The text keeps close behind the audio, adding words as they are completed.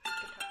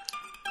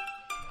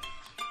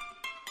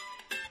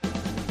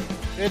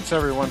It's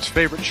everyone's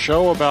favorite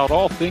show about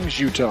all things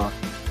Utah.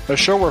 A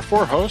show where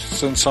four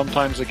hosts and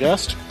sometimes a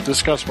guest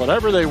discuss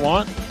whatever they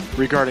want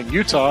regarding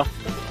Utah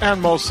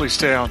and mostly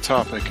stay on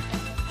topic.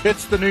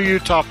 It's the New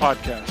Utah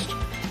Podcast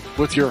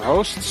with your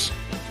hosts,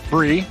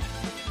 Bree,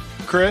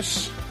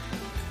 Chris,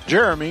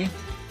 Jeremy,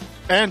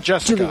 and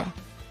Jessica. Julia.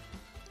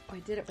 I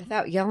did it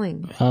without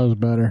yelling. That was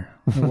better.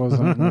 It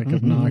wasn't like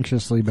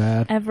obnoxiously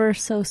bad. Ever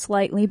so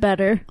slightly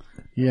better.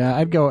 Yeah,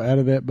 I'd go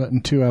edit it, but in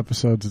 2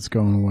 episodes it's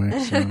going away.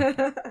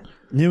 So.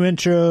 New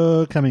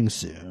intro coming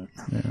soon.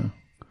 Yeah.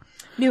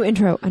 New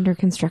intro under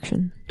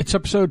construction. It's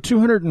episode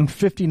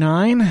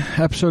 259.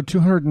 Episode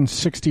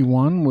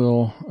 261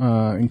 will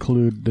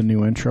include the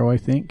new intro, I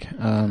think.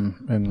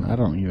 And I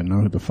don't even know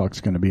who the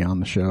fuck's going to be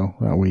on the show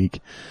that week.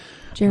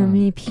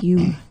 Jeremy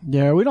Pugh.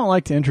 Yeah, we don't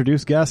like to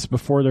introduce guests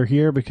before they're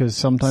here because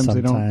sometimes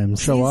they don't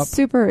show up. He's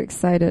super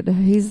excited.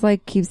 He's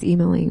like, keeps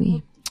emailing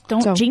me.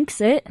 Don't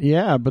jinx it.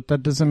 Yeah, but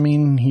that doesn't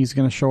mean he's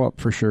going to show up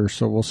for sure,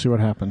 so we'll see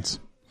what happens.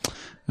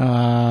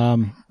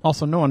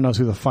 Also, no one knows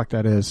who the fuck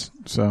that is,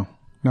 so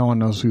no one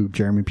knows who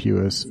Jeremy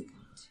Pugh is.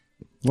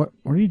 What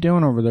are you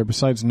doing over there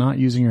besides not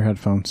using your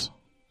headphones?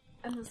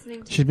 I'm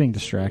listening to She's being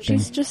distracting.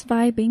 She's just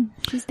vibing.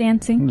 She's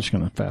dancing. I'm just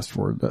going to fast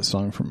forward that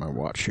song from my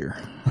watch here.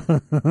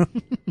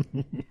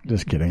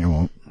 Just kidding, I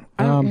won't.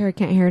 I don't care. I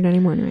can't hear it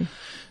anymore anyway.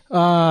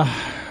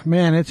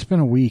 Man, it's been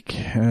a week,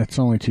 and it's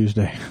only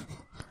Tuesday.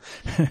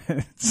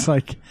 It's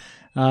like,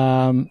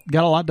 got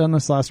a lot done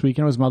this last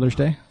weekend. It was Mother's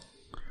Day.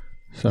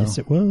 So, Yes,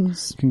 it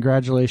was.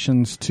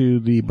 Congratulations to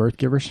the birth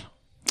givers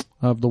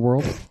of the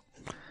world.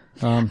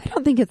 I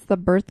don't think it's the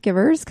birth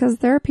givers because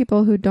there are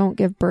people who don't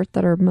give birth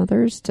that are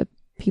mothers to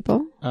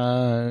people.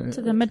 To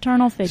the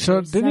maternal figures. So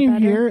Is didn't that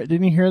you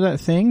better? hear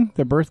that thing?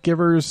 The birth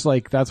givers,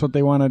 like that's what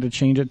they wanted to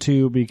change it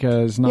to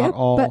because not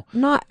all. But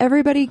not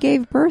everybody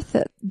gave birth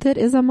that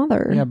is a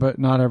mother. Yeah, but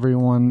not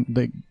everyone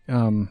that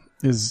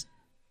is.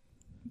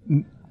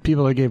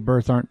 People that gave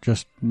birth aren't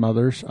just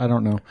mothers. I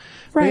don't know.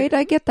 Right,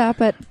 I get that,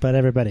 but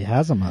everybody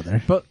has a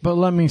mother. But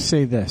let me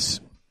say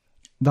this.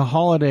 The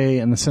holiday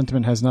and the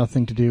sentiment has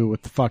nothing to do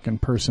with the fucking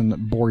person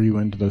that bore you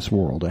into this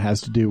world. It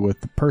has to do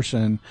with the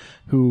person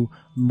who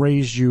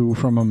raised you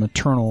from a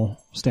maternal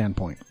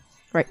standpoint.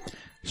 right.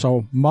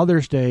 So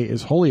Mother's Day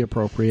is wholly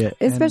appropriate.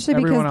 and Especially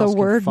everyone because else the can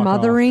word fuck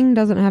mothering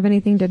doesn't have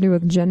anything to do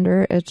with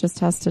gender. It just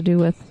has to do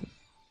with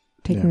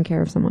taking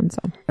care of someone. So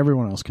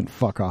Everyone else can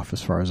fuck off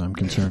as far as I'm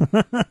concerned.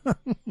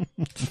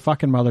 It's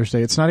fucking Mother's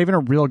Day. It's not even a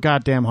real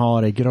goddamn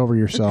holiday. Get over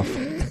yourself.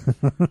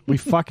 We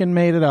fucking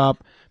made it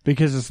up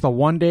because it's the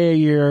one day a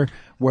year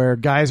where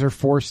guys are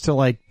forced to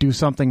like do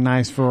something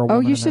nice for a woman. Oh,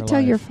 you should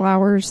tell your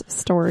flowers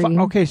story.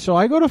 Okay, so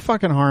I go to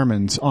fucking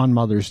Harmon's on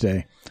Mother's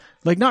Day.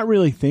 Like, not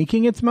really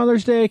thinking it's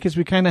Mother's Day because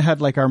we kind of had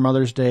like our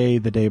Mother's Day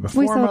the day before.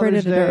 We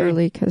celebrated Mother's it Day.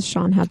 early because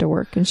Sean had to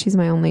work, and she's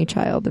my only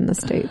child in the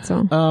state.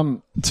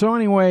 So, So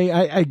anyway,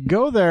 I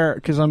go there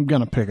because I'm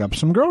going to pick up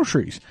some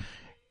groceries.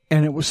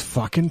 And it was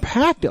fucking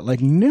packed at like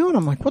noon.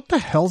 I'm like, what the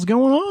hell's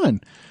going on?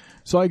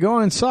 So I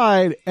go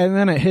inside, and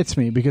then it hits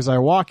me because I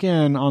walk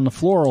in on the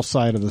floral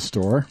side of the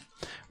store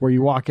where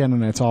you walk in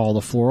and it's all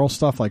the floral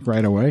stuff like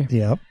right away.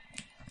 Yep.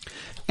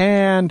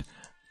 And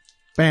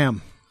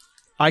bam.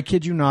 I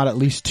kid you not, at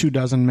least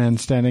 24 men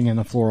standing in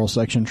the floral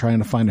section trying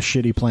to find a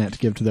shitty plant to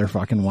give to their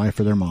fucking wife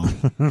or their mom.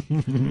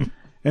 And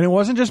it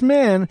wasn't just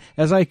men.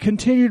 As I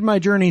continued my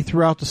journey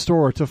throughout the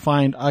store to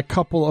find a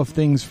couple of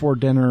things for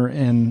dinner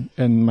and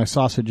my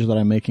sausage that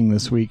I'm making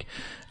this week,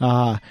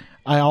 I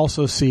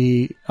also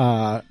see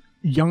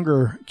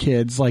younger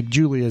kids like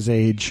Julia's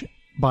age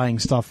buying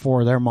stuff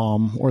for their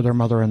mom or their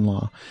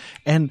mother-in-law.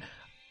 And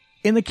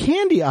in the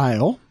candy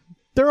aisle,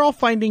 they're all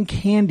finding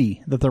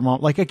candy that their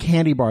mom, like a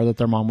candy bar that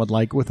their mom would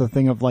like with a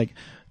thing of like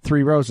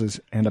 3 roses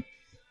and a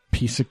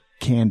piece of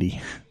candy.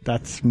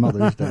 That's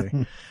Mother's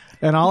Day.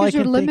 And all because I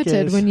you're can limited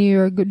think is, when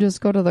you just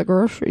go to the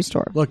grocery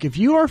store. look, if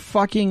you are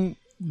fucking,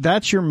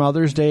 that's your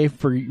Mother's Day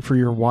for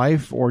your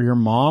wife or your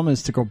mom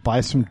is to go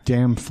buy some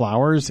damn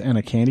flowers and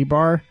a candy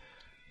bar.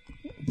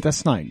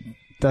 That's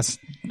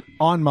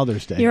on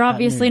Mother's Day. You're at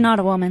obviously noon. not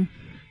a woman.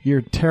 You're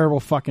a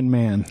terrible fucking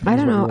man. I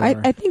don't is know. what you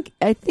are.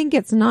 I think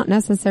it's not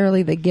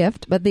necessarily the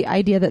gift, but the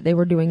idea that they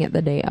were doing it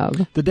the day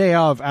of. The day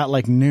of at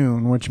like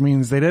noon, which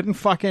means they didn't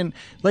fucking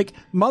like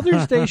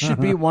Mother's Day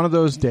should be one of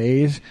those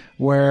days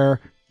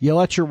where you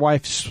let your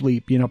wife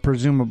sleep,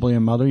 presumably a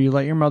mother, you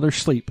let your mother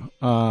sleep,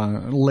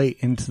 late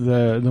into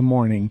the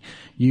morning.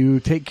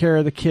 You take care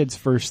of the kids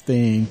first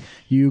thing.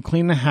 You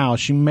clean the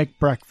house. You make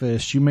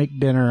breakfast. You make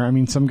dinner. I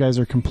mean, some guys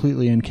are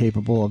completely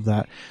incapable of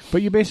that,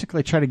 but you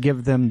basically try to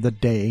give them the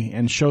day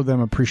and show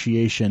them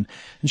appreciation.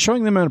 And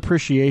showing them an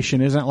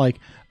appreciation isn't like,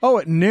 oh,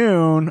 at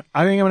noon,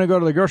 I think I'm going to go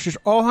to the grocery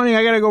store. Oh, honey,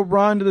 I got to go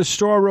run to the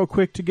store real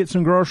quick to get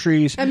some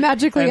groceries. And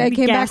magically, I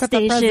came back Gas with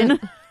a station.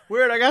 present.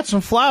 Weird, I got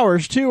some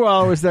flowers too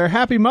while I was there.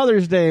 Happy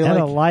Mother's Day. And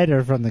a Like,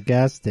 lighter from the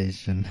gas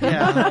station.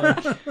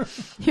 yeah.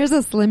 Here's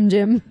a Slim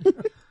Jim.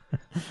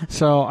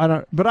 So I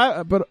don't,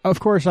 but of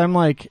course I'm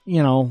like,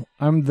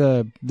 I'm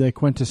the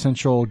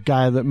quintessential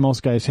guy that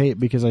most guys hate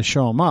because I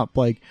show them up.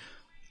 Like,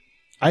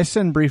 I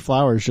send Bree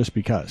flowers just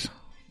because.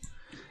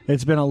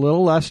 It's been a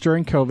little less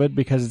during COVID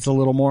because it's a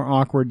little more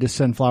awkward to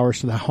send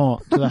flowers to the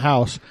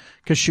house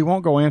because she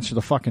won't go answer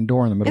the fucking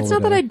door in the middle of the day.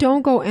 It's not that I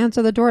don't go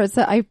answer the door. It's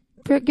that I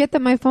forget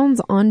that my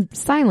phone's on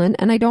silent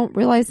and I don't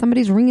realize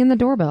somebody's ringing the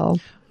doorbell.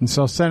 And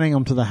so sending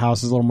them to the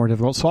house is a little more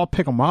difficult. So I'll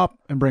pick them up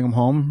and bring them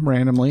home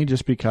randomly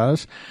just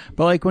because.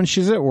 But like when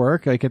she's at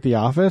work, like at the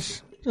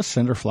office, just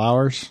send her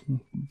flowers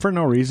for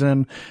no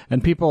reason.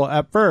 And people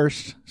at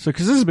first,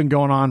 because this has been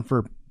going on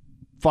for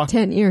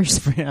 10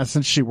 years. Yeah,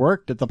 since she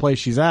worked at the place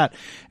she's at.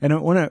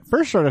 And when it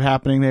first started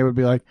happening, they would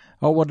be like,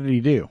 oh, what did he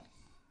do?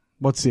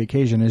 What's the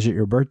occasion? Is it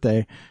your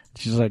birthday?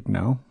 She's like,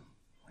 no.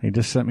 He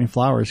just sent me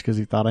flowers because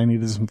he thought I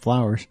needed some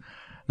flowers.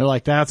 They're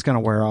like, that's going to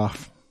wear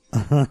off.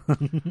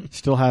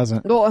 Still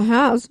hasn't. Well, it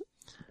has.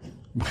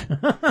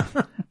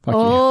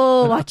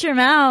 Oh, watch your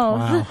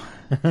mouth.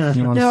 Wow.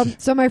 No,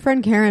 so my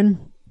friend Karen,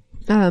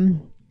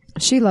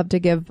 she loved to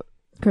give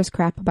Chris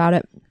crap about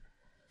it.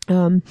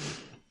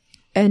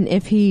 And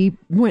if he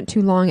went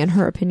too long, in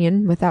her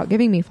opinion, without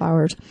giving me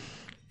flowers,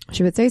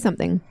 she would say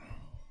something.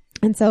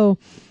 And so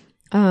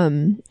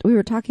we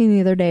were talking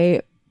the other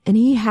day, and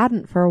he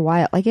hadn't for a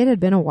while. Like, it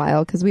had been a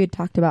while because we had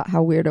talked about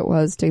how weird it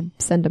was to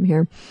send him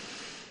here.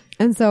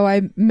 And so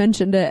I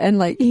mentioned it, and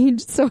like he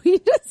just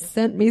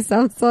sent me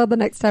some. So the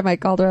next time I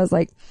called her, I was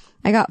like,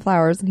 I got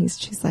flowers, and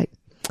she's like,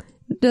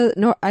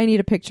 no, I need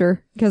a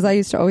picture because I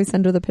used to always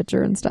send her the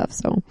picture and stuff.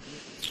 So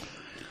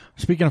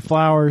speaking of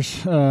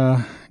flowers,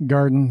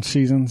 garden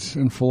season's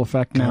in full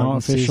effect now, Garden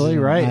officially, season,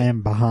 right? I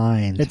am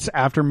behind. It's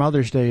after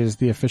Mother's Day is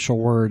the official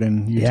word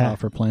in Utah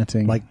for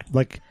planting.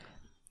 Like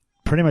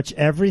pretty much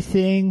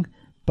everything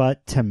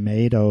but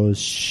tomatoes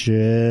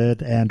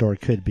should and or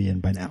could be in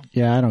by now.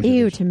 Yeah, I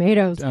don't.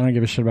 Tomatoes. I don't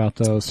give a shit about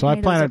those. So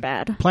Tomatoes I are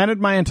bad. planted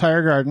my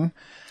entire garden,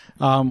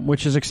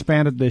 which has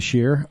expanded this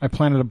year. I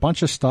planted a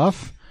bunch of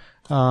stuff.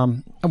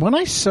 When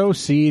I sow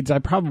seeds, I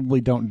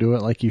probably don't do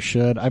it like you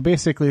should. I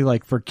basically,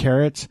 like for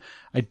carrots,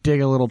 I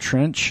dig a little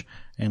trench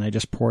and I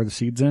just pour the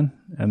seeds in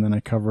and then I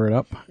cover it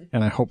up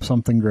and I hope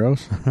something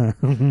grows.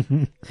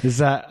 Is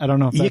that, I don't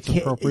know if that's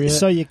appropriate.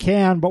 So you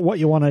can, but what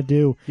you want to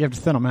do You have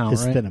to thin them out,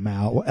 is right? thin them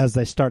out as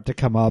they start to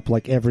come up,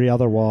 like every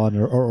other one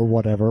or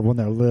whatever, when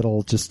they're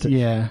little, just to,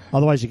 Yeah.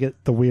 otherwise you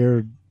get the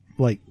weird,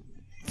 like,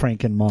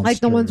 Franken monster. Like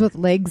the ones with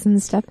legs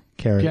and stuff.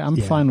 carrot. Yeah, I'm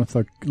fine with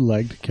the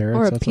legged carrots.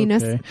 Or a That's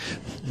penis. Okay.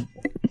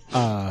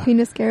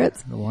 Penis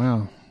carrots.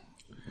 Wow.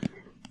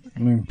 I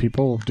mean,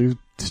 people do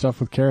stuff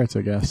with carrots,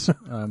 I guess.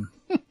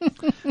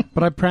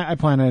 But I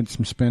planted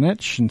some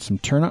spinach and some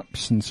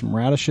turnips and some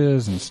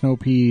radishes and snow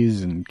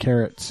peas and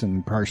carrots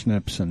and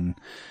parsnips and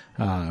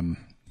a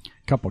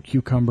couple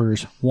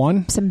cucumbers.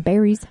 Some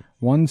berries.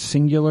 One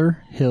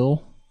singular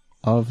hill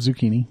of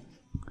zucchini.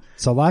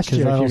 So last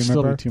year, if that'll you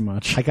still remember, be too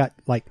much. I got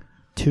like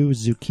 2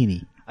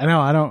 zucchini. I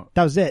know. I don't.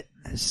 That was it.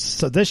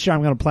 So this year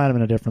I'm going to plant them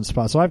in a different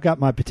spot. So I've got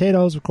my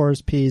potatoes, of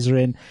course, peas are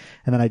in,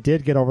 and then I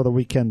did get over the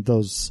weekend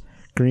those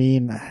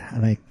green,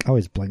 and I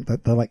always blank.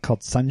 They're like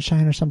called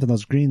sunshine or something.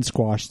 Those green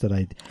squash that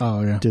I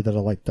do that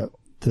are like that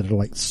are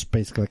like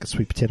basically like a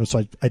sweet potato.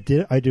 So I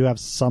do have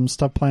some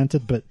stuff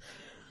planted, but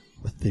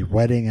with the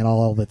wedding and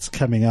all that's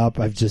coming up,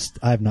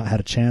 I've not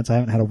had a chance. I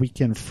haven't had a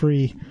weekend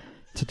free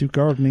to do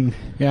gardening.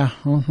 Yeah,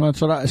 well,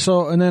 that's what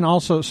and then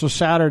also,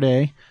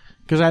 Saturday,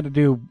 because I had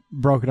to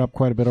broke it up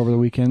quite a bit over the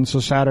weekend. So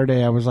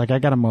Saturday I was like, I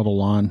got to mow the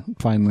lawn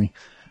finally.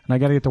 And I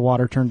got to get the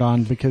water turned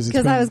on because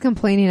I was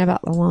complaining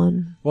about the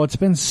lawn. Well, it's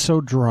been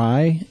so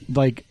dry.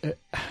 Like,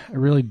 I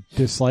really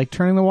dislike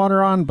turning the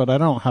water on, but I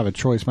don't have a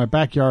choice. My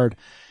backyard,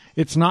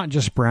 it's not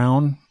just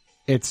brown.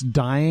 It's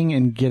dying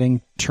and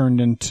getting turned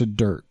into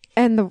dirt.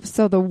 And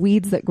so the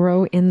weeds that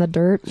grow in the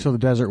dirt So the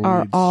desert weeds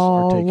are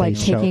all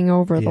taking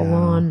over the Yeah.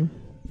 lawn.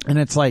 And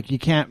it's like you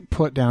can't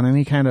put down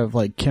any kind of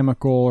like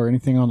chemical or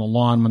anything on the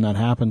lawn when that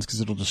happens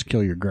because it'll just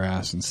kill your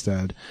grass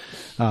instead.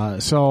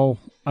 So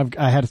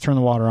I had to turn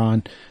the water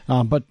on.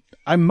 But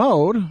I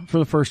mowed for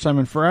the first time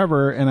in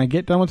forever, and I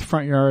get done with the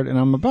front yard, and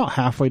I'm about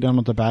halfway done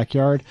with the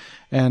backyard.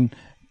 And,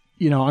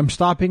 I'm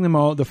stopping the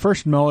mow. The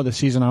first mow of the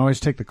season, I always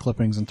take the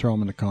clippings and throw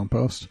them in the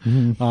compost.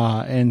 Mm-hmm.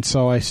 And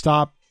so I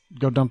stop,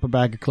 go dump a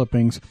bag of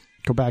clippings,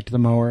 go back to the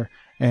mower,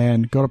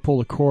 and go to pull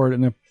the cord,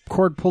 and the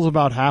cord pulls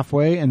about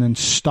halfway and then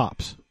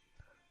stops.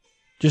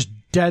 Just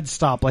dead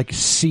stop, like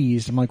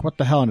seized. I'm like, what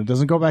the hell? And it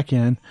doesn't go back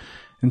in.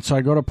 And so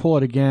I go to pull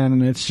it again,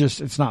 and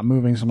it's not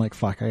moving. So I'm like,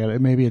 fuck,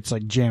 maybe it's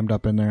like jammed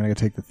up in there, and I gotta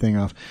take the thing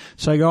off.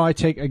 So I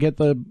get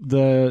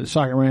the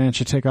socket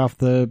wrench, I take off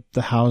the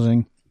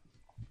housing,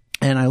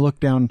 and I look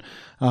down,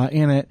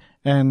 in it,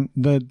 and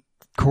the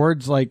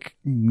cord's like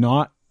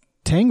not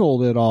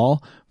tangled at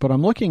all, but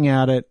I'm looking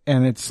at it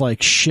and it's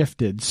like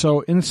shifted.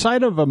 So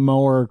inside of a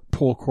mower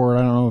pull cord,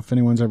 I don't know if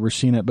anyone's ever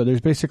seen it, but there's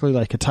basically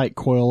like a tight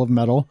coil of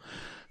metal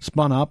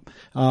spun up,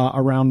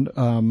 around,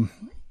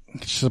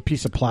 just a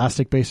piece of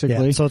plastic,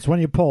 basically. Yeah, so it's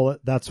when you pull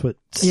it, that's what...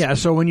 Yeah,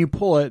 so when you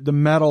pull it, the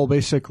metal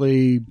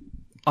basically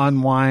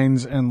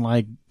unwinds and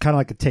like... Kind of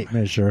like a tape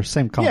measure,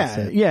 same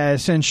concept. Yeah,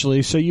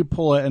 essentially. So you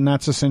pull it, and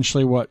that's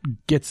essentially what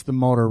gets the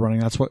motor running.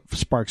 That's what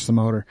sparks the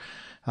motor.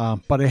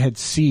 but it had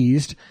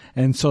seized.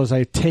 And so as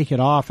I take it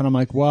off, and I'm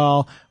like,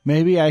 well,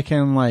 maybe I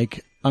can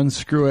like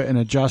unscrew it and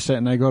adjust it.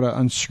 And I go to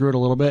unscrew it a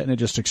little bit, and it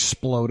just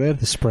exploded.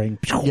 The spring.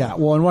 Yeah,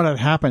 well, and what had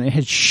happened, it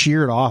had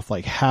sheared off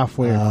like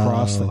halfway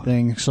across the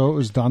thing, so it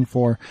was done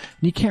for.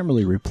 And you can't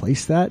really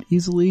replace that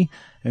easily.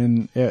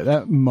 And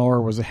that mower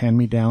was a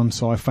hand-me-down,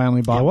 so I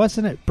finally bought. Yeah,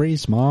 wasn't it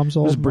Bree's mom's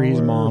old? It was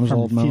Bree's mower mom's from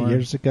old a few mower.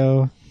 years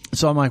ago.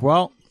 So I'm like,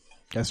 well,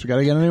 guess we got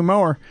to get a new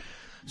mower.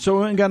 So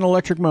we went and got an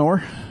electric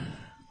mower.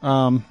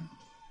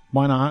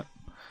 Why not?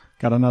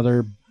 Got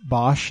another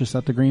Bosch. Is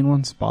that the green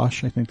ones?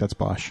 Bosch? I think that's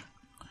Bosch.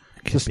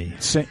 Could be.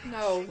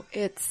 No,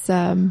 it's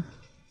It's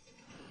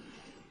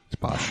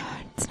Bosch.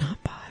 it's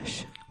not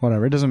Bosch.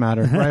 Whatever. It doesn't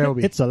matter.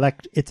 Ryobi. It's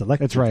electric. It's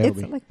Ryobi.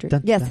 It's electric.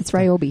 Dun, Yes, dun, it's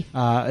Ryobi.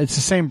 It's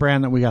the same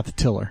brand that we got the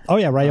tiller. Oh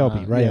yeah,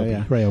 Ryobi.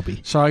 yeah.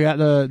 Ryobi. So I got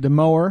the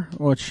mower,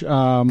 which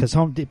Because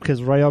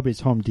Ryobi's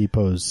Home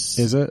Depot's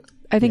is it?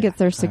 I think it's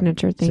their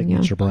signature thing.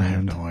 signature I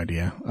have brand. no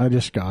idea. I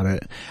just got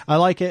it. I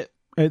like it.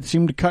 It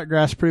seemed to cut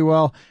grass pretty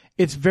well.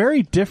 It's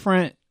very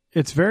different.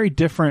 It's very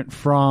different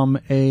from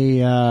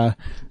a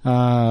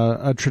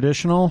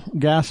traditional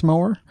gas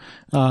mower.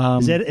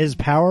 Is it as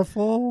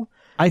powerful?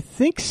 I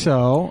think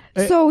so.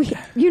 So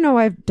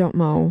I don't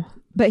mow,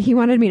 but he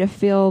wanted me to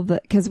feel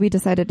because we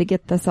decided to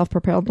get the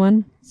self-propelled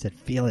one. He said,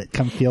 "Feel it.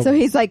 Come feel." So it.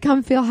 he's like,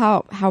 "Come feel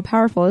how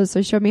powerful it is." So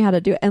he showed me how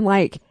to do it, and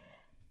like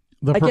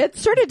it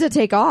started to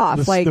take off.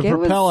 the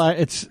propeller.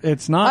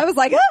 It's not. I was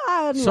like,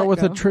 ah. So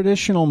with a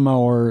traditional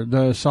mower,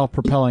 the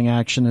self-propelling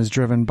action is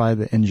driven by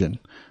the engine,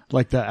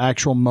 like the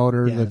actual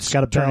motor Yeah, that's it's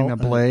got a turning the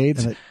belt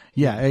blades. and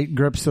it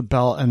grips the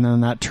belt, and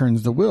then that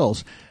turns the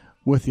wheels.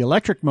 With the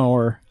electric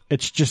mower,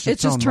 it's just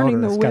its own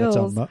turning motor. the It's got its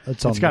wheels. own.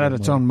 It's got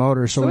its own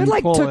motor, so So when it you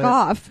like pull took it,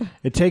 off.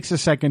 it takes a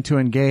second to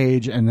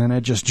engage, and then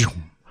it just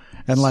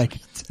and like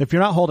if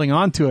you're not holding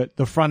on to it,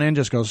 the front end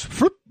just goes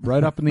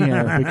right up in the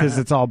air because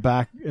it's all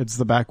back. It's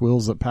the back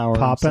wheels that power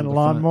Popping instead of the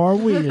front. lawnmower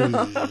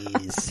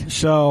wheelies.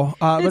 So,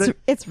 but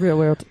It's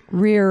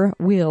rear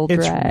wheel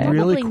it's drive.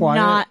 really Probably quiet.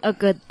 not a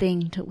good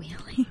thing to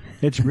wheelie.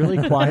 It's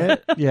really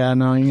quiet. Yeah,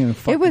 no, you're gonna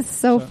fuck It was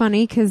so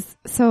funny because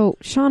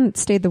Sean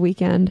stayed the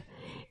weekend,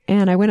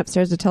 and I went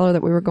upstairs to tell her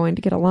that we were going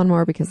to get a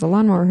lawnmower because the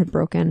lawnmower had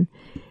broken,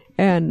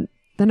 and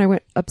then I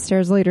went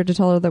upstairs later to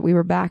tell her that we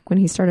were back when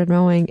he started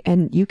mowing,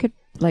 and you could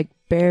like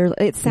barely.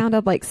 It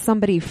sounded like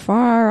somebody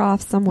far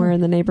off somewhere in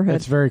the neighborhood.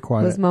 It's very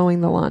quiet. Was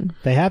mowing the lawn.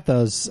 They have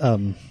those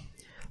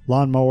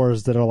lawn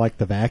mowers that are like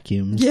the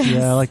vacuums. Yes.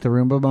 Yeah, like the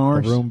Roomba The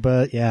mowers.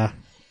 Roomba, yeah.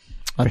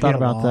 I thought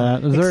about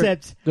that.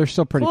 Except They're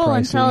still pretty Cool pricey.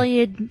 until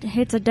you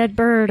hits a dead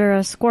bird or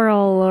a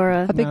squirrel or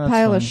a. A big that's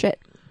pile of fine. shit.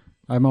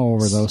 I mow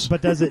over those.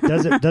 But does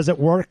it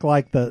work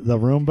like the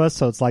Roomba?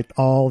 So it's like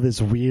all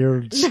this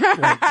weird.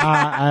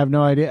 I have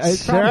no idea. They're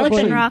Flipping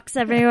actually, rocks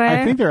everywhere.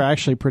 I think they're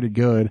actually pretty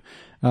good,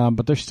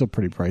 but they're still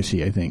pretty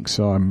pricey. I think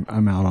so.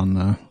 I'm out on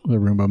the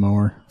Roomba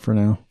mower for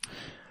now.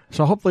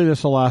 So hopefully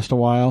this will last a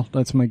while.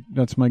 That's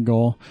my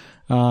goal.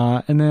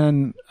 And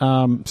then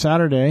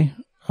Saturday,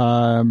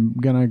 I'm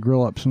gonna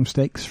grill up some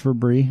steaks for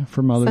Bree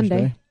for Mother's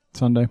Day.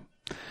 Sunday.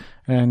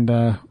 And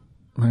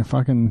my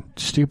fucking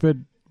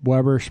stupid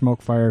Weber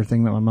smoke fire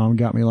thing that my mom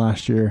got me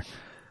last year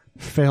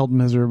failed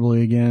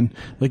miserably again.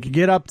 Like, you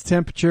get up to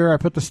temperature, I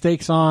put the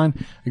steaks on,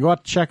 I go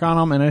out to check on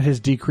them, and it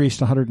has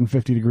decreased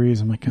 150 degrees.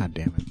 I'm like, God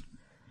damn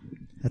it.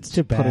 That's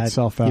too Put bad.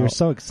 itself out. You were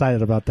so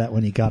excited about that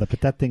when you got it,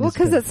 but that thing Well, is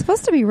because good. it's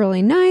supposed to be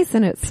really nice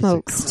and it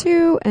smokes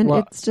too, and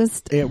Well, it's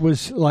just It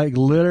was like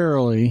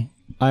literally,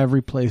 I've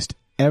replaced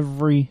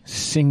every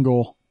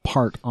single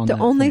part on the that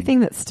only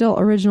thing that's still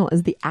original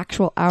is the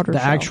actual outer The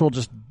shell. actual,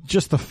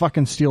 just the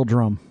fucking steel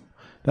drum.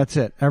 That's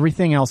it.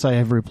 Everything else I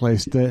have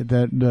replaced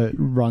that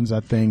runs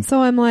that thing.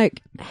 So I'm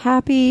like,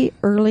 happy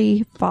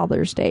early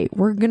Father's Day.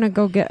 We're going to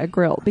go get a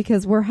grill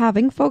because we're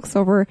having folks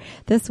over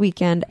this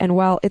weekend. And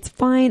while it's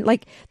fine,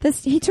 like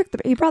this, he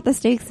brought the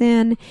steaks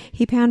in,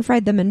 he pan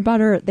fried them in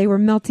butter. They were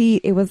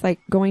melty. It was like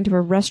going to a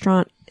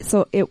restaurant.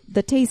 So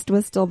the taste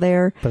was still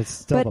there, But it's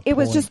still the it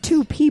was point. just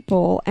two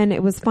people, and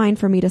it was fine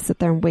for me to sit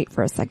there and wait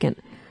for a second.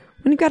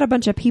 When you've got a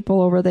bunch of people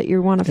over that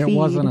you want to feed. It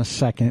wasn't a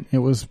second. It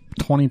was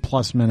 20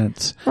 plus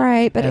minutes.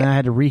 Right, but And I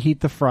had to reheat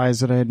the fries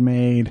that I had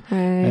made. Right.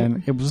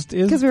 And it was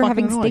because we were fucking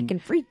having annoying. steak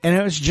and frites. And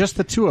it was just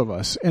the two of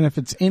us. And if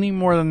it's any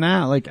more than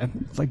that, like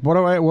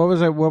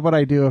what would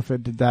I do if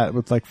it did that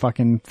with like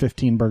fucking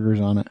 15 burgers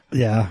on it?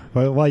 Yeah.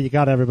 Well, you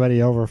got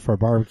everybody over for a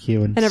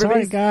barbecue, and sorry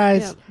everybody's-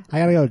 guys, yeah. I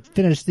gotta go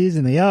finish these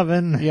in the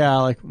oven. Yeah,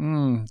 like,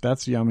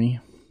 that's yummy.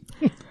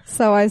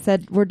 So I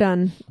said, we're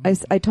done.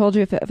 I told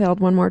you if it failed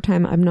one more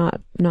time, I'm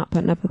not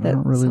putting up with I it.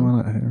 don't really So-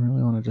 want to. I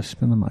really want to just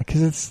spend the money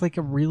because it's like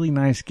a really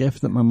nice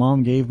gift that my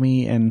mom gave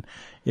me, and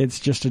it's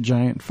just a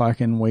giant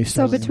fucking waste.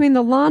 So of between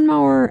the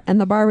lawnmower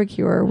and the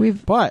barbecuer,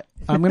 we've But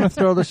I'm going to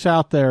throw this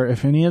out there.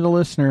 If any of the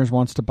listeners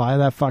wants to buy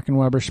that fucking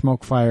Weber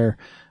smoke fire,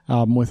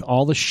 with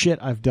all the shit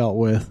I've dealt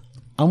with,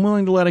 I'm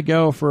willing to let it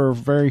go for a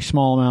very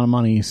small amount of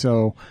money.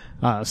 So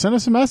send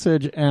us a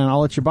message, and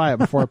I'll let you buy it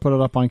before I put it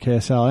up on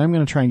KSL. I'm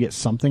going to try and get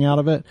something out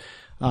of it.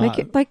 make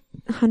it like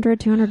 $100,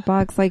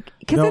 $200, like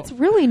because No. it's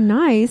really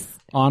nice.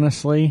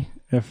 Honestly,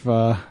 If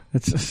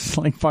it's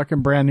like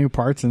fucking brand new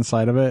parts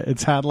inside of it.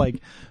 It's had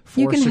like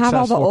 4 You can have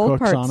all the successful old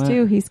cooks parts on it.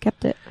 too. He's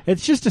kept it.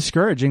 It's just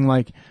discouraging.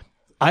 Like,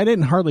 I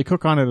didn't hardly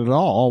cook on it at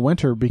all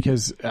winter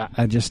because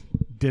I just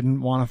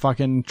didn't want to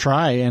fucking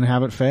try and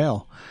have it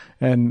fail.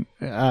 And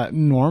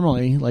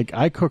normally, like,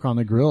 I cook on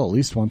the grill at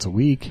least once a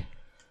week.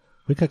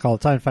 We cook all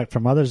the time. In fact, for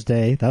Mother's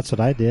Day, that's what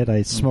I did.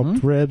 I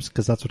smoked ribs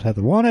because that's what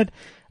Heather wanted.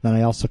 Then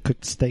I also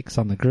cooked steaks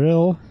on the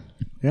grill.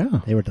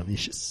 Yeah. They were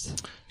delicious.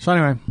 So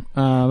anyway,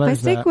 My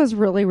steak that. was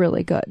really,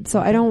 really good.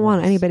 So I don't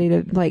want anybody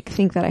to like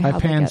think that I I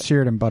had pan like a,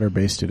 seared and butter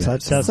basted So it.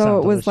 it does so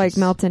sound it was like delicious.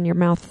 melt in your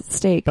mouth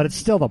steak. But it's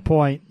still the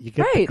point. You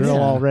get the Right. grill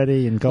Yeah.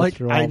 already and go Like,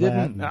 through all I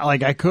didn't, that.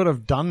 like, I could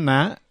have done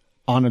that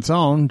on its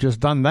own,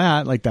 just done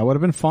that. Like, that would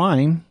have been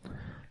fine.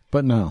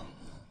 But no.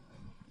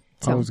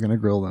 I So- was going to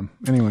grill them.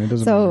 Anyway, it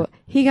doesn't So matter.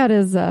 he got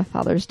his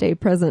Father's Day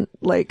present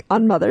like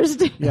on Mother's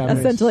Day, Yeah,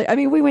 essentially. I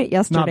mean, we went Not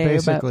yesterday,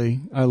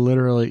 basically. I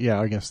literally,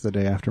 I guess the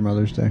day after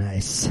Mother's Day.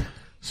 Nice.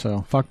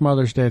 So, fuck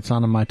Mother's Day. It's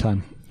on in my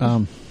time.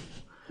 I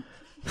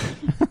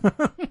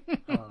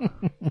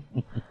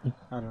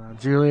don't know.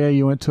 Julia,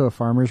 you went to a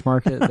farmer's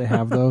market. They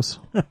have those.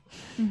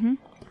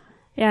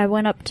 Yeah, I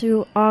went up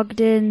to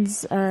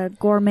Ogden's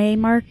gourmet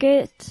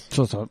market.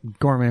 So it's a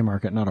gourmet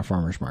market, not a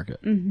farmer's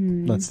market.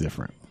 Mm-hmm. That's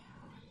different.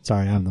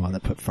 Sorry, I'm the one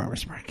that put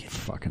farmer's market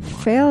Fucking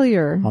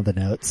failure. on the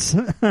notes.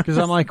 Because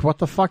I'm like, what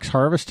the fuck's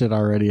harvested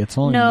already? It's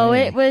only No,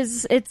 May.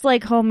 it's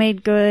like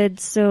homemade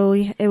goods. So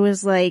it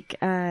was like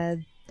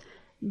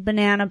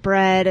banana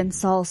bread and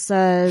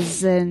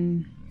salsas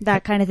and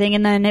that kind of thing.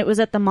 And then it was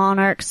at the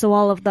Monarch, so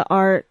all of the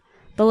art,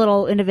 the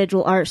little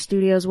individual art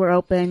studios were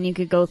open. You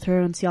could go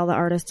through and see all the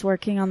artists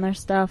working on their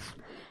stuff.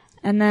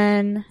 And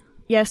then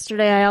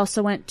yesterday I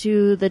also went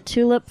to the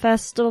Tulip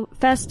Festival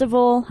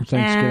Thanksgiving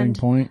and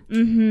Point.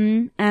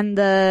 and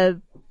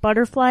the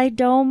Butterfly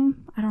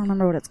Dome. I don't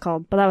remember what it's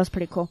called, but that was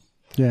pretty cool.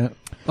 Yeah.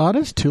 Oh, it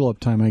is tulip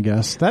time, I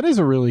guess. That is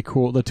a really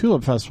cool. The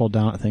Tulip Festival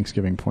down at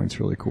Thanksgiving Point's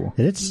really cool.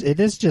 It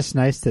is just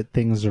nice that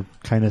things are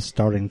kind of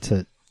starting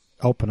to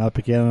open up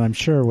again, and I'm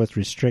sure with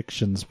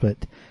restrictions, but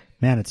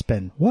man, it's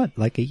been,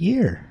 like a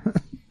year?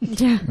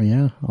 Yeah.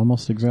 Yeah,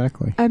 almost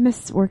exactly. I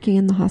miss working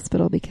in the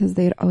hospital because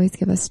they'd always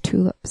give us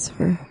tulips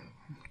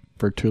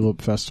For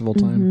Tulip Festival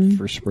time,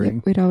 for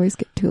spring. We'd always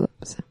get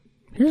tulips.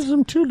 Here's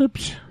some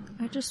tulips.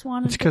 I just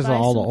wanted It's to 'cause buy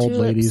of all some the old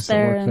tulips ladies that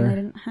there, work and there. they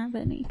didn't have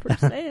any for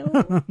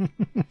sale.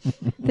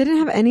 They didn't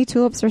have any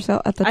tulips for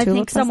sale at the I tulip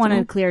think someone festival?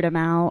 had cleared them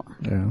out.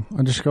 Yeah.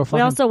 I'll just go We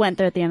find. also went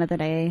there at the end of the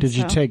day. You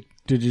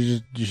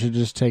should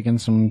just take in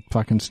some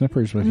fucking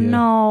snippers with you.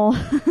 No.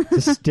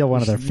 Just steal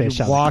one of their fish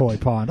out walk- of the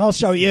koi pond. I'll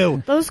show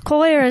you. Those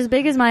koi are as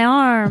big as my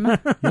arm.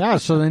 Yeah,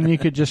 so then you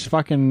could just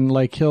fucking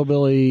like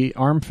hillbilly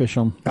arm fish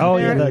them. Oh,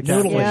 yeah, the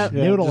There- noodling. yeah.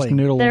 Noodling. Just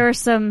noodle 'em. There were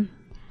some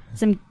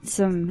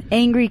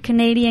angry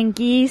Canadian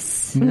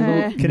geese.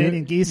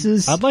 Canadian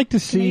geeses. I'd like to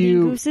see Canadian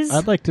you. gooses?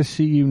 I'd like to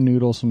see you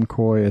noodle some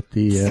koi at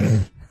the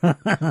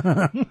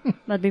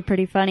That'd be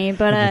pretty funny.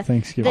 But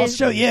Thanksgiving. I'll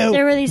show you.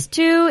 there were these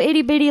two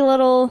itty bitty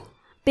little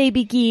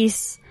baby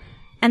geese.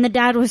 And the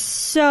dad was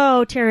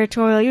so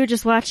territorial. You were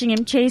just watching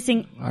him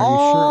chasing Are you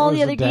all sure it the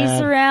was other the geese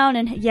dad? around.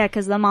 And yeah,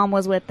 because the mom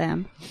was with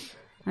them.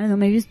 I don't know,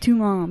 maybe it's two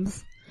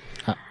moms.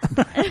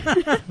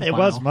 It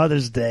was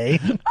Mother's Day.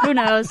 Who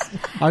knows?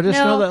 I just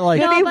No. know that like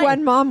No, Maybe but-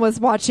 one mom was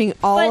watching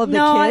all But of the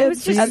no, kids. it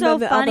was just and so then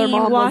the other funny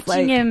mom was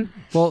watching like, him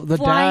well the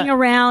flying dad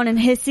around and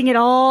hissing at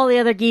all the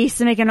other geese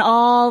and making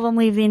all of them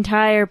leave the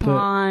entire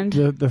pond.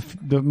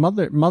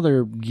 the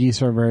mother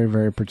geese are very,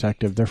 very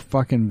protective. They're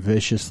fucking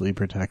viciously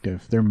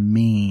protective. They're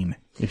mean.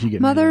 If you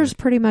get Mother's near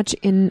pretty much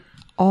in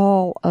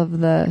all of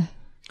the.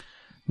 it.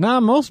 Nah,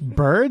 most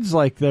birds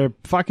like their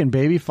fucking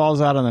baby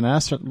falls out of the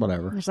nest or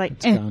whatever. It's like,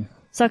 It's eh. gone.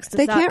 Sucks to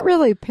They suck. can't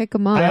really pick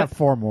them up. I have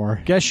 4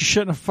 more. Guess you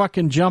shouldn't have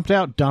fucking jumped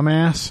out,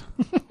 dumbass.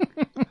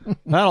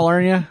 That'll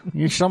learn you.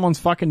 You're someone's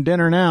fucking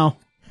dinner now.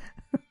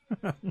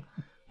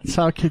 That's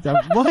how kids.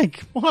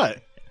 Like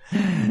what?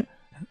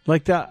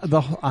 Like that.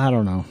 I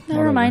don't know. That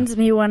reminds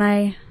me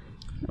when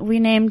we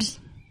named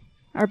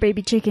our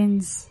baby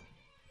chickens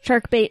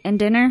Shark Bait and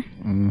Dinner.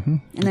 Mm-hmm.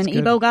 And then That's good.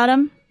 Ebo got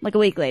them like a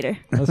week later.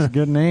 That's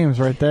good names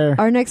right there.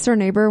 Our next door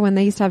neighbor, when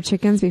they used to have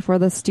chickens before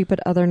the stupid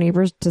other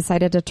neighbors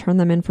decided to turn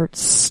them in for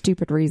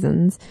stupid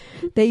reasons,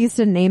 they used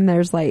to name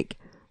theirs like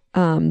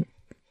Chicken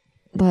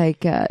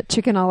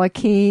a la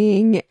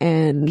King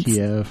and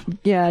Kiev.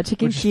 yeah,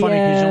 Chicken Which is Kiev. funny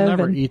because you'll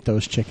never and- eat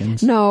those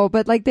chickens. No,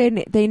 but like they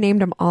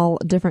named them all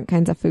different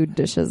kinds of food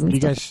dishes and You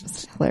stuff. guys-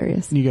 It's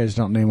hilarious. You guys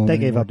don't name them. They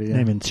gave anymore, up do you?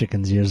 naming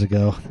chickens years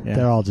ago. Yeah.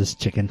 They're all just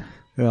chicken.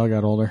 They all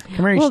got older.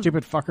 Come here, you Well,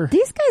 stupid fucker.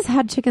 These guys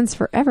had chickens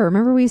forever.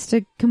 Remember we used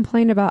to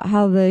complain about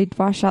how they'd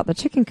wash out the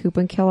chicken coop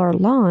and kill our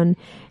lawn,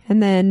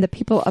 and then the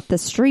people up the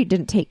street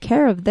didn't take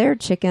care of their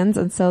chickens,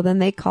 and so then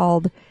they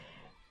called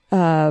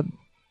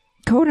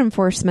code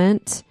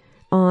enforcement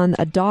on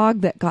a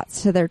dog that got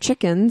to their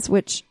chickens,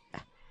 which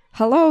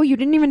hello, you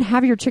didn't even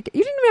have your chicken.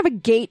 You didn't even have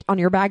a gate on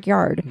your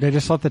backyard. They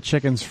just let the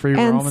chickens free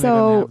roam. And so they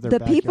didn't have their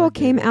the people backyard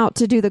came gate. out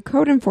to do the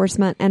code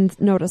enforcement and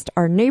noticed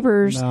our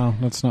neighbors. No,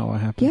 that's not what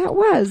happened. Yeah, it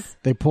was.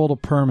 They pulled a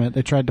permit.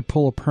 They tried to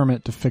pull a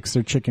permit to fix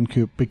their chicken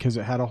coop because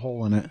it had a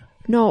hole in it.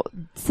 No,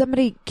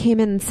 somebody came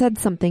in and said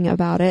something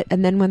about it,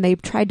 and then when they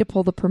tried to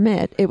pull the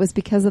permit, it was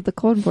because of the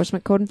code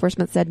enforcement. Code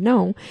enforcement said,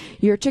 no,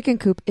 your chicken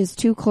coop is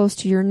too close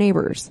to your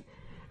neighbors.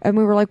 And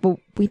we were like, well,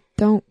 we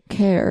don't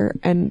care,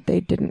 and they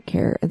didn't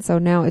care. And so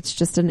now it's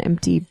just an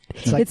empty...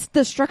 It's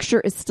the structure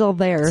is still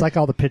there. It's like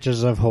all the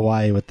pictures of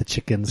Hawaii with the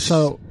chickens.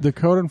 So the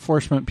code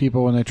enforcement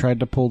people, when they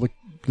tried to pull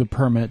the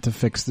permit to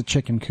fix the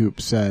chicken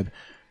coop, said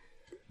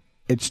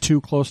it's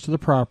too close to the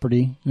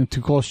property and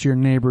too close to your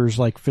neighbor's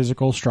like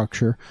physical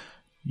structure.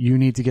 You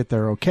need to get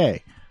their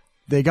okay.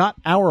 They got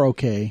our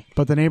okay,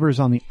 but the neighbors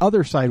on the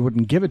other side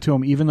wouldn't give it to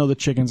them, even though the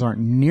chickens aren't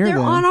near They're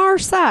them. on our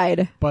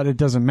side. But it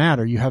doesn't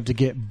matter. You have to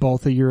get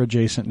both of your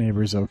adjacent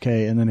neighbors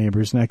okay, and the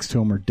neighbors next to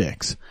them are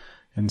dicks.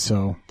 And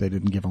so they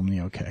didn't give them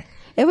the okay.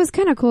 It was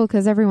kind of cool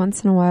because every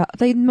once in a while,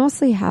 they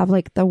mostly have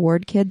like the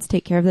ward kids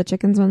take care of the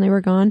chickens when they were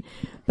gone.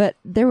 But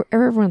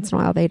every once in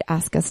a while, they'd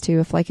ask us to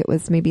if like it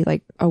was maybe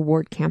like a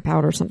ward camp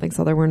out or something,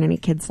 so there weren't any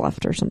kids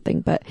left or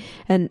something.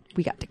 And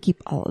we got to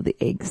keep all of the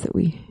eggs that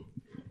we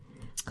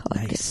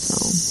collected.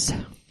 So.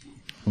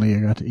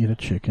 Leah got to eat a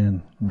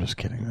chicken. I'm just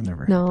kidding. That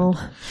never No,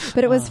 happened.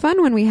 but it was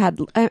fun when we had.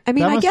 I mean,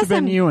 That I must guess have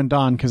been I'm, you and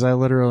Don, because I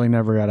literally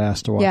never got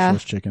asked to watch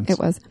those chickens. It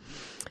was.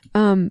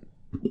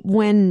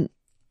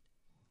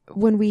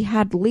 When we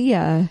had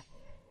Leah,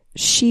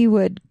 she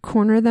would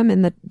corner them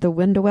in the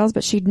window wells,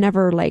 but she'd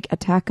never like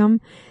attack them.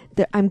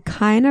 I'm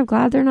kind of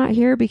glad they're not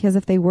here because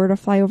if they were to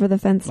fly over the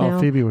fence now,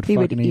 Phoebe would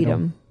fucking eat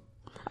them.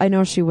 I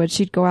know she would.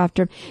 She'd go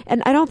after him.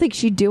 And I don't think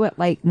she'd do it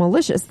like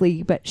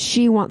maliciously, but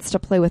she wants to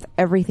play with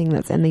everything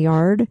that's in the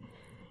yard.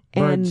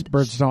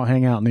 Birds don't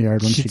hang out in the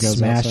yard when she she'd goes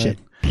smash outside. it.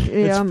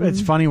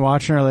 It's funny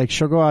watching her. Like,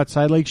 she'll go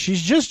outside. Like,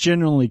 she's just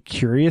genuinely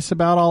curious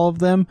about all of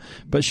them,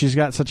 but she's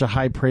got such a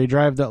high prey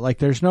drive that like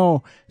there's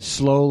no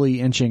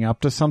slowly inching up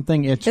to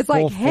something. It's full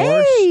like, force.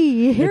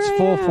 hey, here It's I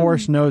full am.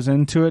 force nose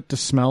into it to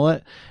smell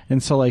it.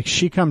 And so like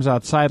she comes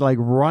outside, like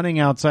running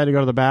outside to go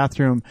to the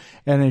bathroom.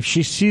 And if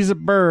she sees a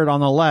bird on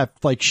the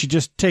left, like she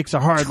just takes a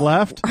hard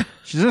left.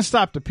 She doesn't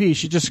stop to pee.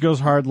 She just goes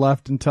hard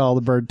left until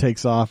the bird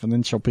takes off, and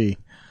then she'll pee.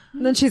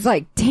 And then she's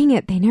like, dang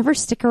it, they never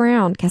stick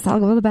around. Guess I'll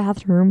go to the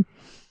bathroom.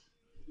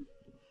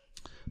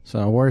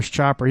 So where's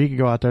Chopper? He could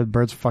go out there. The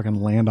birds fucking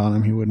land on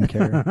him. He wouldn't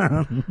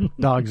care.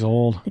 Dog's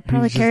old. They'd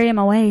probably He's carry him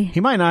away. He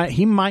might not.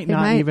 He might not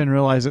might. even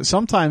realize it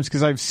sometimes,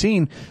 because I've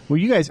seen. Well,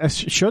 you guys, I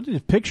showed you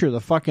the picture of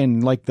the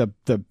fucking like the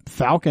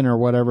falcon or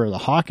whatever, the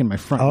hawk in my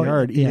front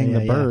yard eating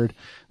the bird.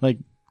 Like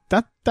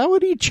that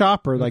would eat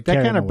Chopper. Like that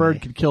carry kind him of bird away.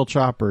 could kill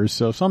choppers.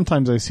 So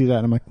sometimes I see that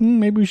and I'm like,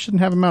 maybe we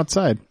shouldn't have him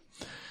outside.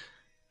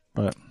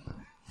 But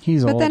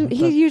he's But old. then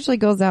he usually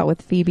goes out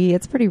with Phoebe.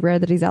 It's pretty rare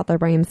that he's out there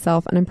by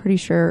himself, and I'm pretty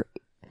sure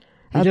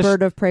a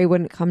bird of prey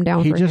wouldn't come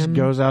down He for just him.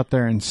 goes out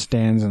there and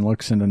stands and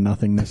looks into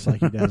nothingness like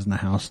he does in the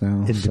house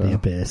now. Into so. the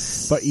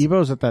abyss. But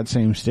Evo's at that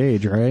same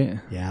stage, right?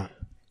 yeah.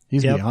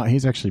 He's Yep. beyond,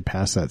 he's actually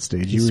past that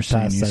stage. He's You were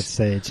saying past that he's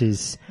stage.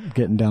 He's,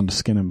 getting down to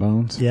skin and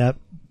bones. yep.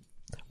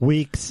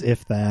 Weeks,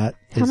 if that.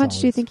 How is much do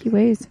you always- think he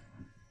weighs?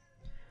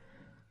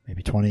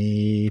 Maybe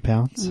 20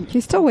 pounds.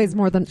 He still weighs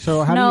more than.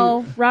 So how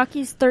No,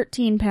 Rocky's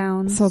 13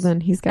 pounds. So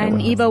then he's got.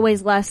 And Evo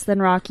weighs less than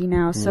Rocky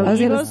now, so I was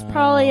gonna- Evo's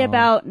probably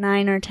about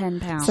 9 or 10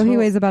 pounds. So he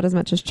weighs about as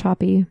much as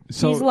Choppy.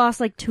 He's lost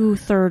like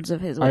 2/3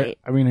 of his weight.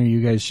 I mean, are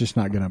you guys just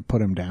not going to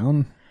put him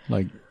down?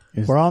 Like,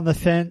 We're on the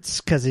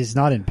fence because he's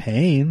not in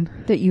pain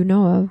That you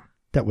know of.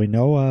 that we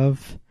know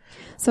of.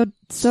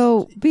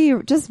 So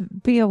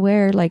be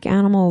aware, like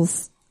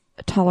animals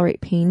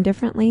tolerate pain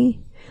differently.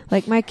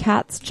 Like my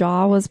cat's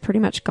jaw was pretty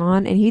much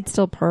gone and he'd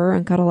still purr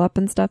and cuddle up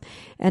and stuff.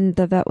 And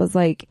the vet was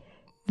like,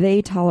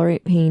 they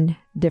tolerate pain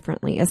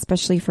differently,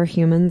 especially for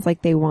humans.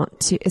 Like they want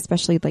to,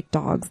 especially like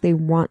dogs, they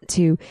want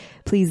to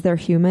please their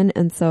human.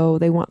 And so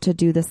they want to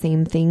do the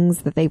same things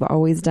that they've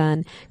always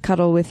done.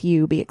 Cuddle with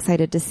you, be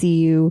excited to see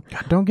you.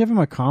 God, don't give him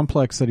a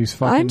complex that he's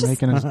fucking I'm just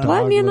making his dog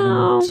letting you live in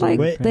know, some like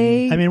pain.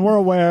 they, I mean, we're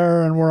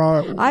aware and we're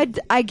all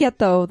I get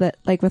though that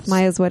like with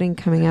Maya's wedding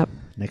coming up,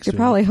 next you're week.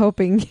 probably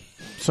hoping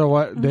So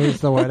what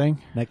day's the wedding?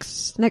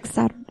 next. next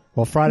Saturday.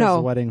 Well, Friday's No.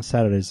 the wedding,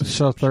 Saturday's.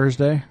 So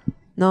Thursday?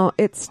 No,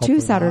 it's Hopefully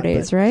 2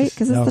 Saturdays, not, but right? just-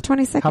 Because it's no. the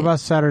 22nd. How about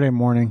Saturday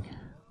morning?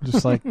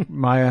 Just like,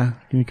 Maya,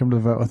 can you come to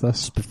the vet with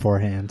us?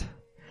 Beforehand.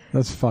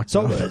 That's fucked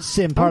So, up.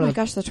 Sim, Oh part my of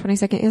gosh, the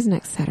 22nd is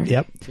next Saturday.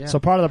 Yep. Yeah. So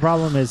part of the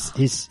problem is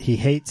he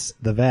hates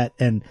the vet,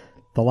 and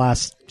the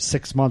last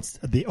 6 months,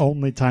 the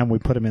only time we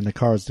put him in the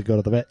car is to go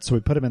to the vet. So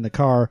we put him in the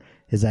car,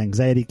 his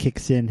anxiety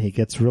kicks in, he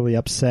gets really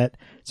upset.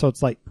 So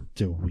it's like,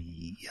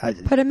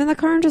 Put him in the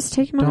car and just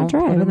take him on a Don't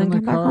drive put him and then in the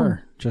come back home.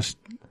 car. Just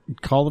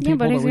call the Yeah,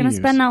 people but he's that we gonna use.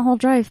 spend that whole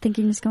drive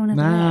thinking he's going to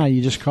the Nah, vet.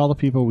 you just call the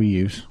people we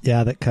use.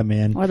 yeah, that come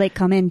in. Or they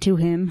come in to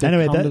him.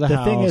 Anyway, come to the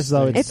the thing house, is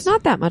though, they- It's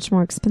not that much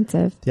more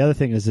expensive. the other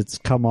thing is it's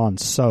come on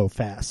so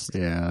fast.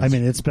 Yeah. I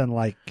mean, it's been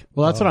like,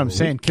 Well, that's what I'm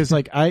saying. Because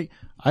like I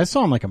I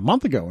saw him like a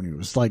month ago when he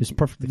was like He's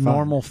perfectly fine.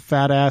 normal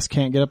fat ass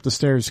can't get up the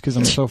stairs because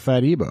I'm so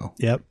fat Ebo.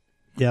 Yep.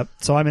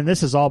 So I mean,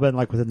 this has all been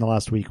like within the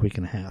last week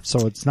and a half.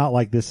 So it's not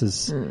like this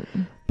is.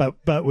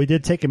 But we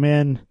did take him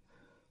in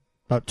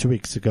about 2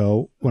 weeks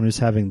ago when he was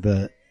having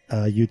the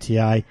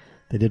UTI.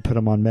 They did put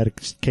him on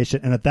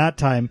medication, and at that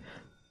time,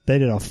 they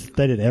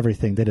did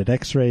everything. They did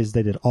X-rays.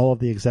 They did all of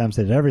the exams.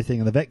 They did everything,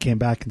 and the vet came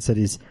back and said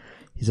he's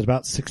at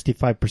about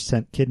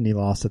 65% kidney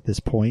loss at this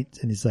point,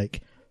 and he's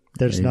like,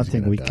 "There's Yeah, he's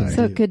nothing gonna we die. can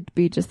So do." it could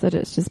be just that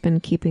it's just been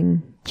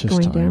keeping Just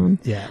going time. down.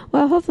 Yeah,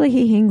 Well, hopefully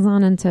he hangs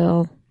on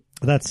until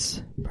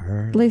that's.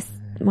 at least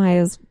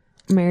Maya's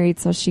married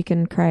so she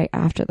can cry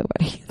after the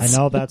wedding. I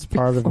know that's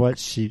part of what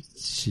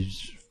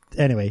she's.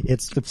 Anyway,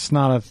 It's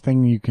not a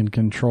thing you can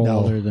control No.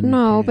 other than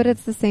No, your but pain.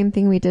 it's the same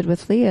thing we did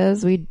with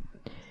Leah's. We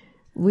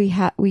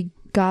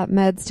got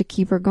meds to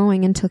keep her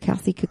going until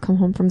Cassie could come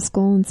home from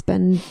school and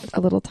spend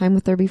a little time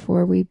with her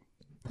before we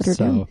put her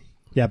down.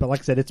 Yeah, but like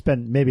I said, it's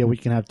been maybe a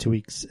week and a half, 2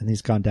 weeks, and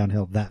he's gone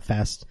downhill that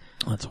fast.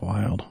 That's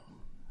wild.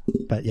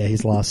 But yeah,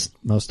 he's lost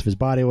most of his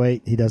body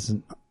weight. He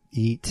doesn't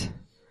eat.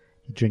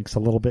 He drinks a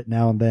little bit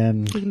now and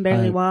then. He can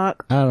barely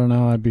walk. I don't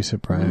know. I'd be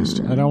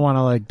surprised. I don't want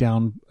to like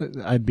down.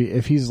 I'd be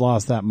if he's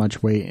lost that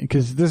much weight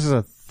because this is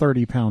a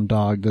 30-pound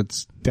dog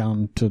that's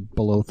down to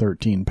below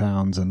 13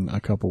 pounds in a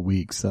couple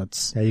weeks.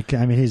 That's Yeah, you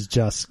can. I mean, he's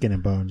just skin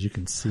and bones. You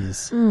can see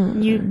his.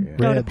 You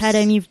go to Ribs. pet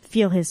him, you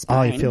feel his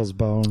spine. Oh, he feels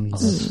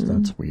bones.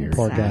 that's weird.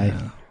 Poor guy.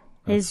 Yeah.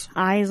 His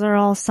eyes are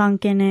all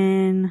sunken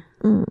in.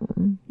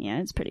 Yeah,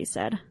 it's pretty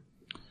sad.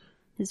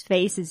 His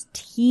face is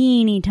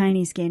teeny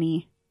tiny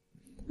skinny.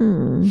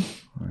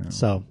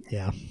 So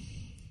yeah,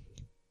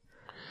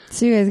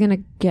 So you guys gonna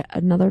get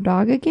another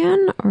dog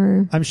again,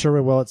 or I'm sure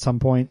we will at some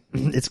point.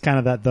 It's kind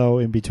of that though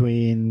in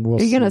between. We'll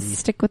are you gonna see.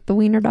 stick with the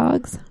wiener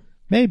dogs?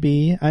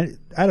 Maybe I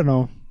don't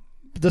know.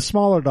 The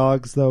smaller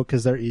dogs though,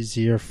 because they're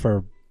easier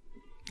for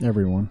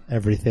Everyone.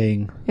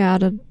 everything. Yeah,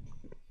 to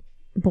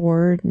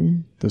board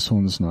and This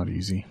one's not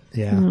easy.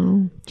 Yeah.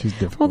 She's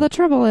difficult. well, the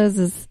trouble is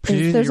She's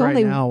easy there's right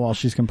only now while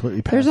she's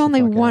completely passed there's the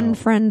only fuck one out.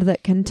 friend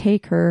that can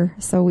take her,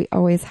 so we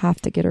always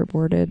have to get her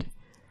boarded.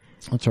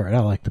 That's all right. I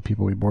like the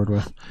people we board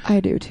with. I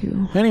do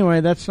too.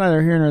 Anyway, that's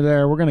neither here nor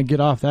there. We're going to get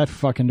off that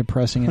fucking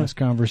depressing ass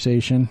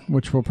conversation,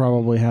 which we'll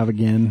probably have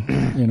again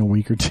in a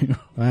week or two.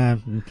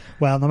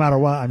 Well, no matter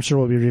what, I'm sure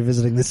we'll be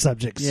revisiting this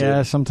subject soon.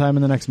 Yeah, sometime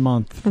in the next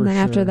month. For And then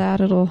after sure.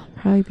 that, it'll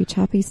probably be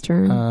Chappie's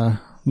turn.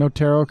 No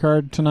tarot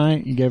card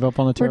tonight? You gave up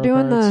on the tarot We're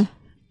doing cards?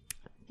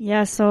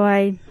 Yeah, so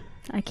I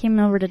came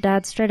over to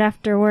Dad straight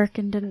after work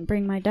and didn't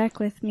bring my deck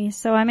with me.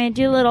 So I made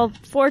you a little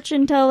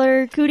fortune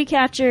teller, cootie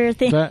catcher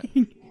thing. That,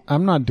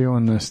 I'm not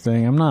doing this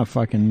thing. I'm not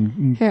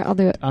fucking... Here, I'll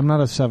do it. I'm not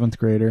a 7th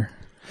grader.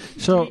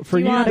 So for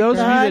Do you, want those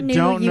of you the that new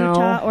don't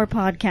Utah know... or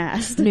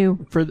podcast.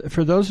 New.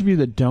 For those of you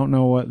that don't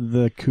know what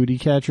the cootie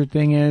catcher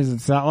thing is,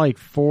 it's not like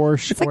four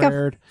It's like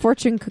squared. a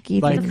fortune cookie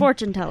Like- It's thing. a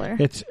fortune teller.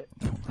 It's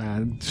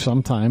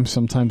sometimes They're it's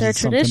something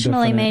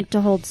traditionally different. made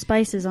to hold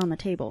spices on the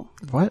table.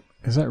 What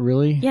is that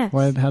really? Yes.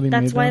 Why, how they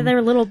That's made why them?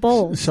 they're little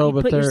bowls. So, you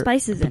but put they're your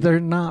spices but in. they're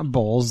not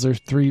bowls.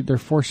 They're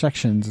 4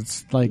 sections.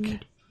 It's like,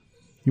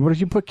 what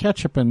if you put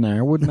ketchup in there?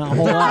 It would not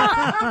hold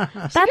up.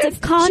 That's a She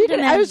did-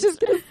 condiment. I was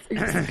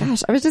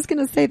just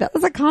gonna say that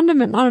was a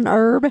condiment, not an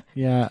herb.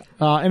 Yeah.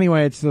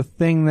 Anyway, it's the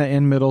thing that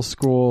in middle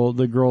school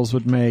the girls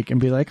would make and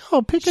be like,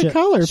 "Oh, pick a She'll-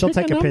 color. she'll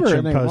pick take a number. picture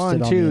and and then post it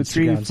 1, on 2, the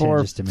 3, Instagram 4,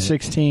 in just a minute.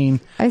 16.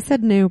 I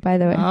said new, by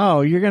the way.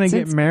 Oh, you're gonna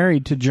get Since-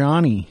 married to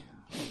Johnny.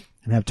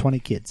 And have 20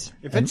 kids.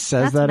 If it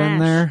says That's that in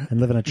MASH. there, And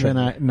live in a then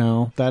trailer.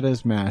 no, that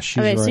is MASH. She's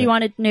Okay, right. so you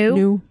wanted new,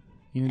 New.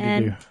 You need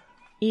and to do.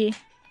 E,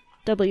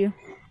 W.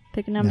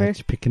 Pick a number. Now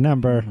you pick a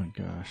number. Oh my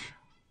gosh.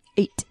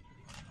 8.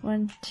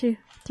 1, 2,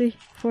 3,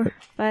 4,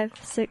 5,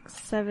 6,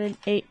 7,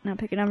 8. Now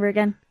pick a number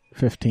again.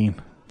 15.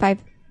 5.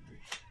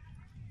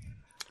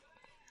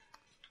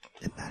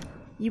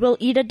 You will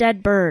eat a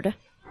dead bird.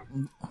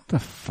 What the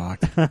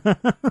fuck?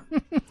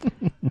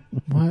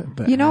 What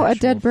the You know, a actual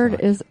dead bird fuck?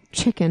 is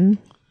chicken.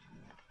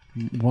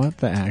 What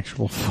the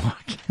actual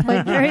fuck?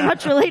 Like very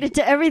much related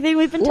to everything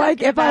we've been Like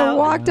talking if I about.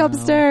 walked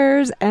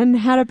upstairs and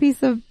had a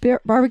piece of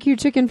barbecue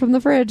chicken from the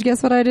fridge,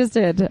 guess what I just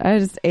did? I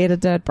just ate a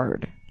dead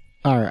bird.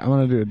 All right, I'm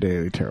going to do a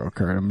daily tarot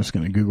card. I'm just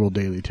going to Google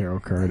daily tarot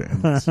card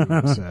and let's see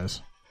what it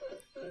says.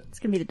 It's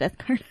gonna be the death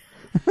card.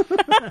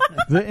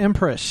 The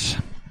Empress.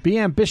 Be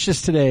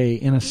ambitious today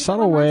in a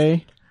subtle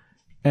way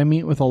and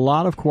meet with a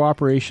lot of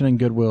cooperation and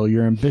goodwill.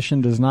 Your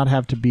ambition does not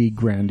have to be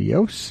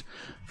grandiose.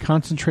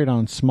 Concentrate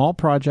on small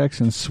projects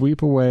and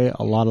sweep away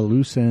a lot of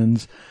loose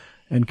ends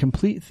and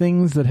complete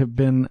things that have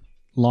been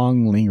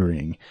long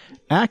lingering.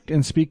 Act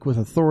and speak with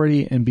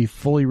authority and be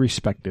fully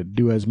respected.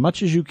 Do as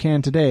much as you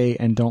can today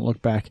and don't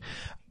look back.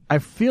 I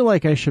feel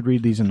like I should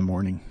read these in the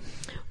morning.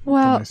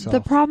 Well, myself.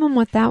 the problem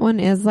with that one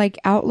is like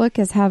Outlook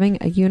is having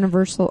a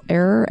universal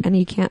error and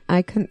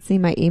I couldn't see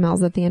my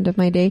emails at the end of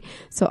my day.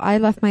 So I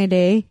left my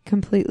day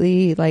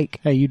completely like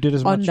Hey, you did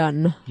as much.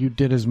 undone. You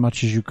did as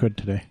much as you could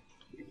today.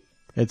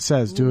 It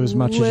says do as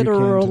much as you can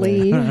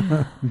Literally.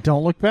 today.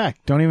 Don't look back.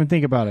 Don't even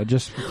think about it.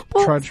 Just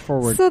trudge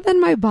forward. So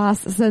then my boss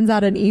sends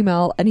out an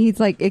email and he's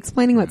like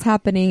explaining what's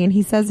happening and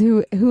he says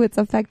who it's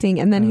affecting.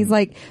 And then he's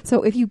like,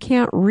 so if you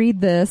can't read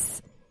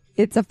this,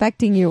 it's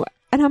affecting you.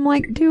 And I'm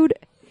like, dude,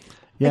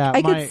 Yeah,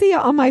 I could see it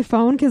on my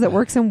phone because it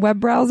works in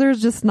web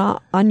browsers, just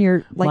not on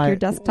your your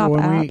desktop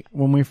app.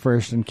 When we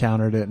first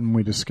encountered it and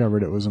we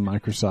discovered it was a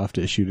Microsoft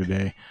issue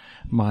today,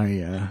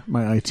 my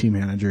IT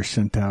manager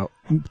sent out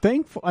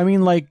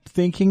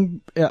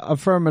thinking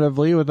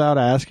affirmatively without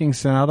asking,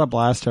 sent out a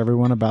blast to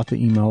everyone about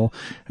the email,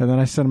 and then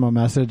I sent him a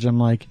message. I'm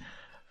like,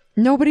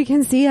 nobody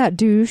can see that,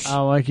 douche.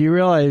 You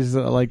realize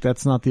that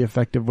that's not the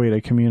effective way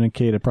to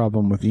communicate a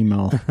problem with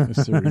email.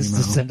 Is through email. To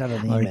send out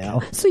an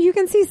email. So you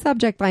can see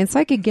subject line. So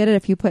I could get it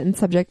if you put in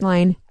subject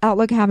line,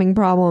 Outlook having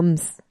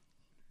problems.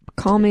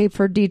 Call me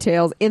for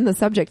details in the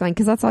subject line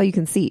because that's all you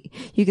can see.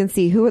 You can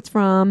see who it's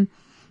from.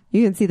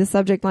 You can see the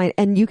subject line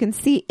and you can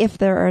see if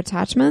there are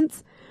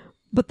attachments,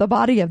 but the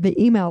body of the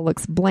email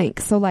looks blank.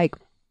 So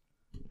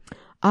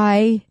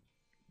I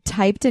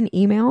typed an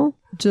email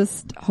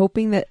just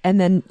hoping that,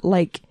 and then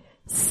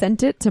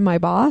sent it to my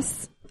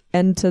boss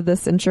and to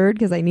this insured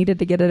because I needed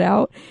to get it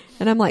out.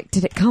 And I'm like,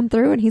 did it come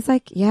through? And he's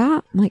like, yeah.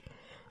 I'm like,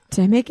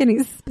 did I make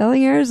any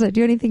spelling errors? Did I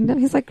do anything?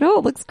 He's like, no,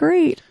 it looks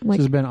great. I'm like,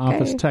 this has been okay.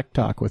 Office Tech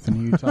Talk with the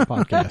New Utah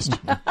Podcast.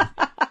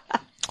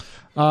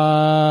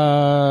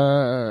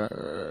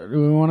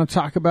 Do we want to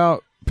talk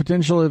about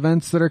potential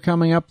events that are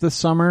coming up this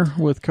summer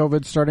with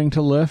COVID starting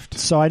to lift?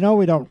 So I know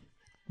we don't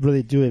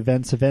really do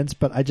events,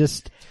 but I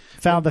just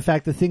found the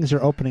fact that things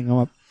are opening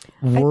up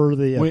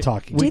worthy of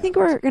talking. Do you think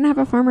we're going to have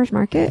a farmer's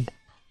market?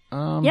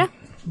 Yeah.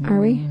 Are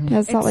we?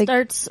 Has It Salt Lake?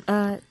 starts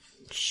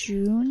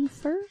June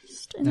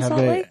 1st in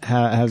Salt Lake.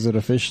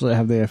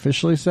 Have they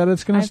officially said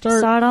it's going to start? I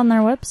saw it on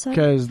their website.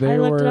 Because I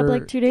looked it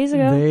up 2 days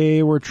ago.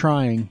 They were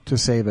trying to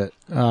save it.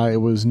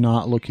 It was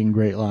not looking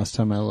great last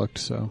time I looked.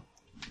 So,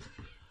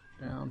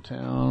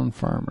 downtown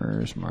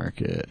farmers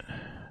market.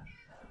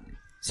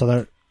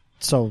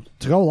 So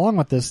to go along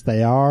with this,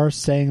 they are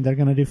saying they're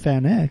going to do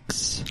Fan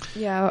X.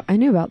 Yeah, I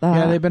knew about that.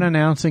 Yeah, they've been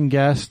announcing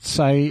guests.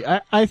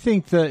 I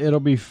think that it'll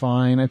be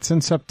fine. It's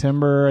in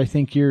September. I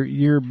think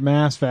your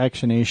mass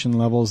vaccination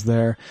levels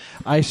there.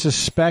 I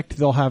suspect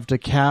they'll have to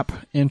cap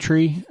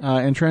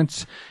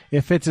entrance.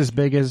 If it's as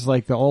big as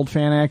the old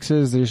Fan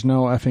X's, there's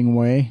no effing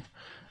way.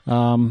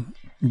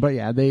 But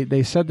yeah,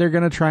 they said they're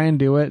going to try and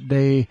do it.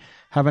 They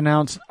have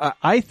announced,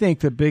 I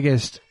think, the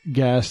biggest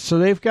guest. So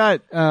they've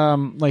got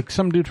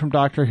some dude from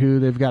Doctor Who.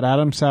 They've got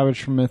Adam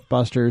Savage from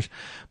Mythbusters.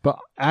 But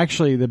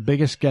actually, the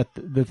biggest guest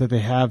that they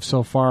have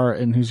so far,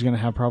 and who's going to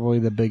have probably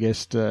the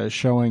biggest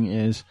showing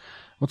is,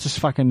 what's his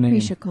fucking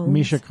name?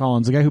 Misha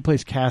Collins, the guy who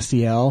plays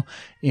Castiel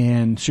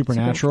in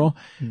Supernatural.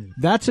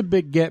 That's a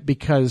big get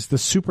because the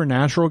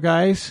Supernatural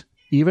guys,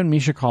 even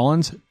Misha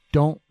Collins,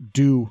 don't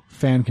do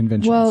fan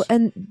conventions. Well,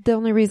 and the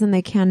only reason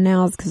they can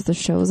now is because the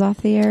show's off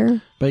the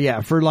air. But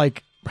yeah, for I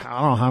don't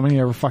know how many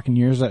ever fucking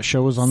years that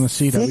show was on the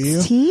CW.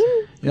 16?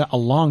 Yeah, a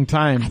long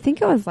time. I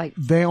think it was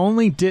the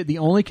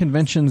only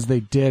conventions they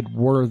did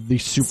were the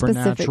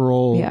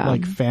Supernatural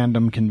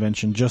fandom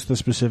convention, just the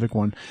specific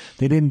one.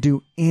 They didn't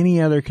do any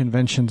other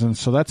conventions, and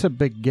so that's a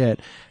big get.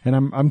 And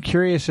I'm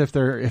curious if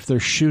they're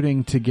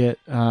shooting to get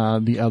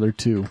the other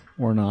two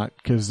or not,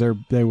 because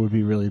they would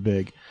be really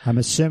big. I'm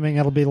assuming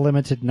it'll be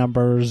limited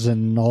numbers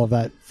and all of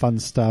that fun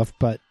stuff,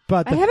 but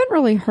I haven't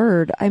really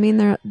heard. I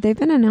mean, they've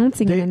been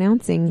announcing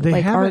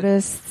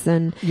artists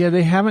and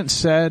they haven't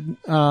said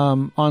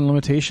on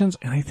limitations,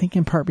 and I think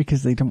in part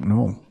because they don't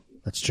know.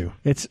 That's true.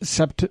 It's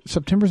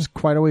September's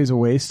quite a ways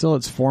away still.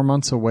 It's 4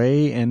 months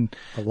away, and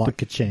a lot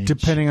could change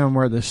depending on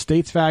where the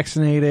state's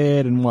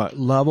vaccinated and what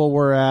level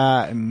we're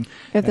at, and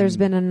if there's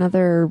been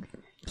another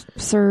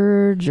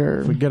surge, or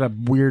if we get a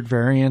weird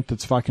variant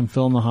that's fucking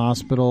filling the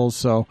hospitals.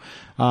 So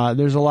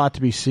there's a lot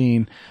to be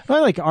seen. I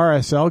like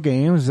RSL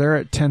games. They're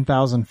at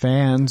 10,000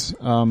 fans,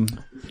 and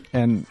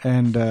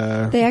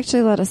they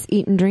actually let us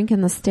eat and drink in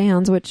the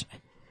stands, which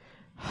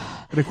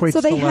it equates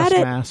to less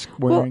mask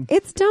wearing. Well,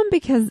 it's dumb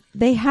because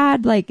they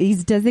had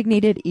these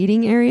designated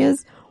eating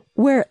areas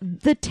where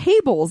the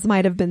tables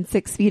might have been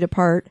 6 feet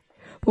apart.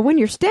 But when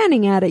you're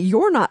standing at it,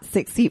 you're not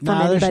 6 feet from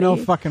anybody. There's no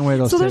fucking way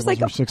those tables are 6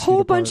 feet apart. So there's a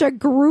whole bunch of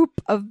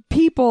group of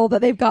people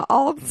that they've got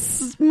all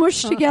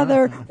smushed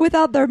together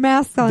without their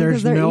masks on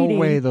because they're eating. There's no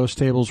way those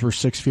tables were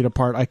 6 feet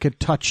apart. I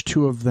could touch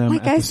two of them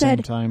at the same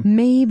time.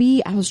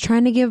 Maybe. I was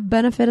trying to give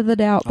benefit of the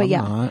doubt, but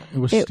It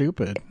was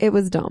stupid. It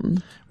was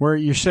dumb. Where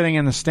you're sitting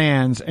in the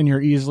stands and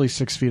you're easily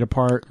 6 feet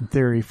apart, in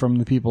theory, from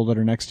the people that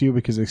are next to you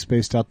because they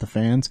spaced out the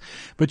fans.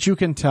 But you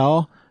can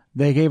tell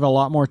they gave a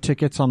lot more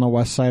tickets on the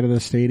west side of the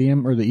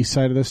stadium, or the east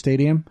side of the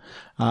stadium,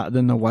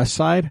 than the west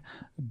side,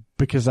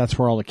 because that's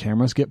where all the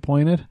cameras get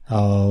pointed.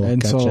 Oh,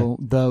 and gotcha. so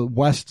the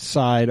west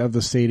side of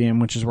the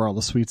stadium, which is where all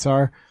the suites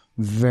are,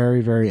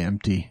 very, very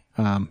empty.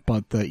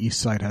 But the east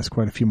side has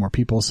quite a few more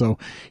people. So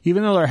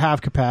even though they're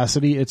half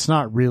capacity, it's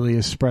not really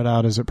as spread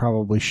out as it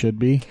probably should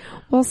be.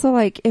 Well, so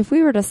like if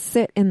we were to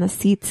sit in the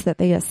seats that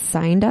they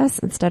assigned us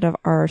instead of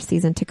our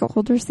season ticket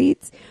holder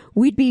seats,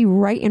 we'd be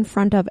right in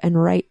front of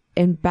and right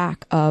in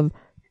back of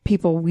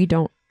people we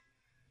don't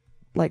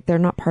like. They're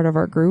not part of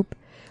our group.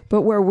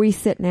 But where we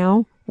sit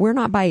now, we're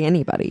not by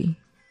anybody.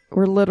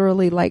 We're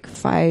literally like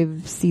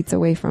 5 seats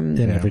away from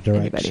In every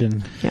anybody.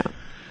 direction. Yeah.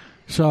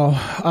 So,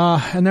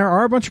 and there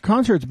are a bunch of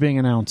concerts being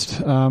announced.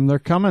 They're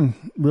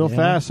coming real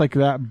fast, like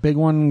that big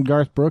one,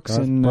 Garth Brooks,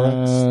 and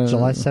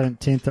July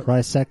 17th at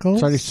Rice Eccles.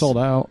 it's already sold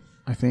out,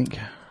 I think.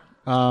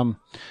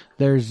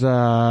 There's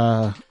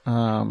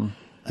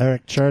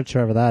Eric Church,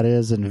 whoever that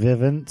is, and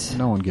Vivint.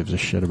 no one gives a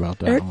shit about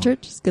that Eric one.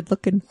 Church is good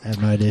looking. I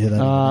have no idea who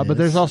that is. But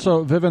there's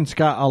also Vivint's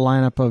got a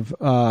lineup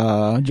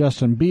of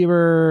Justin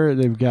Bieber.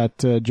 They've got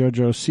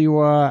JoJo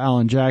Siwa,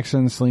 Alan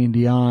Jackson, Celine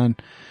Dion,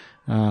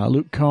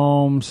 Luke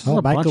Combs. There's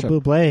a Michael bunch of-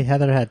 Bublé.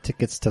 Heather had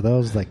tickets to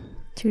those like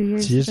 2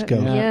 years, Years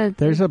ago. Yeah,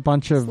 there's a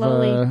bunch of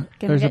slowly gonna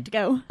there's get a to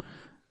go.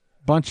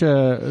 bunch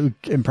of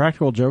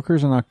Impractical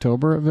Jokers in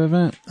October at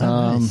Vivint.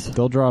 Oh, nice.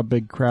 They'll draw a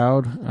big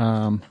crowd.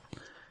 and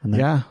then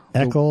Yeah,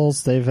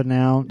 Eccles. They've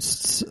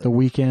announced the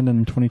weekend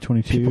in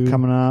 2022. people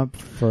coming up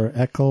for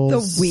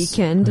Eccles. The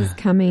weekend is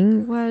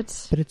coming.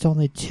 What? but it's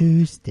only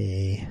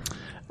Tuesday.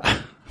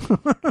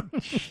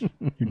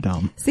 You're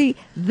dumb. See,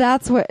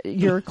 that's what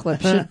your clip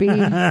should be.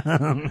 You're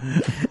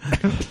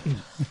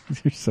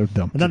so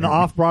dumb. And then the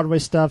off-Broadway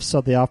stuff.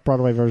 So the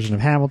off-Broadway version of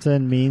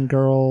Hamilton, Mean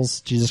Girls,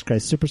 Jesus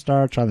Christ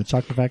Superstar, Charlie and the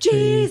Chocolate Factory.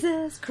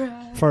 Jesus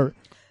Christ. For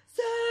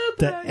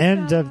the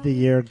end of the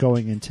year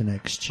going into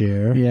next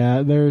year.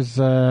 Yeah, there's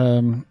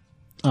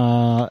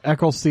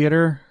Eccles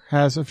Theater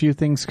has a few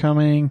things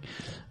coming.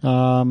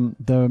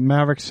 The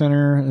Maverick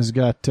Center has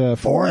got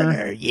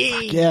Foreigner.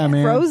 Yeah,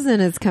 man. Frozen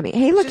is coming.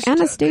 Hey, look,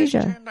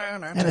 Anastasia.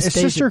 Is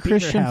Sister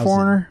Christian Peterhausen.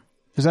 Foreigner?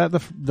 Is that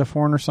the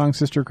Foreigner song,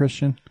 Sister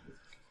Christian?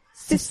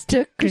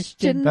 Sister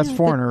Christian. That's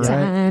Foreigner, the right?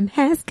 Time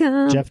has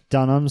come. Jeff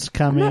Dunham's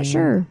coming. I'm not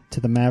sure. To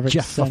the Maverick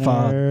Jeff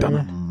Center.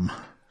 Dunham.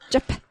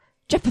 Jeff.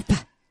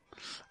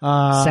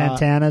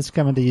 Santana's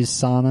coming to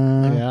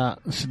USANA. Yeah,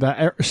 so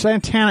that,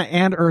 Santana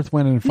and Earth,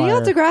 Wind, and Fire.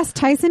 Neil deGrasse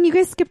Tyson. You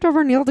guys skipped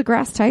over Neil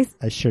deGrasse Tyson.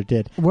 I sure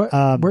did. What-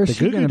 The where's she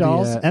Goo gonna Goo be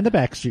Dolls at? and the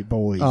Backstreet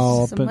Boys.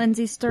 Oh, Some but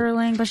Lindsay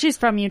Sterling, but she's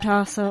from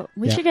Utah, so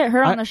we Yeah. should get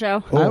her on I- the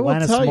show. Oh, I will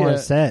Alanis tell you-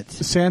 Morissette.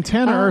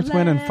 Santana, Earth,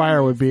 Wind, and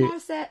Fire would be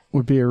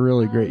a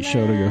really great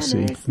show to go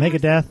see.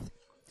 Megadeth.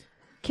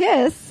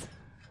 Kiss.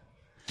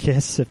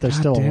 Kiss, if they're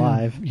still God damn.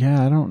 alive.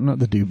 Yeah, I don't know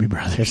the Doobie If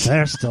Brothers.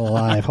 they're still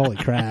alive. Holy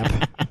crap.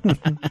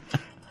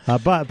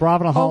 But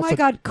Bravana Hall. Oh my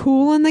God,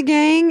 Cool and the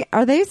Gang.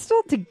 Are they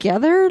still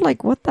together?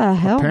 Like, what the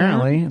hell? man?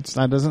 Apparently,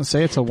 that doesn't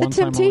say it's a The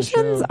one-time only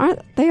Temptations, show.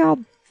 aren't they all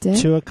dead?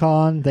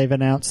 Tuacahn, they've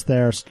announced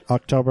their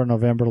October,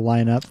 November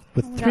lineup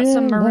with Got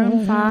some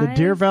Maroon 5. The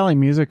Deer Valley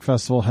Music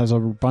Festival has a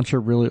bunch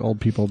of really old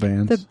people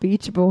bands. The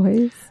Beach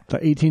Boys. The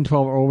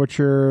 1812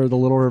 Overture, the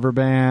Little River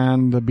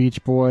Band, the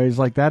Beach Boys,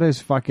 like that is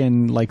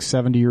fucking like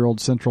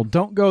 70-year-old Central.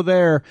 Don't go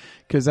there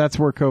because that's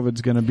where COVID's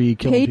going to be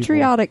killing people.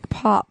 Patriotic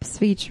Pops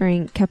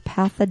featuring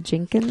Kapatha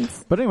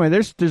Jenkins. But anyway,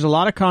 there's a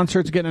lot of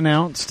concerts getting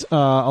announced, a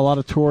lot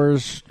of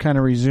tours kind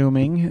of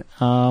resuming.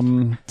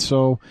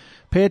 So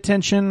pay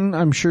attention.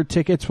 I'm sure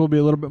tickets will be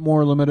a little bit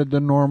more limited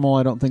than normal.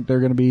 I don't think they're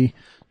going to be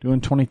doing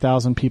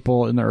 20,000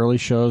 people in the early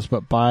shows,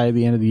 but by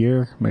the end of the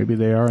year, maybe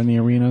they are in the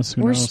arenas.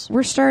 Who knows?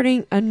 We're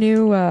starting a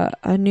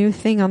new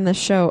thing on the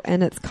show,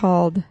 and it's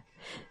called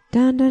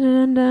Dun Dun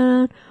Dun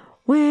Dun.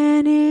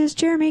 When is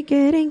Jeremy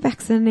getting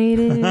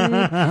vaccinated? dun,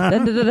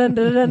 dun, dun, dun,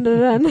 dun,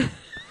 dun, dun.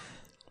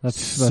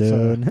 That's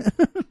soon.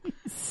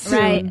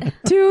 Right.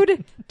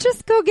 Dude,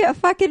 just go get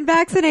fucking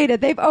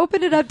vaccinated. They've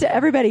opened it up to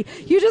everybody.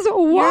 You just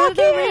You're walk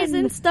the in.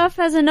 reason stuff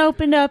hasn't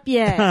opened up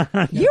yet.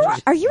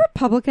 Are you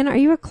Republican? Are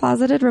you a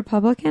closeted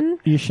Republican?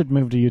 You should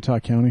move to Utah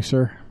County,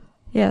 sir.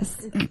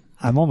 Yes.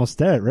 I'm almost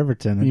there at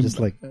Riverton. I'm You- just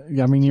like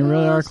I mean, you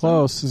really are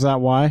close. Is that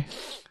why?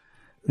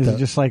 Is it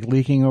just like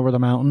leaking over the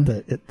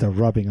mountain? they're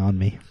rubbing on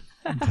me.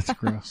 That's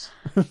gross.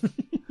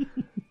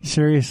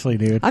 Seriously,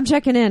 dude. I'm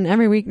checking in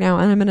every week now,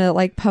 and I'm going to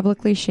like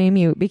publicly shame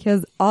you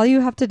because all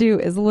you have to do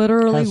is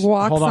literally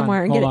walk hold on,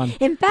 somewhere and hold get on. it.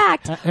 In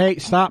fact, Hey,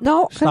 stop.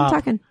 no, I'm Stop.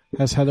 talking.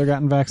 Has Heather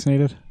gotten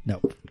vaccinated?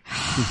 Nope.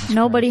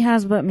 Nobody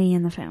has but me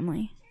in the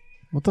family.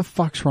 What the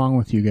fuck's wrong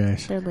with you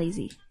guys? They're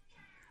lazy.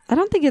 I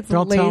don't think it's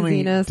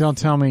laziness. Don't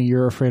tell me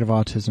you're afraid of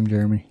autism,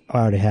 Jeremy. I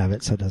already have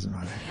it, so it doesn't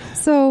matter.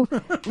 So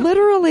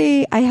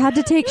literally, I had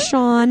to take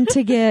Sean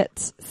to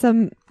get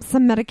some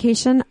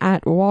medication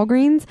at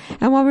Walgreens,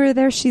 and while we were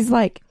there, she's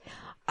like,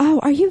 "Oh,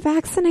 are you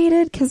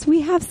vaccinated? Because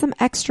we have some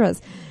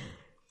extras."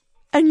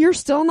 And you're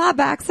still not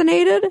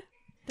vaccinated?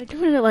 They're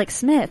doing it like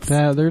Smiths.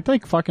 They're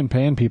like fucking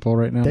paying people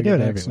right now They to do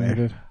get it everywhere.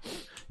 vaccinated.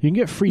 You can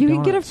get free You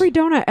donuts. can get a free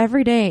donut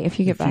every day if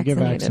you get if you vaccinated.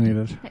 get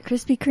vaccinated. That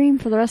Krispy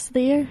Kreme for the rest of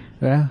the year.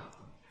 Yeah.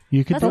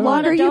 You could That's do The a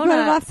lot it. longer of you put it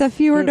donuts. off, the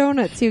fewer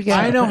donuts you get.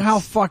 I know how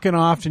fucking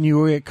often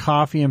you get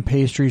coffee and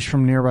pastries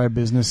from nearby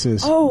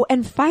businesses. Oh,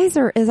 and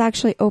Pfizer is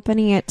actually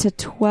opening it to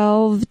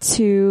 12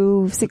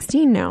 to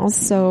 16 now.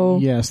 So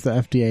Yes, the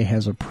FDA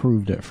has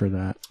approved it for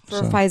that. for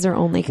So, Pfizer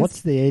only. 'cause-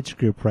 What's the age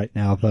group right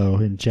now, though,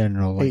 in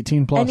general? Like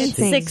 18 plus.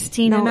 anything.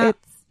 16 and No, up.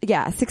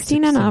 it's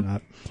 16 and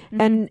up.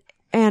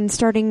 And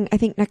starting, I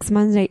think next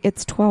Monday,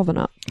 it's 12 and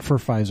up For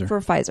Pfizer. for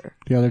Pfizer.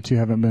 The other two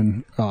haven't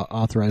been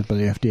authorized by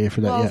the FDA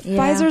for that Well, yet. Yeah.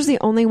 Pfizer's the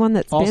only one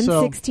that's been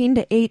Also- 16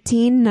 to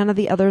 18. None of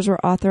the others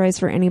were authorized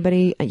for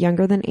anybody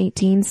younger than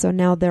 18. So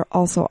now they're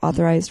also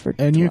authorized for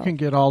And you 12. can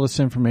get all this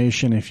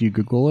information if you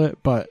Google it,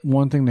 but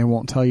one thing they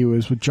won't tell you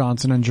is with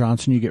Johnson &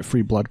 Johnson, you get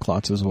free blood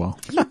clots as well.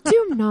 You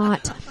do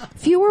not.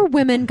 Fewer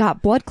women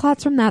got blood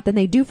clots from that than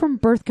they do from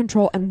birth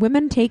control, and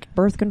women take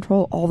birth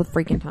control all the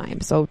freaking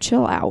time. So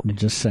chill out.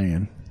 Just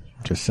saying.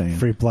 Just saying.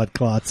 free blood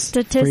clots.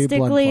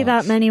 Statistically,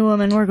 clots. that many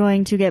women were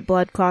going to get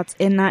blood clots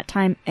in that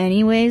time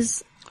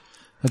anyways.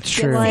 That's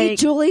true. like- Hey,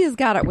 Julie's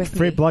got it with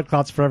Free me. blood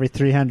clots for every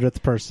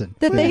 300th person.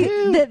 That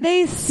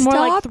they stopped.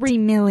 More like 3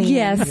 million.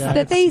 Yes, Yeah,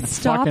 that they it's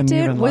fucking stopped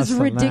it even was less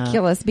than that.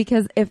 ridiculous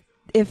because if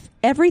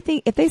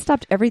they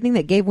stopped everything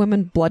that gave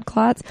women blood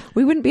clots,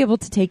 we wouldn't be able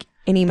to take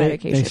any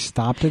medication. They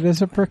stopped it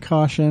as a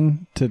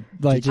precaution to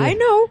like. I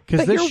know, 'Cause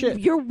but this you're, shit-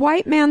 you're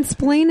white man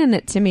splaining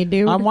it to me,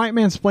 dude. I'm white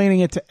man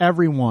splaining it to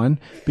everyone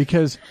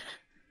because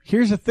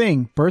here's the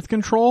thing: birth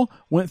control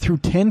went through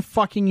 10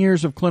 fucking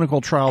years of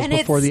clinical trials and it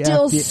before the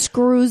still FDA.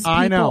 screws people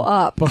I know.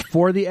 up.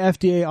 Before the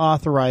FDA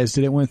authorized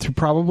it, it went through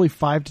probably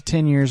 5 to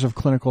 10 years of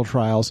clinical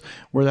trials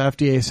where the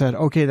FDA said,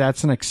 okay,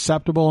 that's an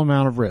acceptable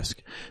amount of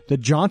risk. The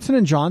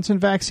Johnson & Johnson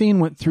vaccine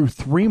went through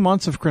 3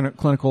 months of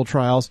clinical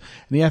trials,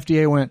 and the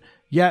FDA went,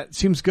 yeah, it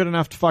seems good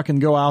enough to fucking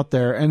go out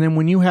there. And then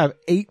when you have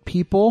 8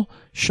 people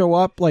show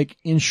up, like,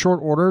 in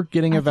short order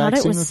getting a I thought it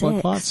vaccine was with blood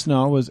 6. clots,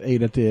 no, it was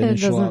 8 at the It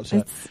initial doesn't- outset.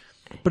 it's-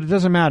 But it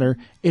doesn't matter.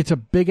 It's a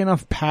big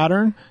enough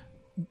pattern,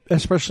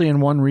 especially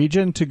in one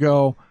region, to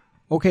go,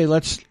 okay,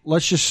 let's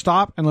just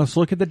stop and let's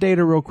look at the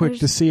data real quick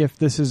to see if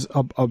this is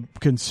a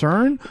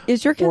concern.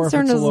 Is your or if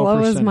concern it's a as low low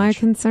as my percentage.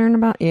 concern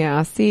about?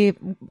 Yeah, see,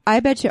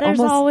 I bet you There's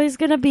almost. always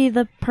going to be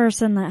the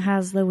person that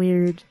has the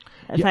weird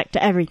effect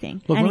to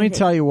everything. Look, let me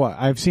tell you what.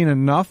 I've seen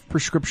enough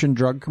prescription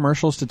drug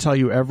commercials to tell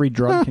you every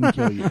drug can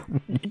kill you.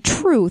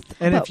 truth.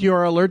 And but if you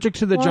are allergic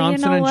to the Well,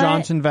 Johnson you know &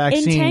 Johnson what?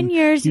 vaccine, in 10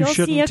 years, you you'll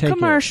shouldn't see a take it.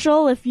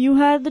 commercial. If you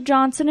had the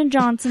Johnson &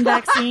 Johnson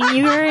vaccine,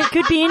 you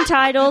could be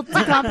entitled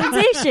to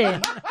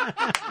compensation.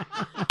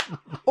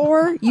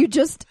 or you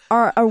just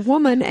are a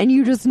woman and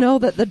you just know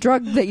that the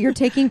drug that you're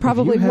taking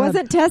probably had-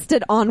 wasn't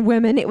tested on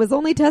women. It was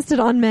only tested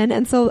on men,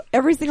 and so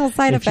every single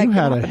side If effect. you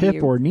had can a happen to hip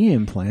you. or knee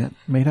implant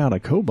made out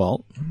of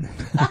cobalt,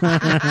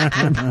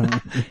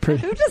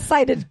 Who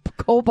decided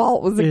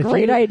cobalt was a If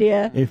great you-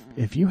 idea?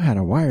 if you had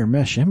a wire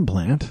mesh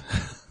implant,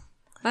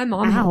 My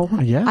mom. Ow. had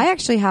that. yeah, I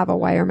actually have a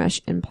wire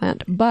mesh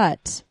implant,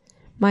 but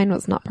mine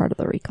was not part of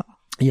the recall.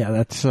 yeah,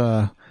 that's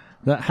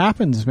that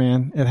happens,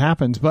 man. It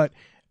happens, but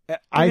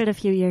Give it a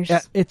few years.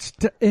 it's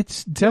You'll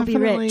be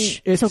definitely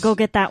rich, it's so go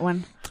get that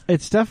one.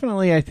 It's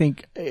definitely, I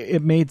think,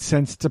 it made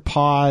sense to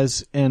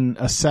pause and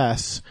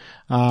assess,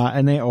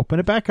 and they opened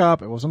it back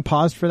up. It wasn't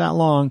paused for that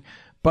long,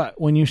 but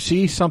when you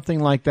see something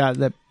like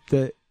that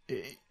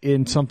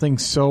in something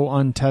so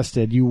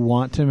untested, you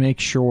want to make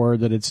sure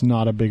that it's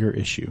not a bigger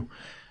issue.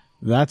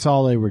 That's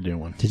all they were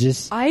doing. Did you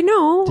I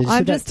know. Did you see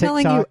I'm that just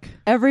telling you. TikTok?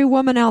 Every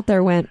woman out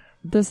there went,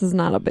 "This is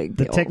not a big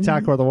the deal."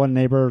 TikTok where the one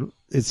neighbor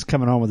is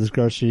coming home with his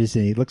groceries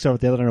and he looks over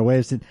at the other and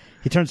waves and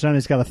he turns around and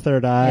he's got a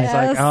third eye. Yes.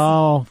 Like,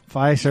 oh,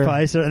 Pfizer.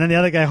 Pfizer, and then the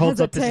other guy holds Has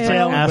a up his tail.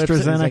 tail, and whips it,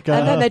 and he's like, AstraZeneca.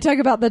 And then they talk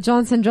about the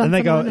Johnson Johnson.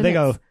 and they one,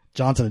 go, it's-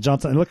 Johnson &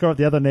 Johnson, and look over at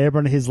the other neighbor,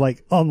 and he's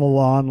like on the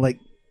lawn, like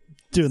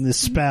doing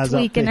this spaz up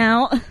Tweaking thing.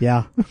 out.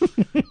 Yeah,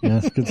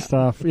 Yes, good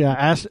stuff.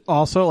 Yeah,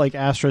 also like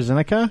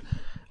AstraZeneca,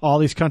 all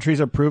these countries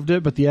approved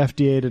it, but the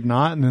FDA did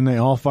not, and then they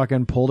all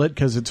fucking pulled it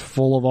because it's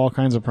full of all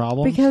kinds of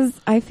problems. Because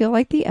I feel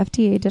like the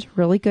FDA did a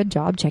really good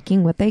job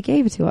checking what they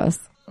gave to us.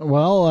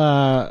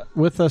 Well,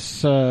 with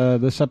us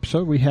this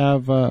episode, we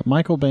have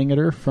Michael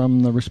Bangeter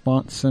from the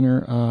Response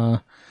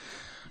Center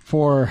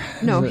for...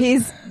 No, is it-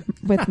 he's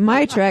with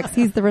Mitrex.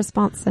 He's the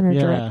response center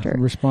director.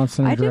 Response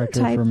Center I didn't Director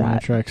type for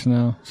that. Mitrex.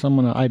 No,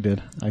 someone I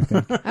did, I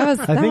think. I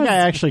I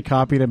actually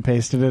copied and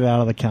pasted it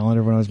out of the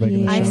calendar when I was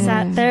making the Yeah. I show.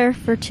 sat there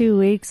for 2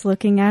 weeks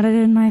looking at it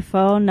in my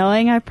phone,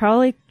 knowing I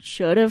probably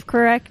should have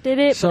corrected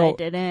it, So- but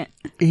I didn't.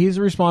 He's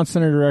the Response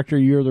Center Director.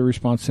 You're the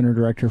Response Center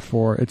Director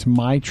for... It's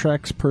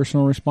Mitrex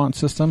Personal Response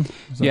System?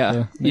 Is that Yeah, the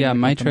name yeah. of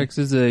the company? Mitrex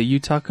is a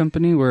Utah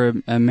company. We're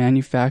a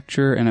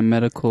manufacturer and a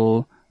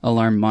medical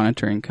alarm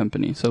monitoring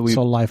company. So we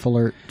So Life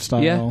Alert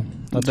style. Yeah,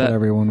 That's that- what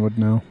everyone would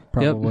know,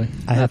 probably.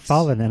 I have That's-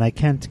 fallen and I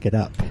can't get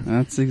up.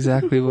 that's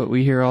exactly what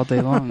we hear all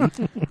day long.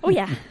 Oh,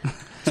 yeah.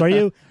 So are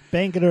you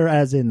Bangeter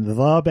as in the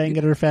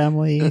Bangeter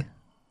family?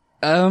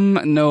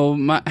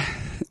 No,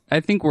 I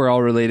think we're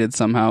all related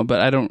somehow, but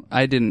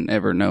I didn't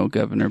ever know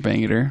Governor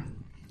Bangeter.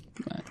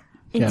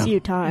 It's Yeah.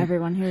 Utah.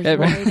 Everyone here is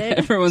related.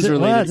 Everyone's Well,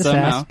 related just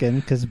somehow. asking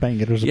because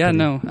Bangerter's Yeah,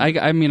 no.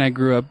 I mean, I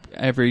grew up.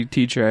 Every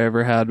teacher I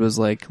ever had was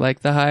like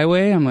the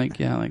highway. I'm like,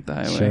 yeah, like the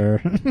highway.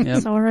 Sure.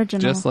 Yep. So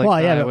original. Just like Well,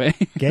 the yeah, highway.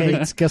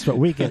 Gates, guess what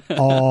we get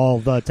all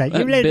the time?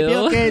 You related to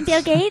Bill? Bill Gates?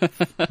 Bill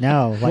Gates.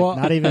 No, like Well,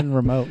 not even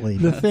remotely.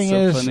 The thing so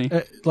is, funny.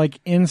 like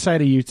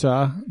inside of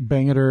Utah,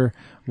 Bangerter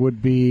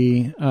would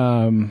be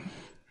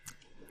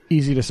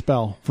easy to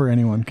spell for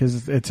anyone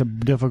because it's a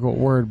difficult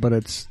word, but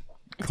it's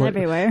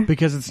everywhere.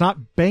 because it's not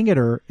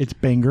Bangerter, it's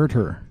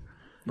Bangerter.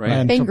 Right.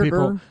 And so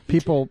Bangerter.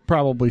 people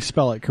probably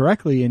spell it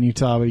correctly in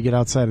Utah, but you get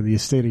outside of the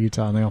state of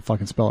Utah and they don't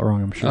fucking spell it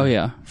wrong, I'm sure. Oh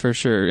yeah, for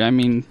sure. I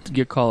mean,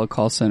 you call a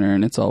call center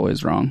and it's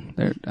always wrong.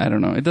 I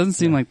don't know. It doesn't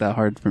seem like that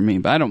hard for me,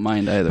 but I don't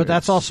mind either. But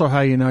that's also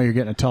how you know you're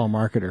getting a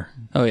telemarketer.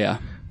 Oh yeah.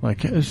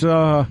 Like, is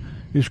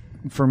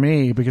for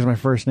me, because my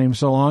first name's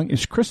so long,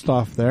 is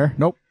Christoph there?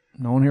 Nope.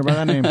 No one here by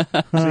that name.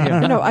 See ya.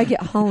 No, I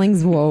get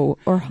Hollingswoe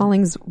or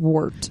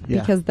Hollingswort Yeah.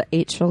 because the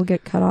H will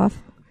get cut off.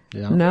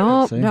 Yeah.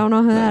 No, See? don't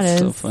know who that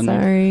That's is. so funny.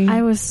 Sorry.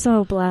 I was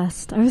so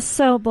blessed. I was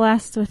so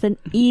blessed with an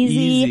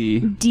easy.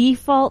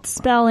 default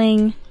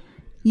spelling.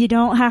 You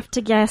don't have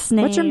to guess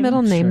name. What's your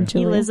middle name,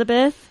 Julia?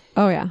 Elizabeth.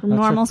 Oh yeah.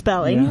 Normal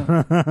spelling.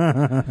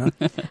 Yeah.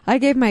 I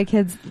gave my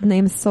kids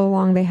names so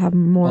long they have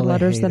more Oh, they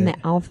letters hate than it.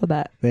 the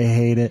alphabet. They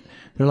hate it.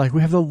 They're like, we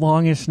have the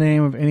longest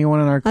name of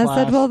anyone in our class. I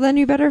said, well, then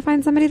you better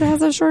find somebody that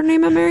has a short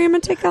name and marry him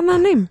and take on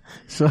that name.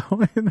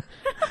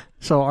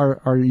 So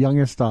our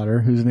youngest daughter,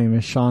 whose name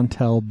is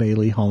Chantel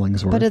Bailey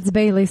Hollingsworth. But it's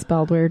Bailey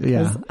spelled weird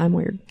because Yeah. I'm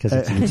weird. Because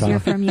it's Because Utah. you're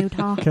from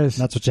Utah. because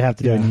That's what you have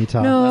to do in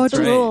Utah. No, That's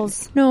just, right.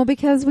 Rules. no,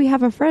 because we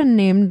have a friend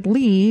named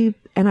Lee,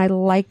 and I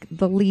like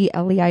the Lee,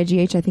 Leigh. I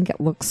think it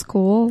looks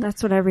cool.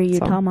 That's what every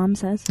Utah mom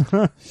says.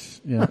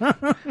 yeah.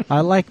 I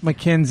like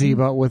Mackenzie,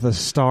 but with a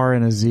star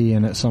and a Z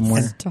in it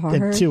somewhere. Star.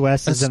 And two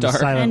S's A and a star.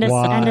 silent And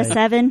Y. a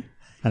 7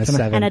 And a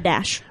 7. and a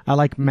dash. I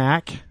like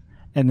Mac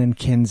and then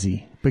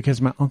Kenzie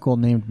because my uncle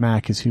named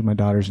Mac is who my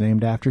daughter's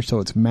named after, so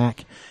it's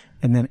Mac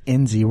and then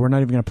Enzi. We're not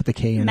even going to put the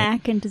K in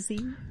Mac and Z.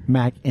 it.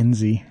 Mac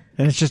Enzi.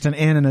 And it's just an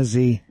N and a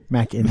Z.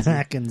 Mac Enzi.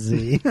 Mac and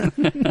Z.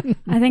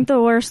 I think the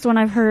worst one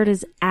I've heard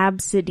is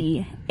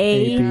Absidy.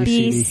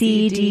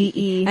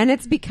 A-B-C-D-E. And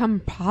it's become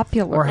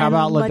popular. Or how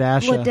about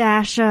Ladasha?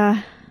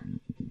 Ladasha.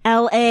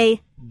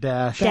 L-A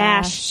Dash.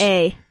 dash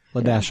A.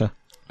 Ladasha.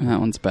 That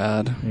one's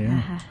bad.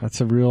 Yeah. Those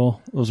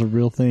are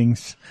real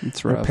things.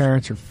 It's Their rough.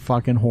 parents are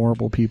fucking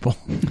horrible people.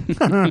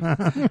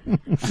 I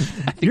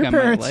think I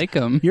might like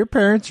them. Your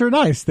parents are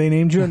nice. They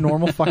named you a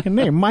normal fucking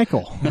name,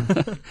 Michael.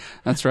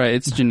 That's right.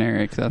 It's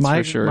generic. That's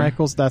for sure.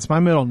 That's my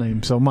middle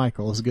name, so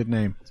Michael is a good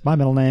name. It's my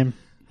middle name.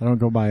 I don't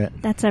go by it.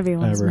 That's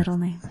everyone's Ever. middle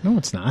name. No,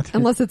 it's not.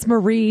 Unless it's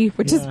Marie,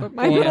 which is what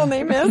my middle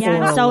name is.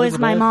 Yeah, Or so is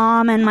my Elizabeth.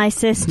 mom and my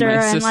sister My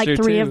and like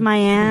sister, 3 too. of my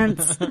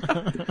aunts.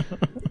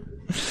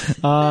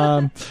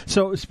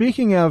 So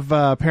speaking of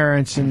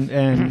parents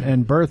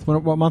and birth,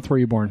 what month were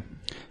you born?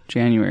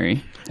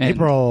 January. And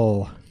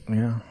April.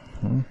 Yeah.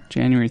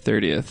 January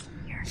 30th.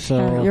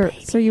 So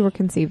So you were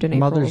conceived in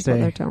April. Mother's is what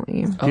Day. they're telling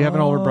you. do you have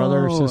an older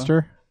brother or Oh.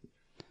 sister?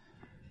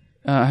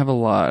 I have a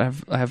lot.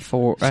 I have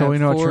 4. I So have we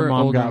know what your 4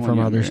 mom older got and for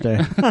 1 Mother's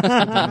younger.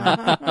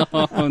 Day.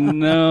 Oh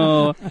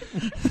no!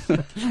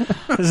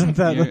 Isn't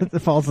that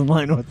falls in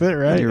line with it,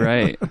 right? You're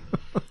right.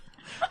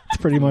 It's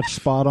pretty much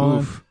spot on.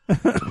 Oof.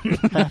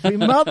 Happy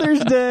Mother's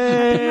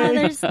Day.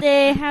 Mother's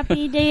Day,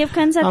 happy day of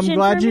conception. I'm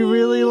glad for you me.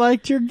 really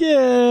liked your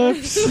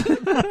gifts.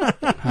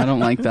 I don't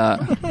like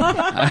that.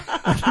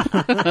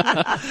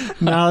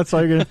 Now that's all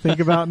you're going to think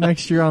about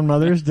next year on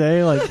Mother's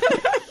Day. Like,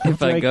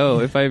 If I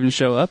go, if I even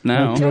show up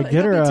now. Do I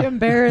get her Don't be a- too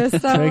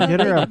embarrassed. do I get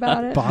her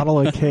about a it.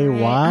 bottle of KY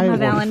I'm a or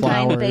Valentine's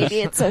flowers?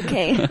 baby. It's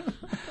okay.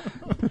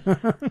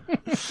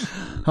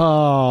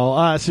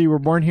 Oh, so you were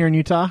born here in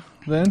Utah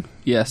then?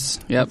 Yes.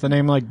 Yep. With a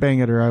name like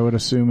Bangerter, I would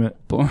assume it.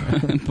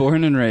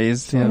 Born and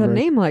raised. With Yeah. a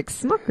name like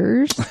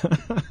Smuckers.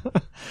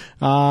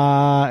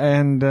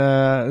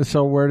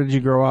 So where did you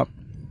grow up?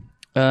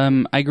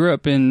 I grew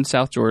up in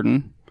South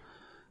Jordan.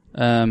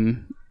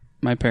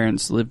 My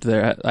parents lived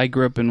there. I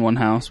grew up in one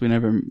house. We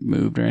never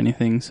moved or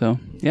anything. So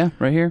yeah,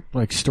 right here.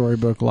 Like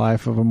Storybook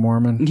Life of a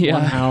Mormon. Yeah.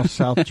 One house,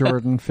 South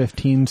Jordan,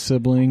 15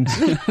 siblings.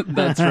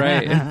 That's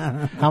right.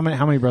 How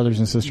many brothers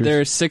and sisters? There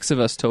are 6 of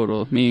us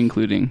total, me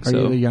including. Are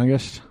you So the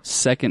youngest?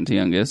 second to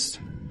youngest.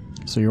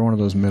 So you're one of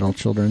those middle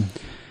children.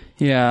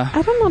 Yeah.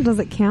 I don't know. Does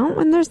it count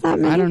when there's that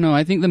many? I don't know.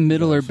 I think the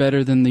middle are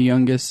better than the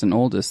youngest and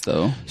oldest,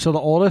 though. So the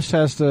oldest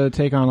has to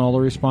take on all the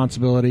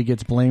responsibility,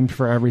 gets blamed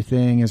for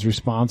everything, is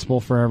responsible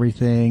for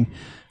everything,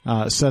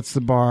 sets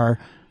the bar,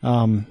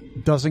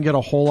 doesn't get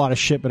a whole lot of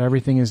shit, but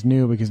everything is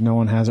new because no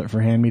one has it for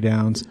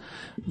hand-me-downs.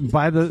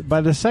 By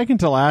the second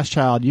to last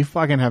child, you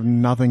fucking have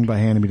nothing but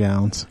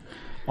hand-me-downs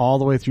all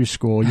the way through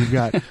school. You've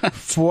got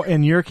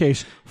in your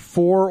case,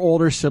 4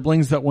 older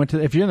siblings that went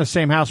to, if you're in the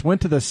same house,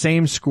 went to the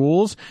same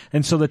schools.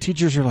 And so the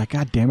teachers are like,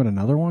 God damn it,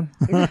 another one?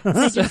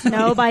 Just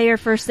know by your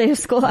first day of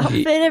school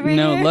outfit every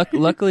year.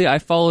 Luckily I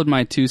followed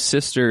my 2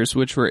 sisters,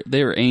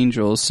 they were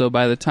angels. So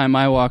by the time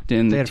I walked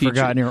in, They had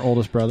forgotten your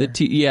oldest brother.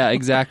 yeah,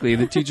 exactly.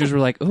 The teachers were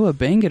like, "Oh, a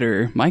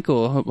Bangeter,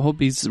 Michael. Hope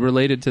he's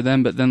related to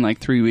them." But then, like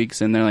 3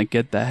 weeks in, they're like,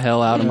 "Get the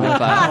hell out of my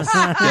class!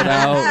 Get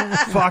out!"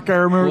 Fuck, I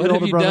remember What the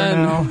have older you brother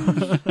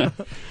done?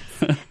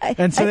 now.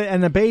 And so,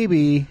 and the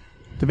baby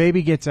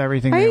gets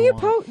everything. Why are they you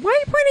want. why are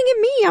you pointing at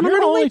me? I'm You're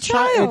an only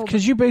child.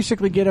 because you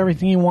basically get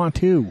everything you want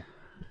too.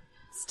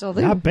 Still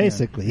do. Not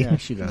basically. Yeah,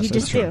 she does. You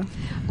That's just true. do.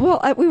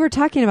 Well, we were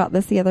talking about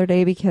this the other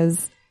day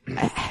because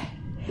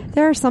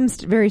there are some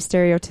very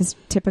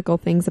stereotypical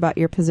things about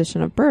your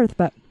position of birth,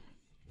 but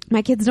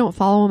my kids don't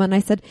follow them. And I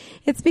said,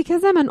 it's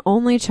because I'm an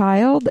only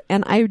child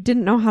and I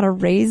didn't know how to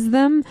raise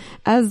them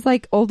as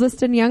like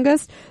oldest and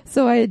youngest.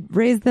 So I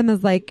raised them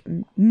as like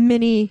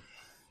mini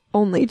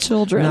only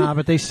children. Nah,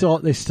 but they still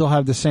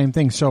have the same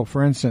thing. So,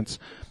 for instance,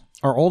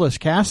 our oldest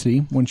Cassidy,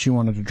 when she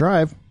wanted to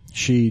drive,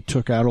 she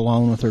took out a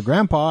loan with her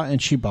grandpa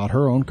and she bought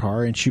her own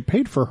car and she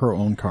paid for her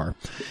own car.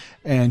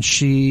 And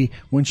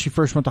when she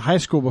first went to high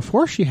school,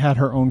 before she had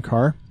her own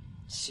car,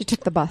 She took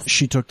the bus.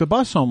 she took the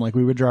bus home. Like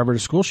we would drive her to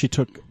school. She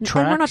took tracks.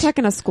 And we're not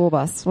taking a school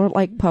bus. We're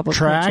like public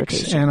tracks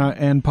transportation.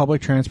 and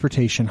public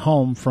transportation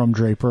home from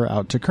Draper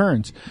out to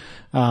Kearns.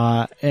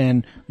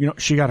 And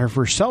she got her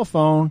first cell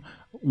phone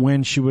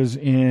when she was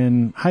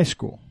in high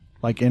school,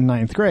 like in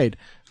 9th grade,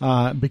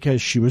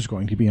 because she was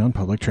going to be on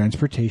public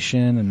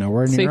transportation and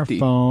nowhere near Safety. a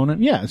phone.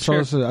 And yeah, so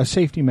Sure. it's a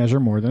safety measure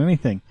more than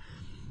anything.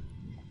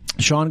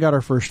 Sean got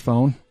her first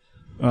phone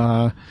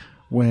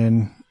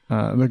when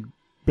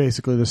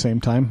basically the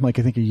same time, like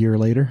I think a year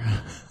later.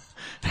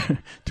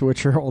 To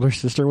which her older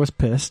sister was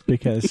pissed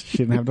because she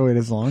didn't have to wait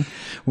as long.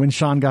 When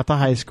Sean got to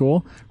high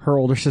school, her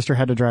older sister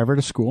had to drive her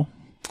to school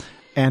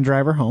and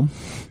drive her home,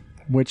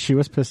 which she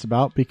was pissed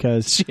about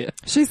because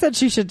She said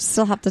she should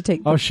still have to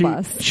take the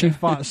bus. she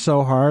fought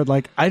so hard.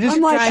 Like I'm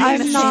like,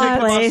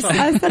 I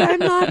said I'm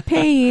not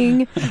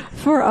paying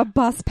for a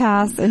bus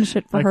pass and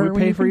shit for like her. we when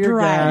pay you for can your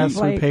drive. gas,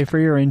 we pay for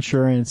your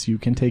insurance. You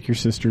can take your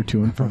sister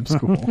to and from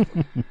school.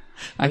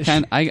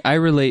 I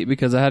relate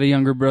because I had a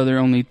younger brother,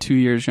 only 2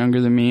 years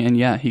younger than me, and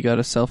yeah, he got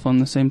a cell phone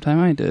the same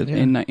time I did.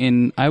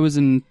 Yeah. I was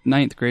in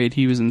 9th grade,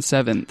 he was in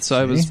 7th, so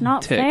I was It's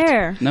not ticked.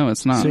 fair. No,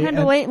 it's not. See, You had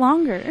to wait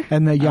longer.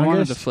 And the I wanted a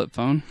youngest, flip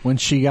phone. when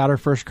she got her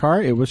first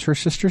car, it was her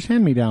sister's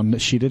hand-me-down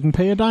that she didn't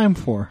pay a dime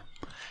for.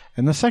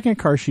 And the second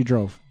car she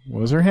drove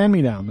was her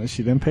hand-me-down that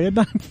she didn't pay a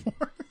dime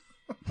for.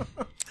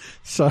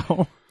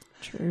 So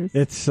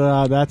it's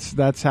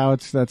that's how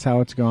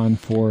it's gone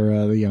for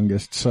the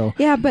youngest. So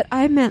Yeah, but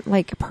I meant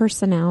like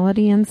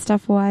personality and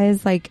stuff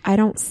wise. Like I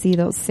don't see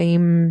those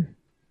same.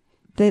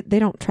 They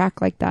don't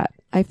track like that.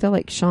 I feel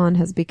like Sean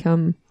has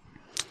become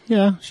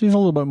yeah, she's a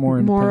little bit more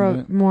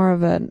independent. more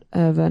of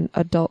an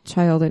adult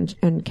child,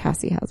 and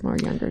Cassie has more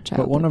younger child.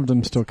 But one of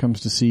them still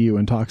comes to see you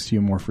and talks to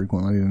you more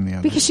frequently than the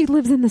other. because she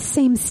lives in the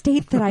same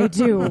state that I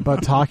do.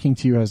 But talking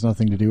to you has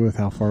nothing to do with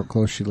how far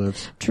close she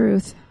lives.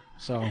 Truth.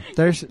 So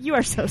there's. You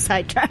are so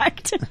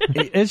sidetracked.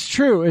 It's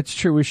true. It's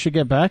true. We should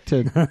get back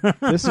to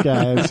this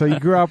guy. So you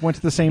grew up, went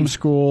to the same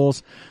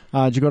schools.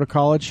 Did you go to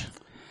college?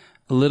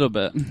 A little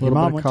bit. Your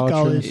mom went to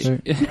college.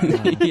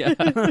 Yeah.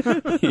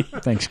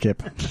 Thanks,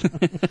 Kip.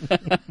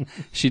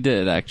 She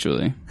did,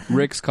 actually.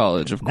 Rick's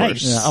College, of Nice.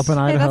 course. Yeah, up in Hey,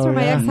 Idaho. that's where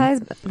my yeah.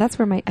 ex-husband. That's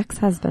where my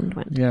ex-husband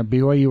went. Yeah,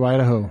 BYU,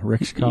 Idaho,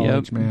 Rick's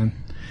College, Yep. man.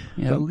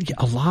 Yep.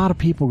 A lot of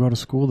people go to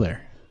school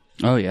there.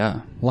 Oh, yeah.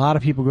 A lot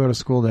of people go to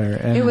school there.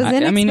 And It was I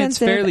mean, it's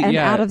inexpensive fairly and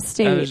yeah, out of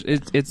state.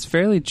 It's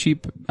fairly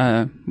cheap.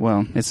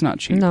 Well, it's not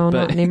cheap. No,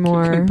 but not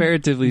anymore.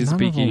 Comparatively None of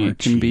speaking, them are it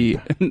can be.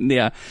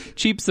 Yeah,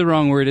 cheap's the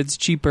wrong word. It's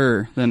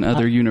cheaper than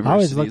other I universities.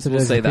 always looked at it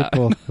We'll as say that.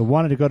 people who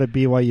wanted to go to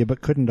BYU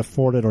but couldn't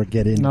afford it or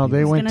get in. No, they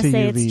I was went going to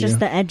to say UVU. it's just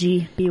the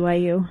edgy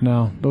BYU.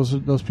 No,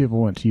 those people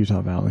went to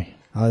Utah Valley.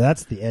 Oh,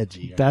 that's the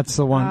edgy. That's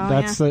the one. Oh,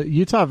 that's the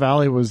Utah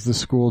Valley was the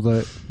school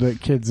that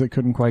kids that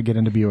couldn't quite get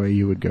into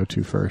BYU would go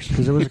to first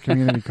because it was a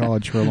community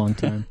college for a long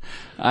time.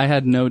 I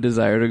had no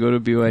desire to go to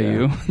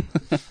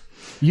BYU.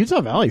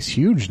 Utah Valley's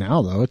huge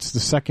now, though. It's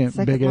the second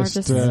biggest,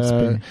 largest.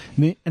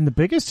 and the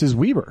biggest is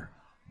Weber.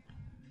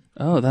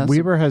 Oh, that's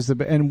Weber has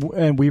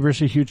and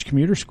Weber's a huge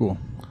commuter school.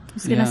 I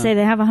was going to Yeah. say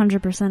they have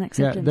 100% Yeah,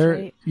 acceptance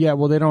rate.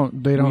 Well, they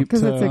don't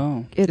Because it's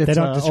Oh. it's They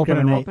don't open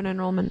discriminate. open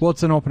enrollment. Well,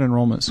 it's an open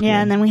enrollment school.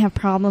 Yeah, and then we have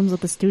problems with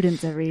the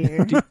students every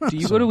year. Do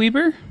you go to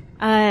Weber?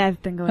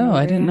 I've been going. Oh, over,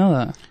 I didn't yeah. know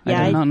that.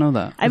 Yeah, I did not know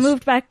that. I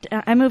moved back.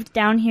 I moved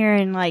down here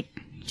in like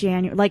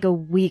January, like a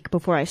week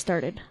before I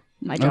started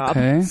my job.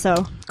 Okay. So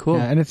Cool.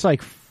 Yeah, and it's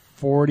like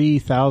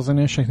 40,000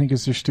 ish, I think,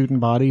 is their student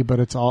body, but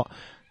it's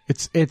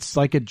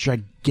like a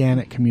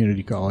gigantic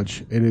community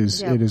college. It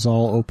is. Yep. It is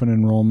all open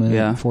enrollment,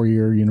 Yeah.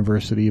 4-year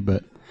university,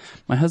 but.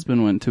 My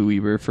husband went to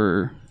Weber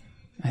for,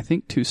 I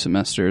think, 2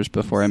 semesters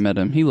before I met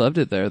him. He loved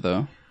it there,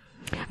 though.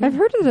 I've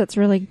heard that it's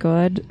really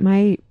good.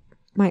 My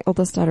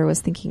oldest daughter was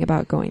thinking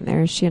about going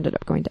there. She ended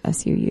up going to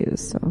SUU,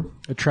 so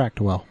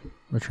Attract well.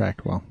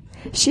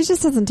 she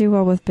just doesn't do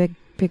well with big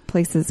big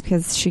places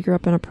because she grew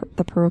up in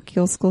the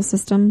parochial school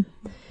system.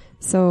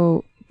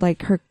 So,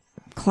 like, her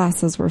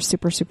classes were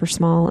super, super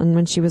small. And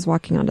when she was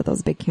walking onto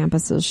those big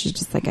campuses, she's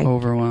just like, I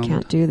Overwhelmed.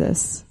 can't do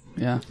this.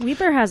 Yeah.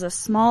 Weber has a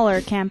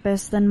smaller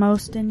campus than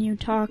most in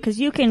Utah because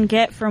you can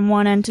get from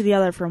one end to the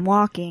other from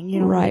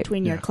walking, Right.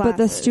 between your classes. But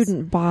the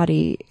student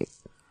body,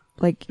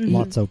 like,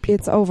 Lots of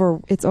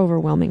people. it's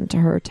overwhelming to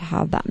her to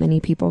have that many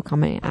people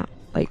coming out.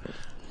 Like,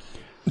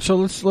 So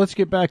let's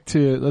get back to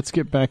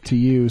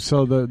you.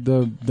 So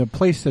the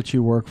place that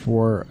you work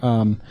for,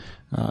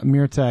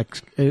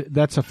 Mirtech,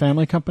 that's a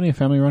family company, a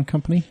family-run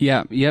company.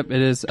 Yeah. Yep.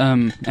 It is.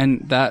 And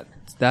that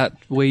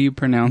way you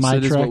pronounce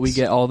it is what we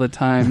get all the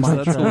time.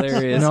 So that's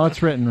hilarious. No,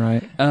 it's written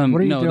right. What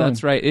are you no, doing?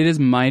 that's right. It is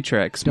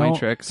Mitrex.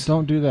 Mitrex.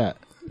 Don't do that.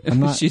 I'm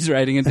not. She's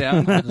writing it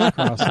down.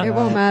 it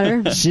won't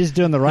matter. She's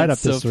doing the write-up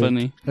That's so this week.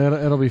 funny.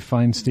 It'll be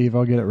fine, Steve.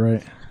 I'll get it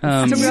right.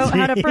 to know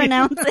how to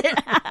pronounce it.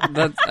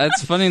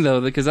 That's funny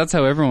though, because that's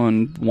how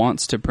everyone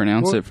wants to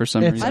pronounce it for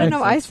some it's- reason. I don't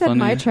know. I That's said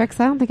funny. Mitrex.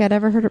 I don't think I'd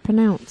ever heard it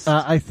pronounced.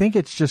 I think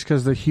it's just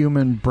because the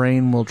human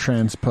brain will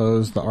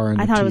transpose the R and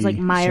the I thought T it was like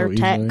Meyer so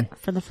Tech easily.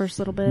 for the first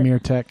little bit.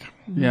 Mirtech.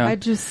 Yeah. I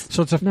just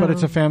So but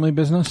it's a family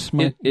business.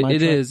 It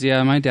Mitech? is,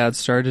 yeah. My dad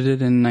started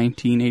it in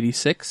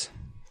 1986.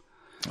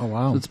 Oh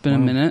wow, So it's been a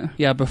minute.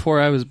 Yeah, before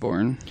I was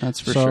born. That's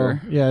for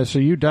sure. Yeah, so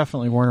you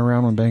definitely weren't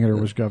around when Bangerter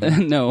was governor.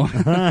 No,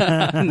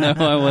 no,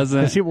 I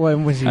wasn't. Was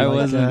he I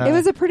wasn't. It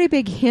was a pretty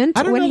big hint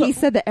I don't when know he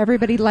said that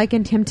everybody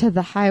likened him to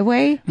the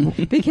highway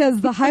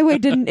because the highway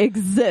didn't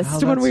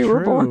exist when we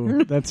were born.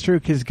 That's true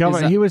because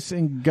that- he was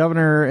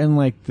governor in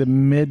like the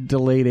mid to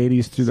late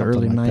 80s through the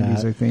early Something like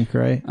 90s, that. I think,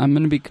 right? I'm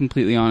going to be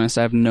completely honest.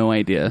 I have no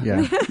idea.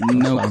 Yeah.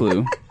 No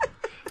clue.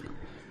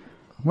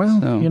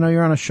 Well, So-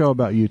 you're on a show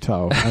about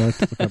Utah. I like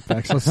to look up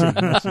facts. Let's see.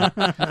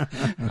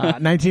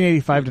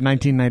 1985 to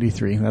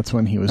 1993. That's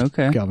when he was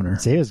Okay. governor.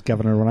 So he was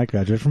governor when I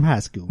graduated from high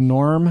school.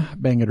 Norm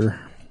Bangerter.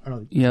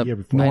 Yep. Year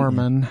before.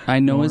 Norman. I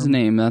know his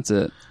name. That's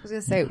it. I was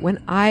going to say,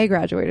 when I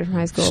graduated from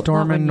high school. not when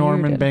Stormin you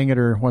Norman did.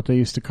 Bangerter, what they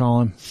used to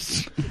call him.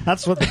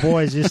 That's what the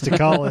boys used to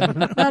call him.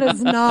 That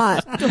is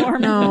not.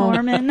 Norman. No.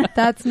 Norman.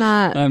 That's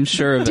not. I'm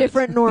sure of it.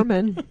 Different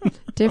Norman.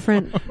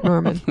 Different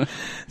Norman.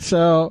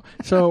 So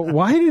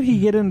why did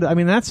he get into? I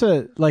mean, that's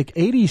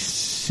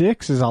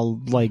 86 is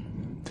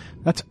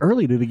that's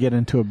early to get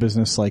into a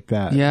business like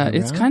that. Yeah,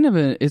 it's kind of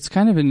an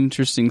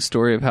interesting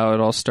story of how it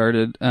all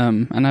started.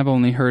 And I've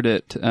only heard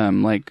it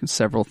like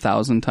several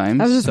thousand times.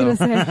 I was just so going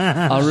to say,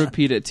 I'll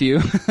repeat it to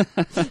you.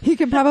 he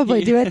can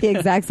probably do it the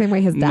exact same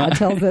way his dad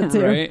tells it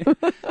to. Right.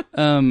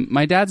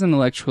 My dad's an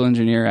electrical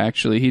engineer.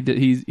 Actually,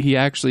 he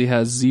actually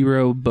has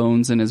 0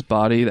 bones in his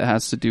body that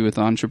has to do with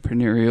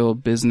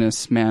entrepreneurial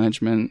business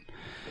management.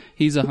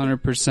 He's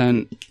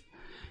 100%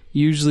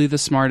 usually the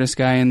smartest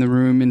guy in the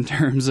room in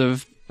terms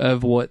of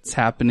what's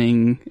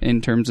happening in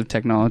terms of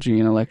technology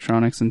and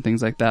electronics and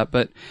things like that.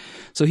 But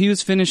so he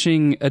was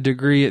finishing a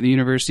degree at the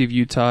University of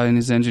Utah in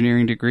his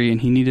engineering degree,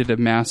 and he needed a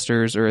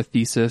master's or a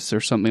thesis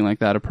or something like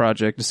that,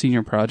 a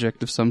senior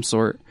project of some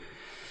sort.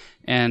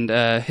 And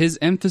his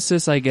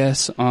emphasis, I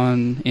guess,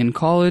 in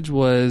college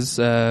was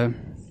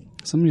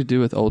something to do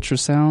with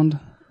ultrasound,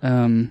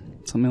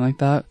 something like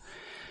that,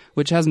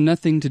 which has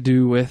nothing to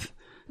do with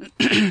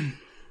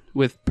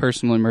with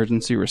personal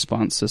emergency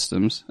response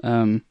systems.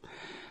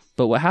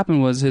 But what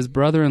happened was his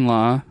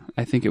brother-in-law,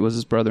 I think it was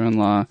his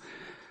brother-in-law,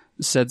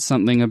 said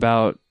something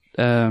about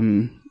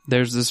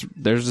there's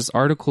this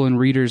article in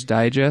Reader's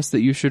Digest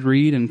that you should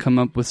read and come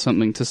up with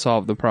something to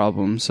solve the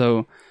problem.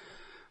 So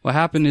what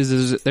happened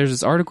is there's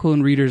this article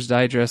in Reader's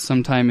Digest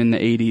sometime in the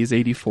 80s,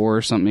 84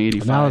 or something,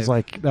 85. And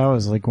that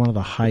was like one of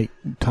the height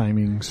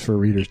timings for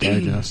Reader's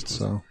Digest.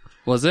 So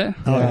Was it?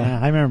 Oh, yeah.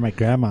 I remember my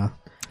grandma.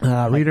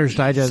 Reader's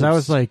Digest, that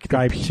was like the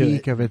subscribe to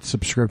peak it. of its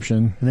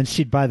subscription. And then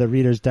she'd buy the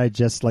Reader's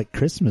Digest like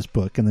Christmas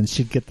book, and then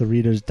she'd get the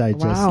Reader's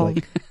Digest Wow.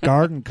 like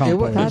garden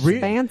compost. That's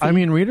fancy. I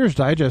mean, Reader's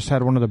Digest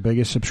had one of the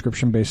biggest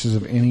subscription bases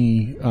of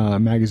any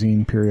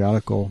magazine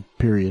periodical.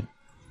 Period.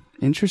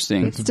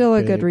 Interesting. It's still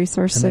a good big.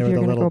 resource And they if were you're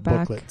the going to little go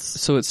back.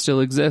 booklets. So it still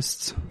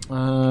exists. It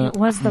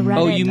was the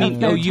Reddit of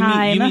their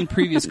time. You mean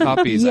previous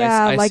copies?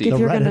 Yeah, I like see. if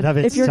you're Reddit going of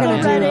to its if you're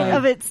going time. to do Reddit it.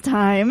 of its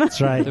time.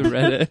 That's right. The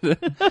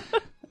Reddit.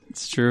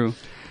 It's true.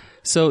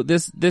 So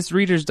this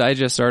Reader's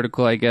Digest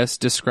article, I guess,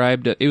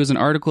 described it was an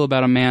article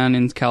about a man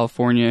in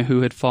California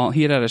who had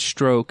had a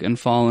stroke and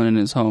fallen in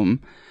his home.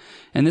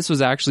 And this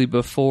was actually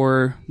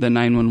before the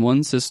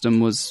 911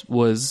 system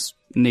was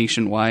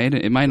nationwide.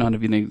 It might not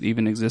have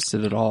even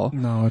existed at all.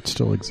 No, it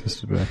still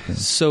existed back then.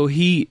 So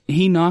he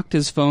knocked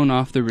his phone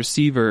off the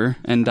receiver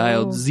and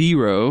dialed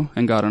 0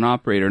 and got an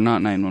operator,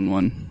 not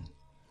 911.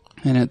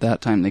 And at that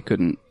time they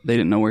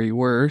didn't know where you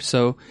were.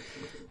 So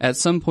at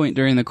some point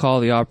during the call,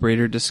 the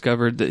operator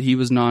discovered that he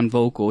was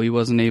non-vocal. He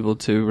wasn't able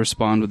to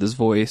respond with his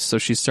voice. So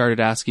she started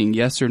asking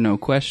yes or no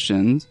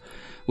questions,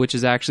 which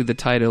is actually the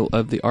title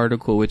of the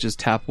article, which is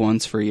Tap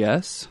Once for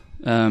Yes.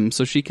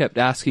 So she kept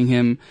asking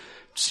him.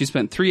 She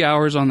spent 3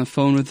 hours on the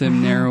phone with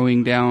him,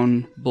 narrowing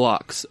down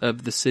blocks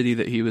of the city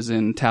that he was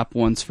in. Tap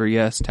once for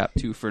yes, tap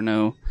 2 for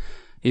no.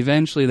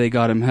 Eventually, they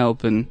got him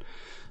help, and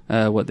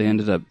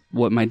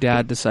what my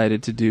dad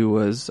decided to do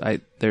was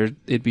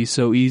it'd be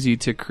so easy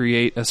to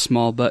create a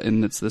small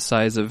button that's the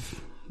size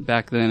of,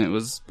 back then it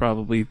was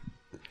probably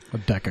a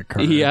deck of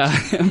cards. Yeah,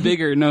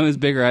 bigger. No, it was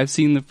bigger. I've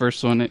seen the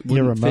first one. It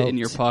wouldn't fit in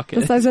your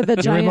pocket. The size of the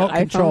Your giant remote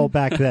control iPhone.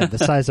 back then, the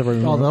size of a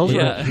remote. Oh, those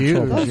Yeah. were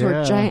huge. Those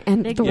were giant,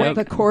 and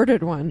the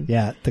corded one.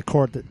 Yeah, the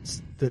cord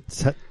that's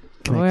connected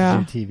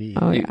yeah. to your TV.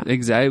 Oh yeah.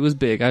 Exactly. It was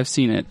big. I've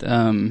seen it.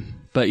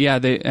 But yeah,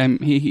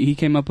 he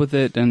came up with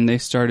it and they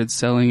started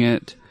selling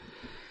it.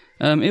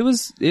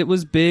 It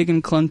was big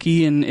and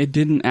clunky, and it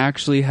didn't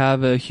actually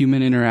have a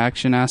human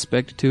interaction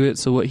aspect to it.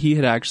 So what he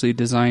had actually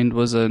designed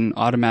was an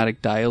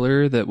automatic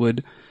dialer that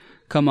would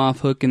come off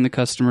hook in the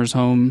customer's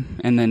home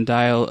and then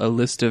dial a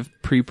list of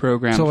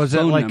pre-programmed So was it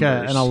phone like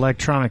numbers. an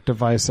electronic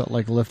device that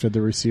like lifted the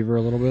receiver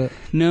a little bit?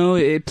 No,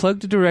 it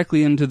plugged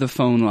directly into the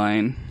phone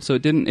line. So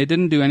it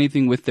didn't do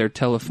anything with their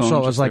telephone. So it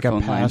just was like their a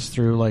phone line. pass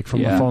through, like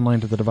from Yeah. the phone line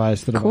to the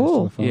device, the device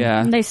Cool. to the phone.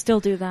 Yeah. And they still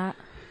do that.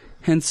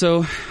 And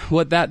so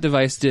what that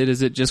device did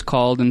is it just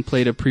called and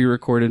played a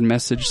pre-recorded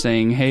message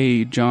saying,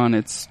 "Hey, John,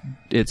 it's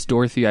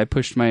Dorothy. I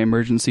pushed my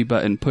emergency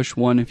button. Push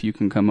 1 if you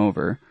can come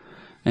over."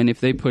 And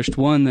if they pushed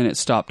 1, then it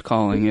stopped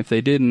calling. If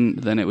they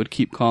didn't, then it would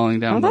keep calling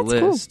down the that's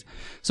cool. list.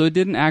 So it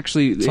didn't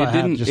actually. So it it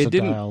had didn't. just It a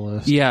didn't. dial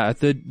list. Yeah,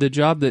 the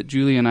job that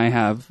Julie and I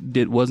have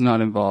was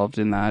not involved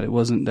in that. It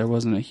wasn't. There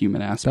wasn't a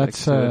human aspect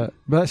That's to it.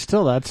 but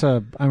still, that's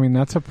a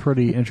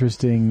pretty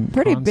interesting,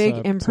 Pretty big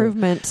concept.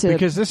 improvement to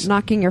because this-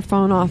 knocking your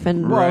phone off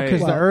and Well, Right.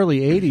 because the early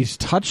 '80s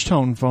touch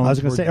tone phones. I was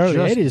going to were say early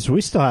just- 80s.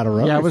 We still had a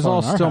rotary. Yeah, it was phone all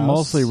in our still house.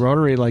 mostly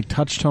rotary. Like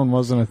touch tone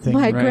wasn't a thing.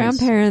 my Right.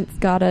 grandparents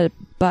got a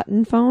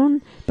button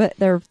phone, but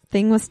their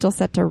thing was still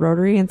set to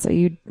rotary, and so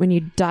when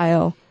you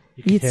dial,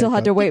 you hit still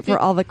had the- to wait for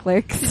all the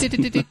clicks.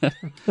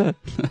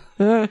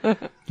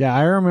 Yeah,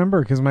 I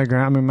remember because my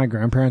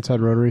grandparents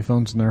had rotary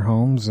phones in their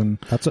homes, and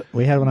That's what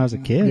we had when I was a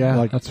kid.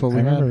 Yeah, that's what we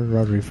I remember had. a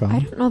rotary phone. I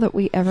don't know that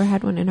we ever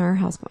had one in our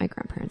house, but my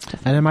grandparents did.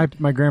 and then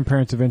my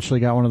grandparents eventually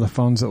got one of the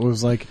phones that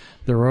was like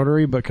the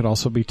rotary, but could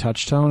also be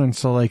touch tone, and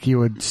so like you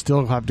would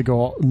still have to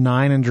go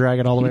 9 and drag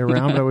it all the way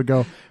around, but it would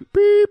go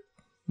beep.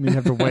 And you'd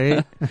have to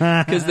wait.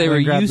 Because they were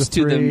Then grab used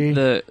the to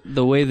three.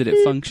 the way that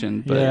it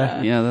functioned. But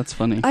Yeah. yeah, that's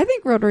funny. I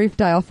think rotary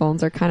dial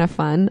phones are kind of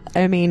fun.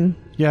 I mean,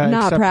 Yeah,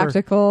 not except for-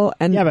 practical,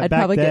 and Yeah, but I'd back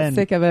probably then-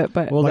 get sick of it.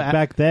 But Well, Like the-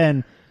 back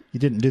then, you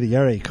didn't do the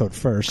area code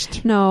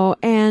first. no,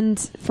 and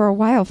for a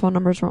while, phone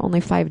numbers were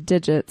only 5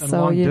 digits, And so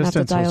long you didn't have to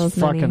distance dial was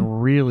as many. fucking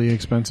really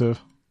expensive.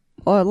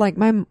 Or like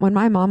when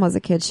my mom was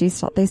a kid,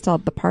 they still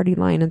had the party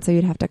line, and so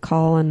you'd have to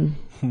call and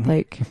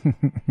like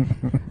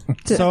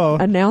to So-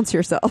 announce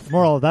yourself.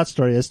 Moral of that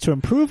story is to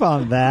improve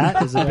on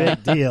that is a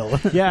big deal.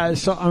 Yeah,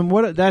 so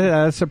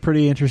that's a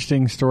pretty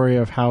interesting story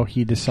of how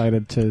he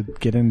decided to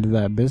get into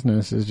that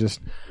business. Is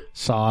just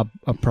saw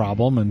a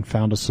problem and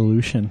found a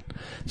solution.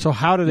 So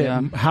how did it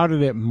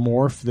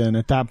morph then?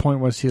 At that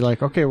point, was he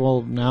like, okay,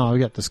 well now I've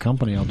got this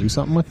company, I'll do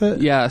something with it?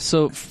 Yeah,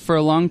 so for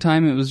a long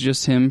time it was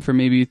just him. For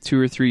maybe 2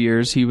 or 3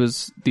 years, he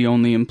was the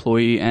only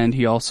employee, and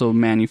he also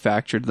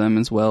manufactured them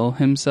as well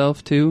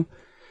himself too.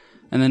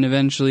 And then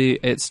eventually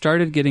it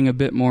started getting a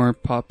bit more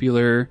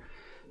popular,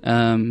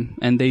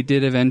 and they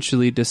did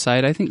eventually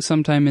decide, I think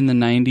sometime in the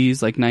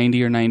 90s, like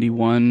 90 or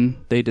 91,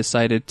 they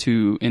decided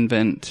to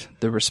invent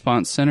the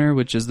response center,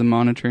 which is the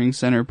monitoring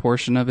center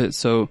portion of it.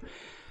 So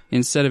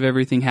instead of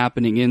everything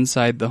happening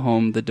inside the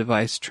home, the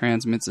device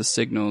transmits a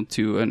signal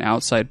to an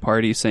outside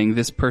party saying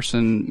this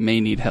person may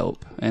need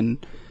help. And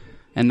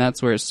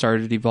that's where it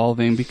started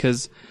evolving,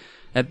 because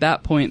at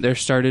that point there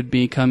started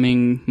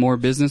becoming more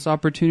business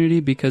opportunity,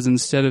 because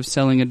instead of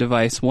selling a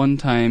device one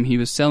time, he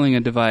was selling a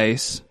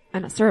device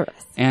And a service.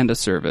 and a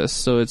service.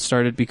 So it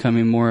started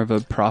becoming more of a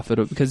profit,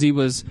 because he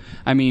was,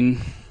 I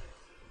mean,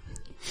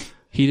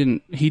 he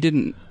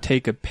didn't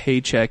take a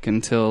paycheck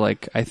until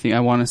like, I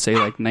want to say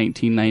like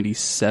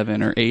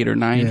 1997 or 8 or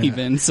 9 Yeah.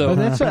 even. So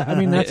But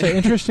that's an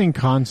interesting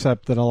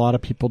concept that a lot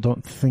of people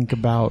don't think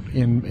about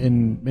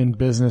in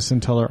business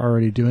until they're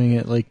already doing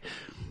it. Like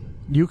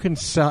you can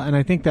sell, and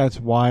I think that's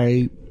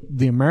why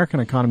the American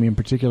economy in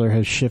particular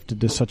has shifted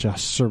to such a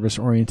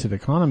service-oriented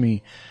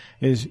economy,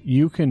 is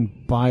you can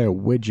buy a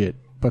widget,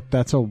 but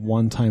that's a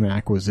one-time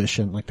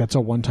acquisition. Like that's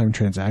a one-time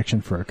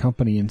transaction for a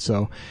company. And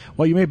so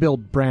while you may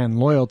build brand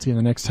loyalty, and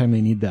the next time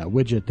they need that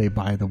widget, they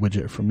buy the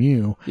widget from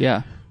you.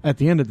 yeah. At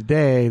the end of the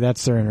day,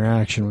 that's their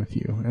interaction with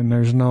you, and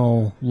there's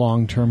no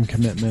long-term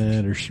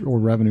commitment or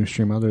revenue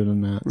stream other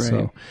than that. Right.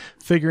 So,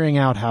 figuring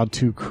out how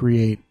to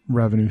create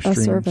revenue A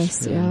streams,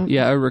 service, yeah.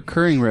 Yeah, a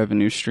recurring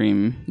revenue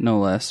stream, no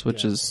less,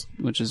 which is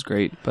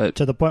great. But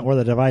To the point where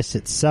the device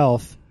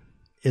itself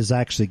is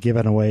actually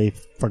given away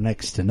for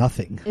next to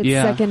nothing. It's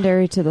Yeah.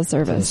 secondary to the To the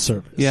service.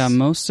 service. yeah,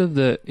 most of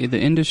the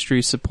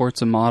industry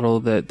supports a model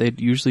that they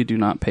usually do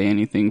not pay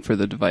anything for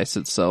the device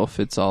itself.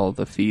 It's all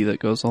the fee that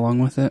goes along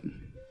with it.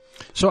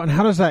 So, and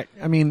how does that?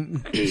 I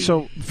mean,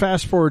 so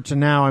fast forward to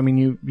now. I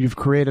mean, you've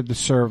created the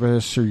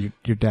service, or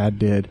your dad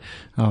did.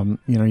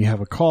 You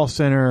have a call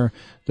center.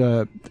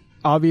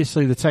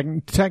 obviously the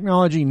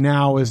technology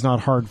now is not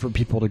hard for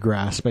people to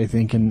grasp. I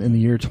think in the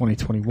year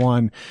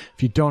 2021,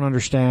 if you don't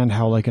understand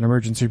how like an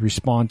emergency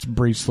response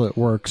bracelet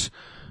works,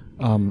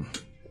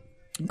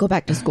 Go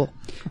back to school.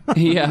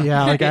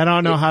 yeah, like I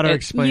don't know how to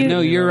explain. No,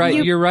 you're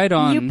right. You're right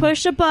on. You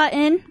push a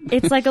button,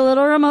 it's like a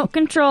little remote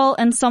control,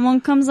 and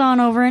someone comes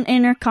on over an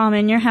intercom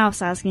in your house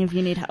asking if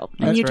you need help,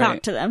 and That's you right.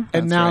 talk to them.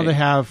 And now right. they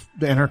have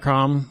the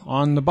intercom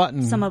on the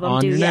button. Some of them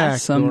on do, your yeah. neck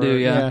Some do,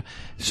 yeah.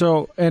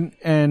 So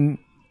and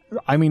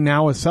I mean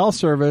now with cell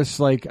service,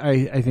 like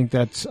I think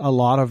that's a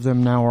lot of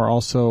them now are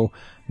also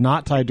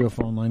not tied to a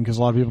phone line because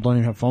a lot of people don't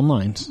even have phone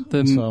lines.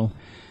 So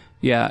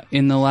Yeah,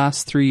 in the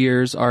last 3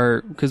 years,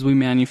 because we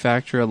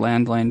manufacture a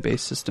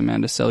landline-based system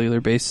and a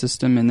cellular-based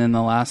system, and in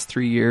the last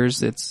 3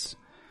 years, it's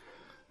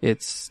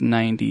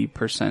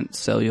 90%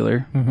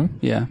 cellular. Mm-hmm.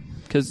 Yeah,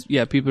 because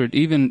people are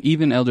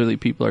even elderly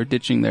people are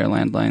ditching their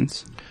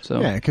landlines.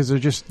 So yeah, because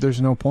there's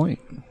no point.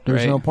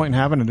 There's Right. no point in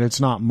having it. It's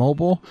not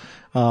mobile.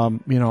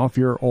 If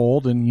you're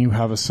old and you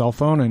have a cell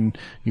phone and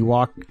you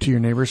walk to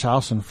your neighbor's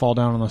house and fall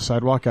down on the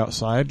sidewalk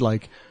outside,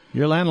 like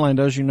your landline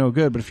does you no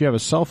good. But if you have a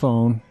cell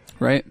phone,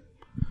 right,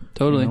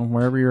 totally.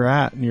 wherever you're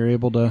at, and you're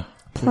able to.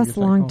 Plus,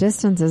 long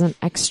distance is an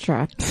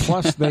extra.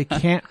 Plus, they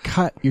can't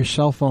cut your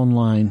cell phone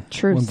line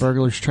Truth. when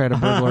burglars try to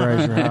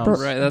burglarize your house.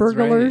 Right, that's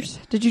burglars.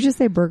 Did you just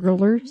say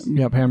burglars?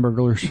 Yep,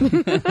 hamburglars.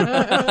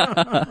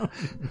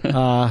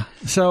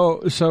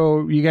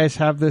 So you guys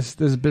have this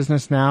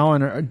business now,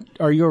 and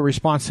are you a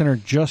response center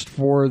just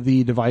for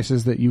the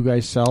devices that you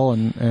guys sell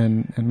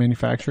and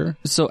manufacture?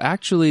 So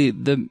actually,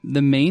 the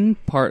main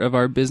part of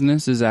our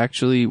business is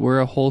actually we're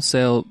a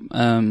wholesale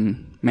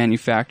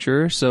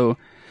manufacturer. So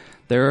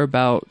there are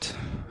about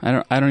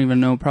I don't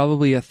even know,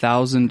 probably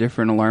 1,000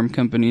 different alarm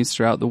companies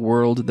throughout the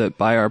world that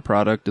buy our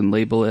product and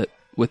label it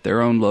with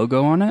their own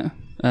logo on it.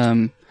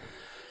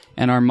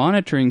 And our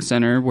monitoring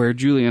center, where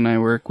Julie and I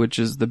work, which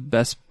is the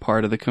best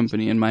part of the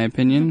company, in my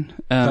opinion.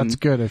 That's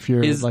good if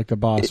you're like the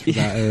boss for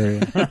that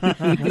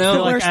area.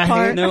 No, worst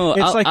part. No,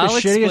 It's like the I'll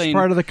shittiest explain.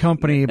 part of the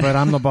company, but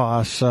I'm the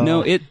boss. So.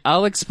 No,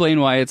 I'll explain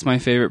why it's my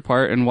favorite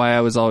part and why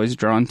I was always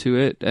drawn to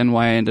it and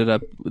why I ended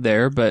up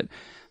there. But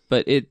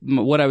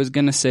what I was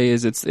going to say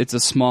is it's a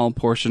small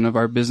portion of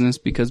our business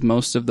because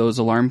most of those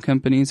alarm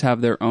companies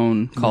have their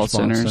own call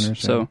Response centers.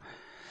 centers, So,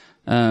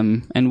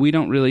 and we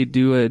don't really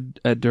do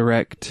a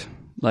direct,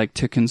 like,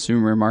 to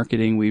consumer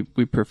marketing. We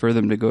prefer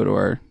them to go to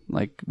our,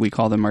 like, we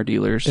call them our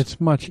dealers. It's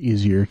much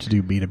easier to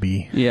do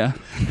B2B. Yeah,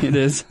 it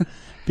is.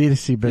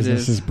 B2C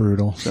business is. is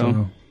brutal.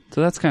 So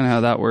that's kind of how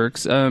that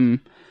works.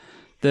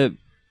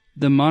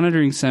 The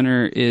monitoring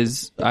center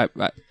is,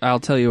 I'll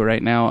tell you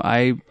right now,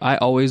 I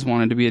always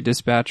wanted to be a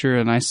dispatcher,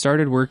 and I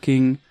started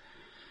working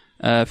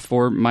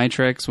for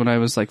Mitrex when I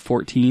was like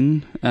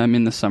 14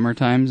 in the summer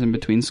times in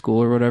between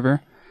school or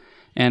whatever.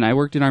 And I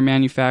worked in our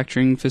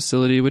manufacturing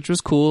facility, which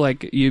was cool.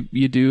 Like you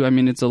do, I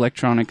mean, it's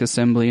electronic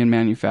assembly and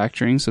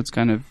manufacturing, so it's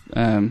kind of,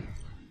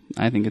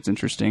 I think it's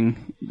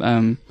interesting.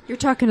 You're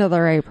talking to the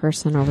right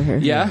person over here.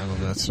 Yeah. I love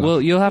that stuff. Well,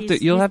 you'll have He's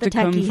to the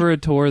come techie. for a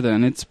tour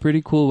then. It's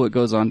pretty cool what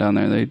goes on down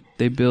there.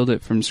 They build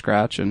it from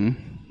scratch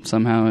and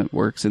somehow it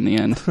works in the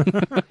end.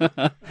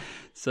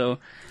 So,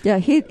 Yeah,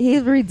 he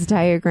reads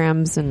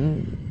diagrams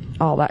and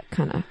all that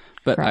kind of.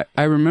 but crap.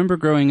 I remember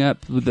growing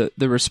up,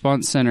 the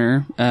response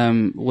center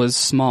was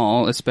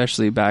small,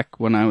 especially back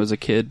when I was a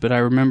kid. But I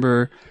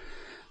remember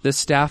the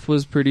staff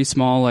was pretty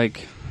small.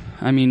 Like,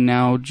 I mean,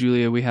 now,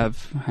 Julia, we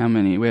have how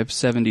many? We have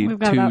 72 We've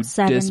got about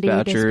 70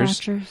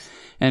 dispatchers.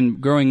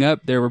 And growing up,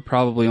 there were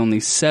probably only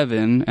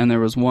 7, and there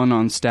was 1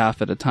 on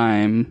staff at a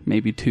time,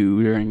 maybe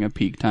 2 during a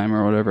peak time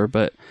or whatever.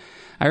 But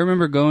I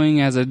remember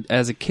going as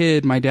a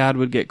kid, my dad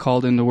would get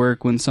called into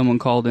work when someone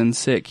called in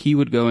sick. He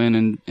would go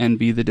in and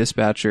be the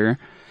dispatcher.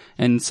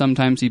 And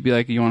sometimes he'd be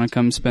like, you want to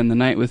come spend the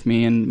night with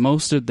me? And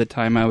most of the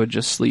time I would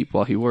just sleep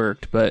while he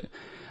worked. But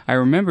I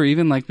remember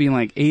even like being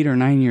like 8 or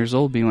 9 years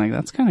old being like,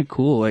 that's kind of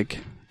cool. Like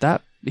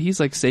that, he's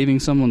like saving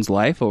someone's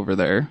life over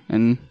there.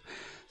 And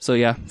so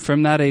yeah,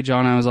 from that age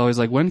on, I was always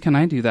like, when can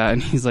I do that?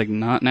 And he's like,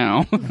 not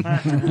now.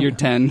 You're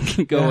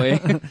 10. Go away.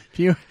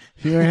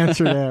 If you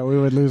answer that, we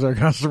would lose our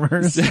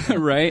customers.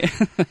 Right?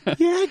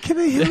 Yeah, can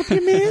I help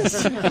you,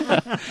 miss?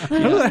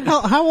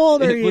 How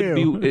old are It would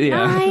you? be,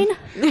 yeah.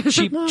 9.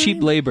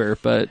 Cheap labor,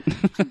 but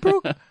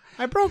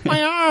I broke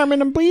my arm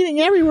and I'm bleeding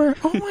everywhere.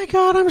 Oh my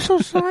god, I'm so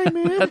sorry,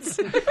 man.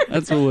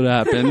 that's what would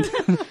happen.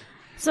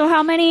 So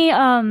how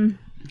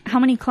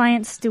many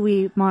clients do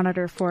we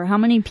monitor for? How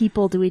many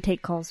people do we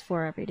take calls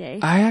for every day?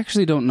 I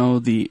actually don't know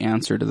the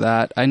answer to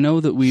that. I know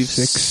that we've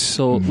 6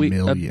 sold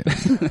million.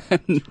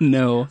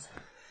 No.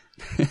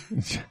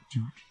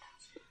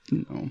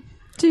 No.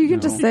 So you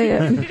can just say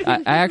it.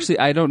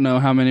 I don't know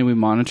how many we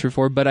monitor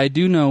for, but I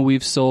do know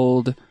we've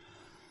sold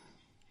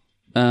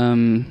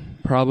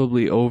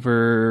probably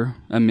over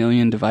 1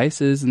 million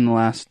devices in the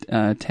last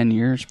 10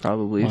 years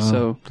probably. Wow,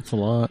 So that's a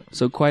lot.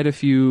 so quite a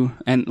few,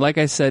 and like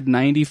I said,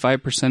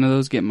 95% of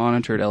those get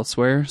monitored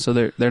elsewhere, so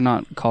they're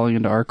not calling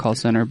into our call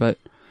center, but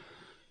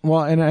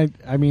Well, and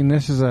I mean,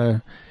 this is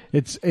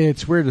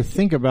it's weird to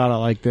think about it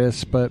like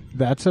this, but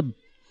that's a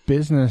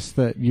business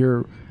that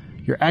you're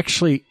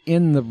actually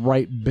in the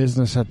right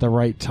business at the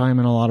right time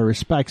in a lot of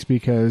respects,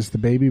 because the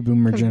baby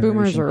boomer generation,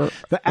 boomers are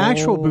the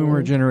actual old.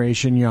 boomer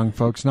generation, young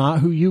folks, not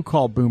who you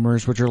call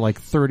boomers, which are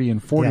like 30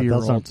 and 40 Yeah, year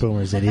those aren't olds.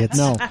 boomers, idiots.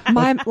 No,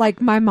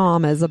 my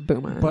mom is a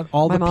boomer. but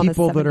all My the mom is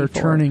people that are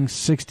 74. turning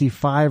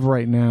 65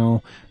 right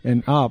now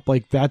and up,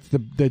 like that's the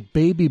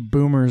baby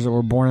boomers that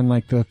were born in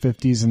like the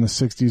 50s and the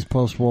 60s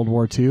post World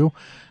War II.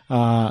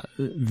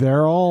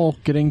 They're all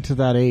getting to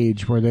that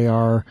age where they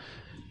are,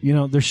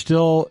 they're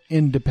still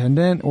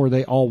independent, or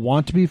they all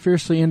want to be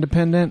fiercely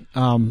independent,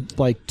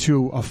 like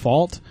to a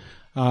fault.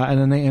 And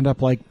then they end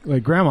up like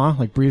grandma,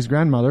 like Bree's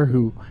grandmother,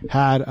 who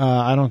had,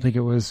 I don't think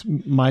it was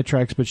my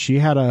tracks, but she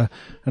had an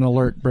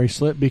alert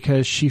bracelet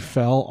because she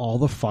fell all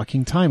the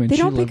fucking time, and They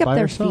she don't lived pick up by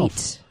their herself.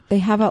 feet. They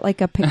have a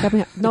pickup.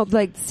 No,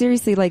 like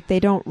seriously, like they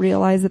don't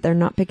realize that they're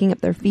not picking up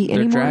their feet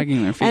They're anymore.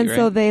 dragging their feet, and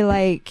so right?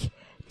 they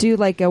do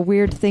a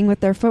weird thing with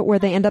their foot where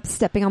they end up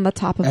stepping on the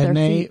top of their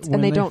feet,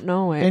 and they don't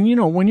know it.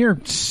 And when you're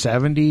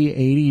 70,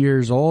 80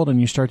 years old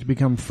and you start to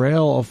become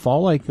frail, a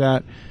fall like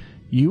that,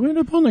 you end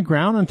up on the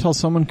ground until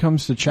someone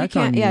comes to check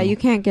on you. Yeah, you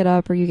can't get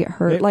up or you get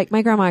hurt. Like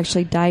my grandma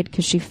actually died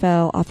because she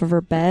fell off of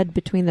her bed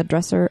between the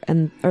dresser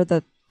or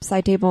the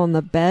side table and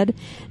the bed.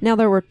 Now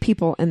there were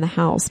people in the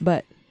house,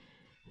 but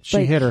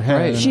She hit her head.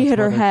 Right. and she that's hit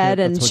her what head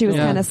that's and what she was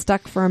did it. kind of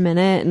stuck for a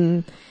minute,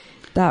 and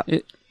that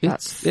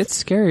It's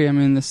scary. I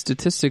mean, the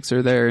statistics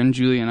are there, and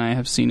Julie and I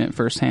have seen it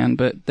firsthand.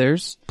 But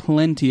there's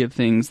plenty of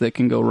things that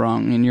can go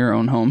wrong in your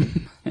own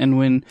home, and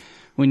when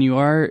you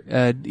are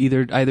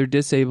either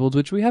disabled,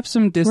 which we have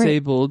some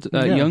disabled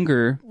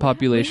younger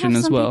population we have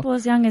as some well. people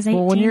as young as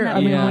 18 when you're, that I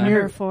mean, we Yeah. when monitor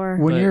you're for.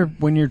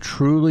 when you're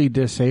truly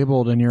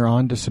disabled and you're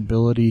on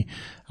disability,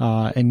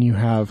 and you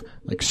have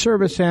like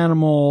service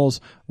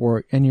animals,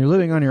 and you're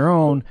living on your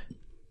own,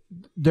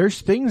 there's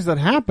things that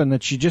happen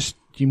that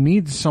you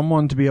need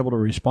someone to be able to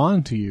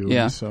respond to you.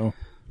 Yeah. So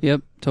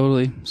Yep,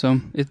 totally.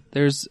 So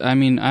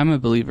I'm a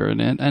believer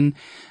in it. And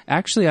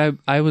actually,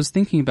 I was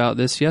thinking about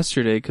this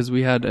yesterday because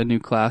we had a new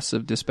class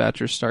of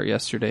dispatchers start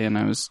yesterday, and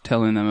I was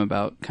telling them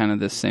about kind of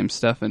this same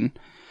stuff. And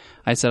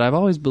I said, I've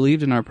always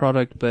believed in our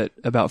product, but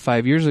about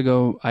 5 years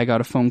ago, I got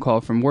a phone call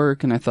from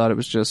work, and I thought it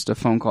was just a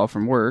phone call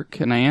from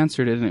work. And I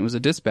answered it, and it was a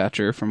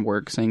dispatcher from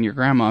work saying, your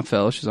grandma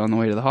fell. She's on the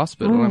way to the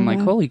hospital. I'm like,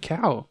 holy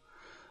cow.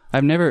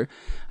 I've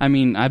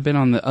been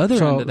on the other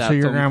end of that so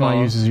your phone grandma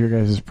call. uses your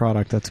guys'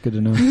 product. That's good to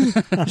know.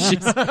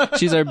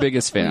 She's our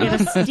biggest fan.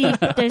 Get a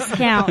steep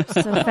discount.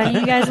 So if any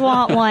of you guys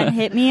want one,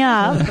 hit me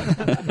up.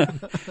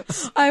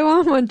 I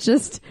want one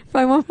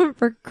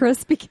for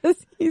Chris because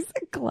he's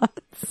a klutz.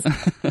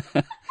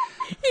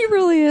 He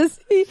really is.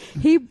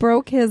 He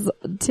broke his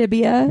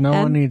tibia No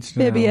and one needs to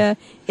know. fibia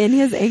in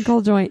his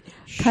ankle joint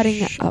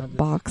cutting up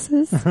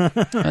boxes.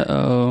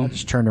 Uh-oh.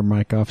 Just turned her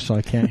mic off so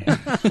I can't.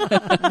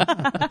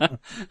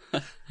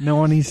 No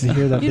one needs to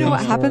hear that. You know damn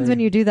what happens story. when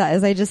you do that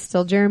is I just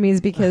steal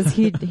Jeremy's because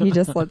he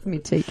just lets me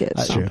take it.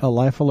 A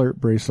Life Alert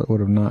bracelet would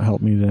have not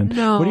helped me then.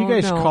 No, What do you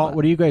guys no. call?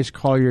 What do you guys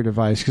call your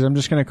device? Because I'm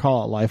just going to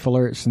call it Life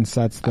Alert since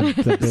that's the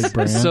big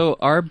brand. So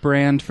our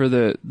brand for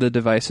the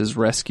device is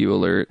Rescue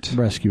Alert.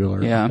 Rescue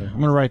Alert. Yeah. Okay. I'm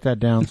going to write that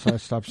down so I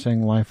stop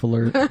saying Life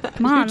Alert.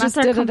 Come on, just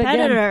that's our did it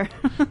again.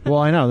 competitor. Well,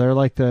 I know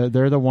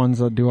they're the ones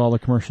that do all the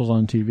commercials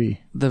on TV.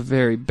 The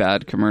very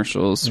bad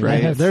commercials, I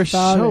right? have They're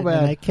fallen so and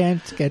bad. I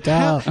can't get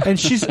out.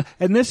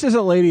 And this is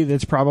a lady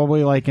that's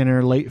probably like in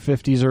her late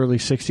 50s, early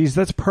 60s.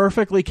 That's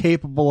perfectly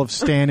capable of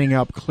standing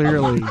up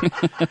clearly.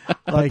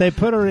 But they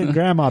put her in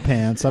grandma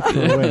pants up to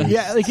her waist.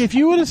 Yeah, like if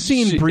you would have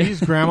seen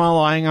Bree's grandma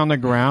lying on the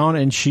ground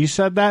and she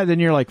said that, then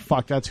you're like,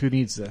 "Fuck, that's who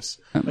needs this."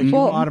 Like, you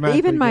Well, automatically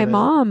even my get it.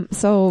 mom.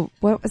 So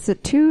what was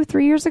it?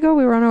 2-3 years ago,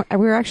 we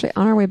were actually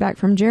on our way back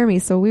from Jeremy.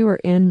 So we were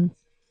in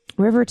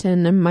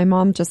Riverton, and my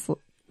mom just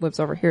lives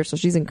over here, so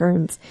she's in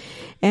Kearns,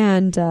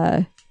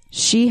 and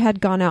she had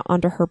gone out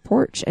onto her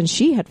porch and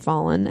she had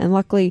fallen, and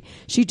luckily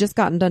she'd just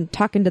gotten done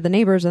talking to the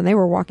neighbors and they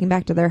were walking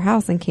back to their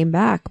house and came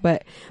back.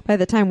 But by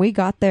the time we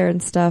got there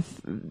and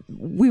stuff,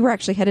 we were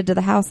actually headed to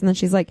the house, and then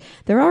she's like,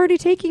 they're already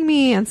taking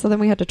me, and so then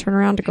we had to turn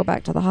around to go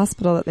back to the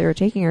hospital that they were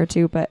taking her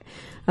to. But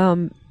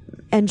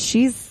and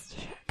she's,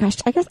 gosh,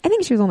 I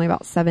think she was only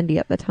about 70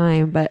 at the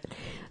time, but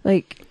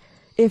like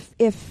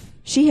if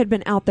she had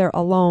been out there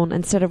alone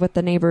instead of with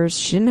the neighbors,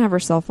 she didn't have her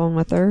cell phone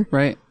with her,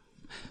 Right.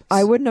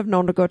 I wouldn't have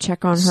known to go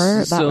check on her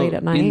that So late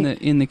at night.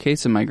 In the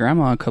case of my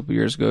grandma a couple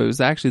years ago, it was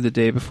actually the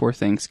day before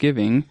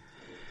Thanksgiving.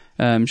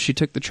 She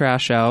took the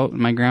trash out.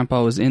 My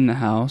grandpa was in the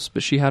house,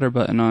 but she had her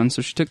button on,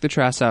 so she took the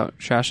trash out,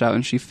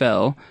 and she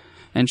fell.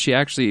 And she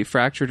actually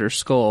fractured her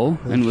skull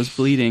and was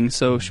bleeding,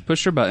 so she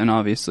pushed her button,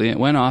 obviously. It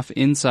went off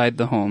inside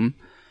the home.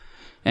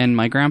 And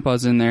my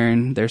grandpa's in there,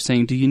 and they're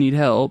saying, "Do you need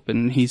help?"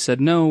 And he said,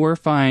 "No, we're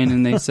fine."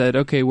 And they said,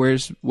 "Okay,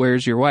 where's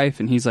your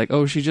wife?" And he's like,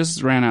 "Oh, she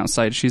just ran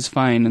outside. She's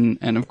fine."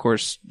 And of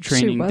course,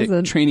 training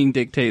wasn't. training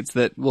dictates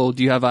that. Well,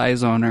 do you have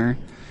eyes on her?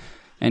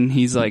 And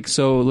he's like,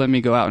 so let me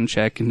go out and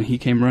check. And he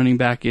came running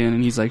back in,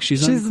 and he's like,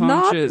 she's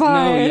unconscious. not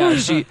fine. No,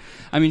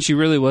 yeah, she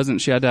really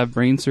wasn't. She had to have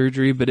brain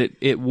surgery, but it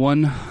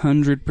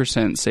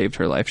 100% saved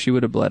her life. She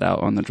would have bled out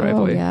on the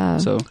driveway. yeah.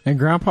 So And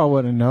Grandpa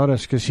wouldn't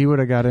notice because he would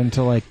have got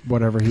into like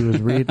whatever he was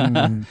reading.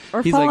 And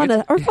Or He's falling,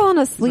 like, or falling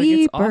it's like, asleep.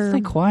 it's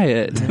awfully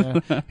quiet.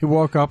 he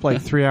woke up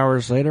like 3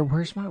 hours later.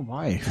 Where's my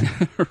wife?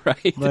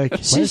 Right.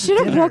 Like She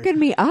should have woken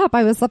me up.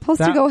 I was supposed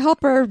to That- go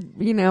help her,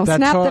 that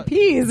snap to- the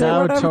peas That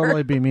or would whatever.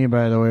 totally be me,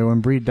 by the way.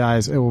 When Bree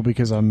dies, it will be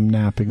because I'm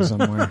napping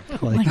somewhere.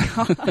 Like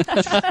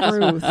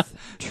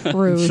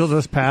Truth. she'll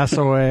just pass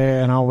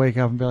away, and I'll wake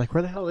up and be like,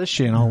 "Where the hell is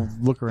she?" And I'll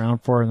look around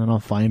for her, and then I'll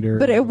find her.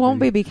 But it won't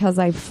be because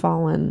I've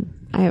fallen.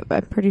 I'm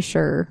pretty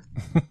sure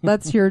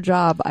that's your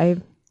job. I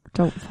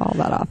don't fall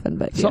that often,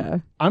 but So yeah.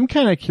 I'm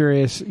kind of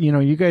curious.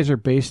 You guys are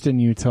based in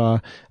Utah.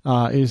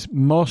 Is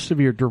most of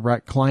your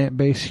direct client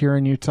base here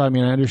in Utah? I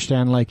mean, I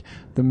understand like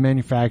the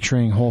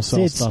manufacturing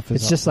wholesale stuff.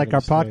 It's just like our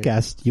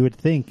podcast. You would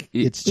think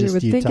it's You just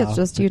would Utah. think it's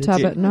just Utah,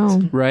 but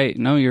no. Right.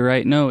 No, you're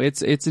right. No,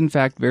 it's in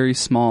fact very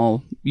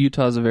small.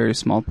 Utah's a very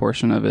small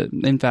portion of it.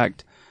 In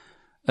fact,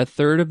 a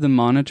third of the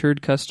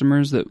monitored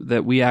customers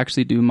that we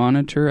actually do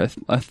monitor,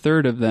 a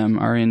third of them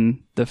are in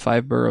the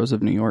 5 boroughs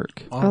of New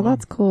York. Oh,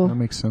 that's cool. That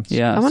makes sense.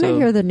 Yeah. I want to so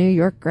hear the New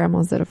York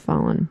grandmas that have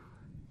fallen.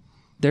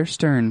 they're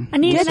stern. I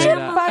need Get to your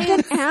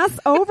fucking ass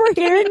over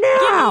here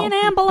now. an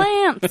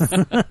ambulance.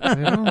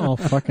 They don't all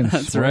fucking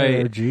That's swear.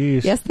 right.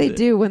 Jeez. Yes, they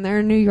do. When they're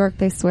in New York,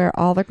 they swear.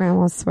 All the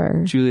grandmas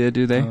swear. Julia,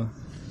 do they?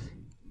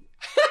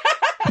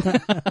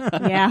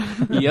 Yeah.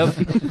 Yep.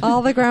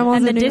 All the grandmas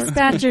And the in New York.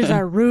 dispatchers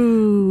are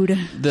rude.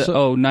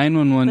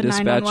 911 The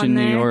dispatch 911 in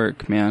New there.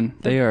 York, man.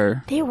 They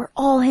are. They were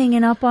all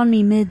hanging up on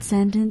me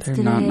mid-sentence They're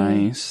today. not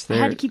nice. I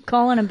had to keep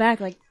calling them back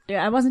like, dude,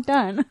 I wasn't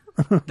done.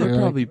 They're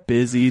probably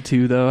busy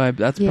too, though.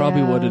 That's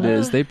probably what it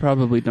is. They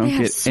probably don't They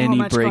have get so any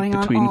much break going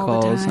on between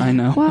all the calls. time. I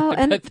know. Well, I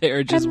and bet they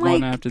are just and,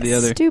 one like, after the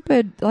other.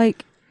 Stupid,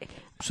 like.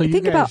 So you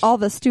Think guys, about all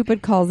the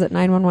stupid calls that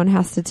 911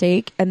 has to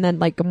take, and then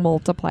like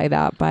multiply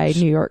that by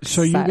New York.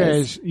 So you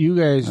size.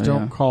 guys Oh,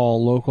 don't yeah.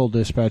 call local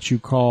dispatch. You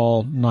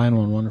call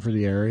 911 for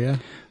the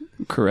area.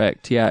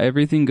 Correct. Yeah,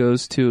 everything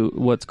goes to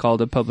what's called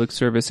a public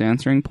service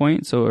answering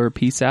point, or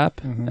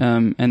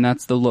PSAP, and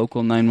that's the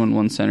local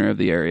 911 center of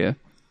the area.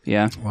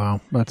 Yeah.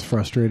 Wow, that's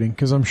frustrating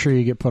because I'm sure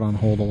you get put on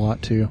hold a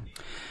lot too.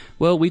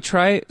 Well, we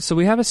try. So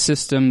we have a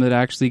system that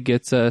actually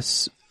gets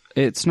us.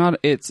 It's not.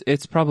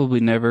 It's probably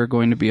never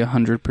going to be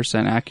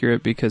 100%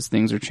 accurate because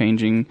things are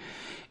changing,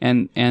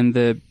 and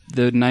the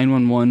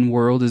 911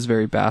 world is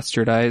very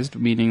bastardized,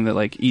 meaning that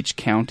like each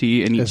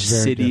county and each It's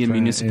very city and different,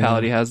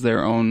 municipality yeah. has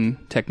their own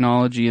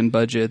technology and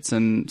budgets,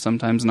 and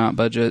sometimes not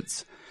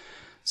budgets.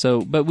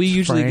 So, but we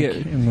usually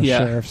Frank get in the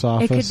sheriff's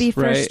office. It could be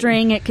first Right.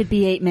 string. It could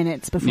be 8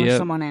 minutes before Yep.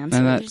 someone answers.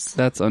 and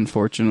that's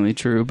unfortunately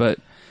true, but.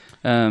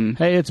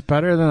 Hey, it's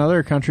better than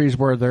other countries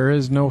where there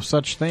is no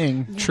such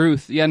thing.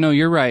 Truth. Yeah, no,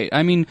 you're right.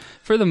 I mean,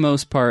 for the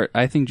most part,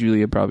 I think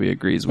Julia probably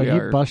agrees Like we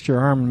you are. bust your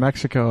arm in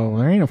Mexico,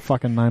 there ain't a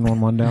fucking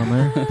 911 down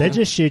there. They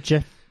just shoot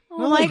you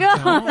oh my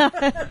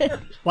god!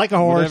 like a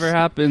horse. Whatever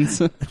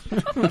happens.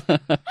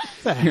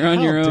 You're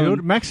on your own.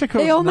 dude. Mexico.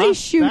 They only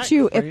shoot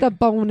you if the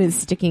bone is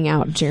sticking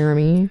out,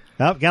 Jeremy.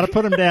 Oh, got to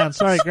put him down.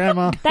 Sorry,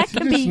 Grandma. That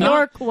could be not-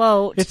 your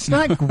quote. It's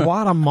not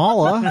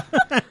Guatemala.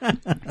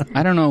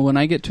 I don't know. When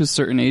I get to a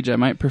certain age, I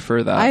might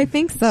prefer that. I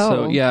think so.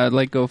 So yeah, I'd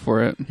like go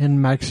for it.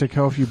 In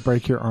Mexico, if you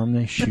break your arm,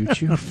 they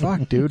shoot you.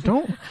 Fuck, dude.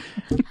 Don't.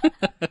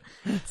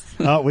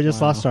 Oh, we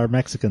just lost our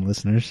Mexican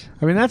listeners.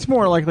 I mean, that's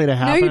more likely to No,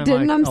 happen. you in,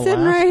 didn't. like, I'm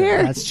sitting right Alaska.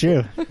 here. That's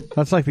true.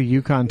 That's like the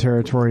Yukon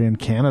Territory in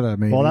Canada,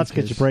 maybe. Well, that's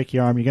because you break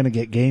your arm. You're going to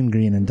get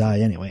gangrene and die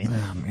anyway.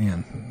 Oh,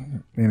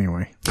 man.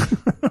 Anyway.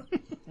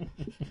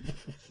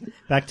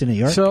 Back to New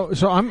York. So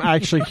I'm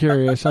actually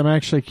curious.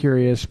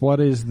 What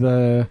is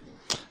the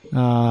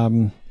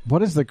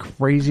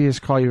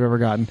craziest call you've ever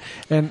gotten?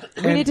 And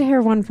We need to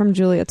hear one from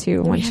Julia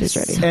too when she's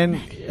ready.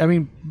 And I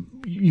mean,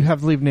 you have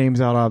to leave names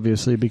out,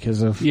 obviously,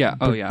 because of Yeah.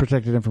 Oh, yeah.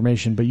 protected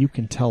information. But you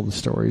can tell the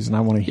stories, and I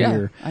want to Yeah,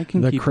 hear I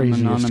can the keep them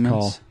craziest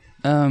anonymous.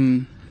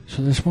 call.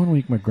 So this one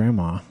week, my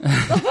grandma.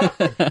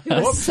 It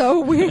was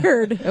so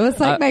weird. It was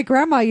like my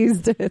grandma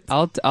used it.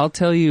 I'll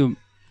tell you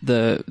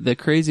the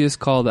craziest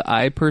call that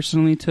I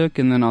personally took,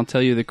 and then I'll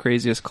tell you the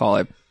craziest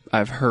call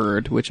I've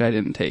heard, which I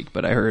didn't take,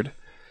 but I heard.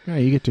 Yeah,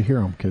 you get to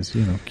hear them because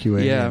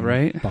QA. Yeah, and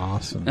right.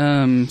 Boss.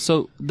 And,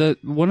 So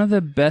one of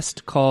the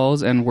best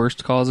calls and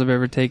worst calls I've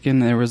ever taken,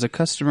 there was a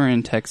customer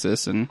in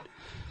Texas, and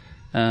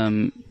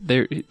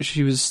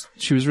she was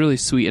really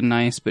sweet and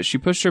nice, but she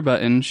pushed her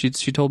button. She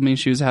told me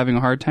she was having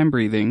a hard time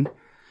breathing,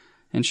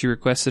 and she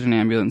requested an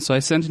ambulance. So I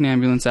sent an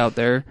ambulance out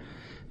there.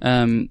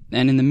 And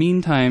in the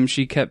meantime,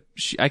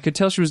 I could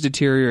tell she was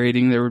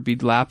deteriorating. There would be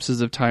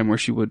lapses of time where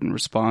she wouldn't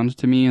respond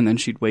to me, and then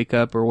she'd wake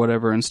up or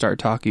whatever and start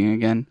talking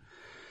again.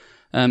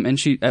 And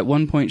at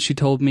one point she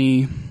told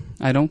me,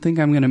 "I don't think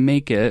I'm going to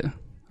make it.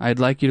 I'd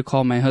like you to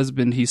call my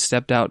husband. He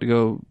stepped out to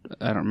go,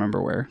 I don't remember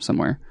where,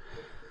 somewhere."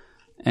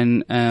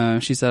 And,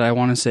 she said, "I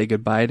want to say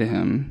goodbye to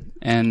him."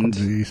 And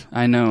geez.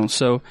 I know.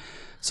 So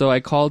I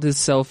called his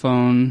cell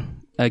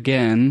phone.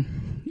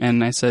 again,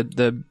 and I said,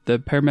 the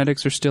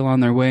paramedics are still on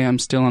their way. I'm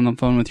still on the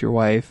phone with your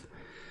wife,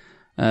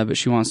 but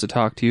she wants to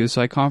talk to you.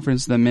 So I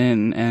conferenced them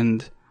in,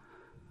 and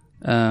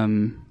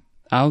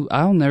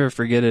I'll never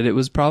forget it. It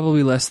was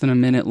probably less than a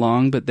minute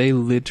long, but they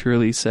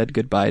literally said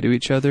goodbye to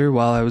each other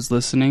while I was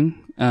listening.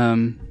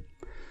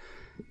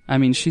 I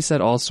mean, she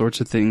said all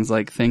sorts of things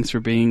like, thanks for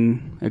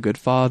being a good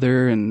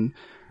father and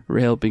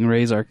helping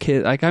raise our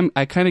kid. Like,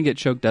 I kind of get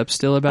choked up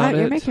still about it.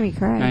 You're making me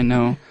cry. I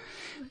know.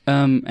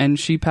 And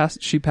she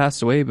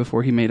passed away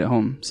before he made it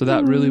home. So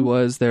that really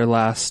was their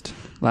last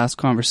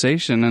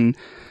conversation. And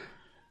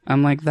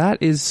I'm like,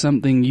 that is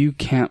something you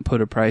can't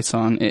put a price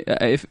on.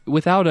 If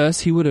without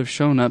us, he would have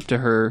shown up to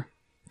her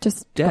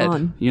just dead,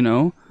 gone. you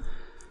know?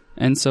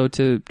 And so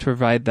to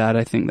provide that,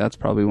 I think that's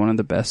probably one of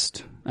the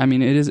best. I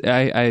mean, it is.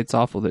 It's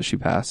awful that she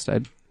passed.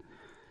 I'm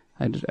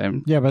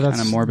but that's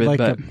kind of morbid, like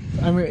but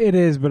I mean, it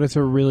is, but it's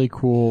a really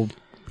cool,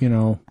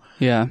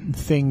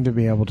 thing to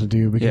be able to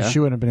do because she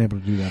wouldn't have been able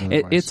to do that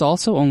otherwise. It's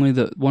also only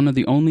one of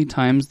the only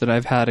times that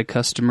I've had a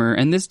customer,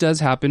 and this does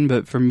happen,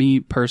 but for me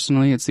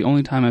personally, it's the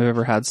only time I've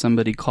ever had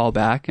somebody call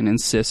back and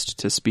insist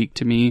to speak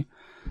to me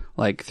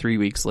like 3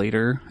 weeks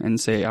later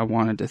and say, I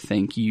wanted to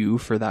thank you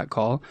for that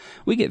call.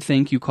 We get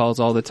thank you calls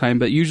all the time,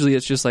 but usually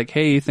it's just like,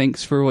 hey,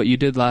 thanks for what you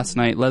did last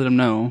night. Let them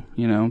know,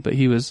 but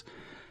he was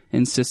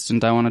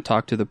insistent. I want to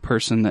talk to the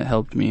person that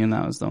helped me, and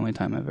that was the only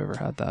time I've ever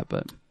had that.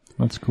 But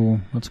that's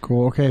cool.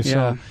 Okay,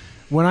 so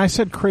when I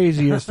said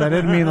craziest, I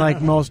didn't mean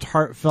like most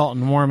heartfelt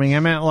and warming. I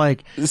meant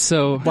like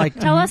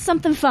tell us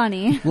something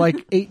funny.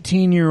 Like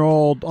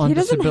 18-year-old on He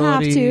doesn't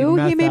disability. have to.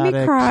 Meth He made me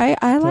addict. cry.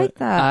 I like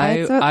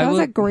that. That was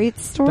a great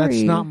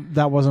story.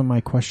 That wasn't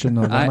my question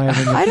though.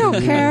 I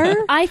don't care.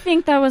 I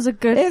think that was a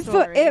good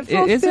story. It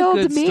fulfilled is a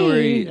good me.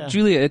 story. Yeah.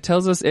 Julia, it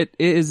tells us it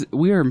is.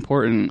 We are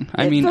important.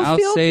 I mean, I'll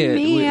say it.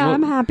 Me.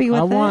 I'm happy with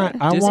it.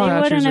 They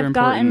wouldn't have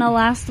gotten the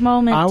last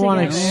moment. I want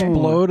together.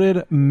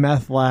 exploded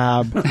meth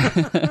lab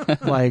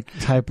like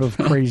type of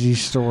crazy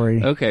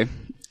story. Okay.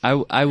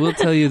 I will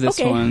tell you this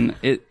one.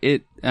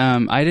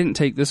 I didn't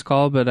take this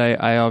call, but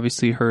I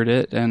obviously heard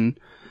it and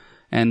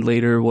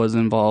later was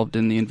involved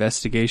in the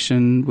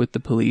investigation with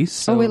the police.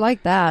 So, we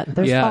like that.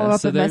 There's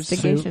follow-up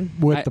investigation.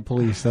 With the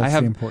police. That's the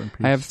important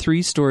piece. I have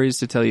 3 stories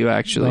to tell you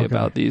actually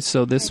about these.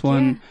 So this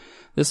one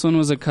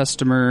was a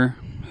customer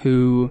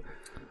who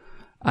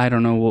I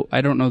don't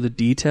know the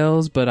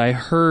details, but I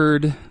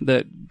heard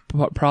that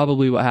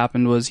probably what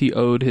happened was he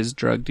owed his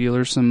drug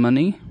dealer some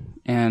money,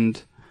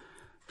 and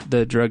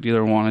the drug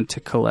dealer wanted to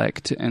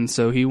collect. And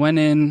so he went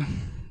in,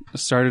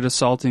 started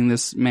assaulting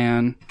this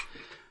man,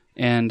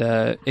 and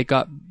it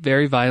got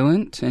very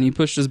violent, and he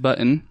pushed his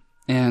button,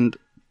 and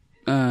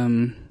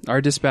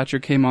our dispatcher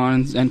came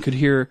on and could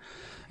hear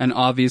an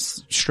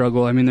obvious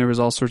struggle. I mean, there was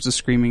all sorts of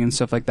screaming and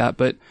stuff like that,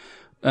 but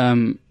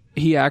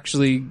he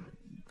actually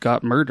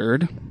got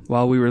murdered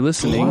while we were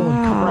listening.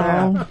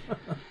 Wow.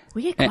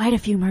 We get quite a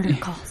few murder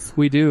calls.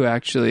 We do,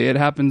 actually. It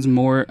happens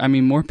more. I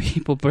mean, more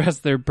people press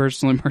their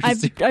personal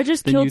emergency. I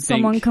just killed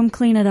someone. Come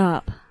clean it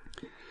up.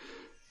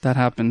 That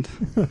happened.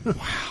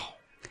 Wow.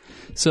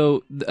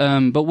 So,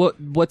 but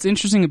what's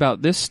interesting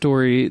about this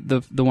story,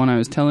 the one I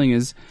was telling,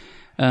 is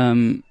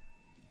the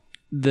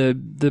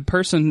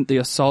person, the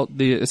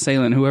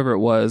assailant, whoever it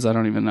was, I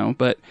don't even know,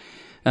 but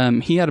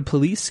he had a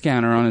police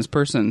scanner on his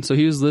person, so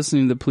he was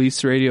listening to the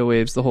police radio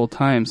waves the whole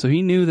time. So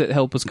he knew that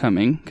help was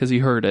coming because he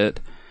heard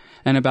it.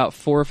 And about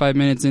 4 or 5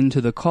 minutes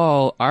into the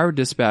call, our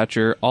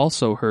dispatcher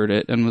also heard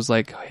it and was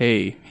like,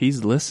 hey,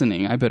 he's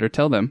listening. I better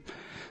tell them.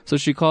 So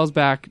she calls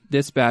back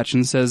dispatch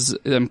and says,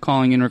 I'm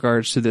calling in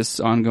regards to this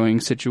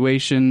ongoing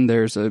situation.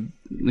 There's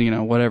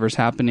whatever's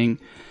happening.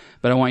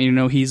 But I want you to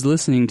know he's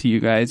listening to you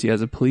guys. He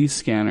has a police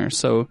scanner.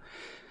 So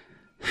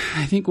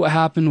I think what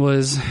happened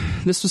was,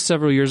 this was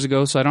several years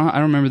ago, so I don't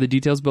remember the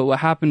details, but what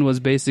happened was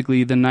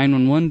basically the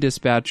 911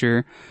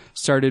 dispatcher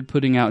started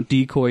putting out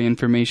decoy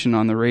information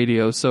on the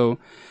radio. So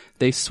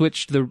they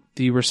switched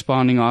the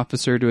responding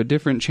officer to a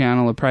different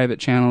channel, a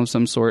private channel of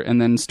some sort,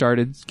 and then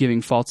started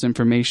giving false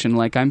information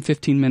like, I'm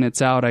 15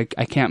 minutes out, I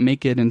can't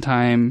make it in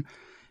time.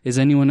 Is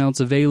anyone else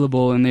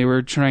available? And they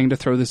were trying to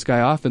throw this guy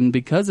off, and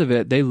because of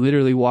it, they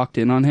literally walked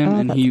in on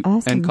him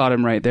and caught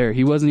him right there.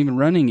 He wasn't even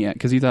running yet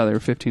because he thought they were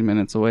 15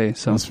 minutes away.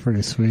 So that's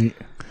pretty sweet.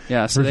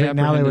 Yeah, so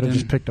now they would have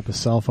just picked up a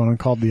cell phone and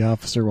called the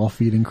officer while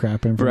feeding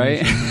crap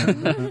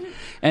information.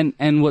 Right.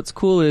 And what's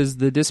cool is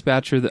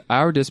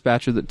our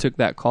dispatcher that took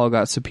that call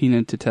got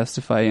subpoenaed to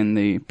testify in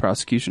the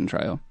prosecution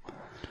trial.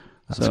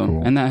 That's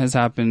cool. And that has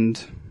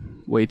happened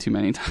way too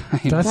many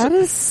times. That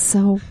is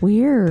so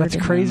weird. That's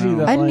crazy.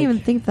 I didn't even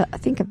think of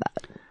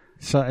that.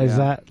 So is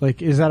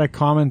that a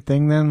common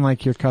thing then?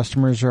 Like your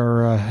customers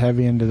are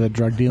heavy into the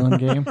drug dealing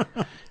game,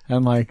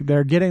 and like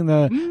they're getting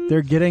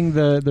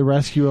the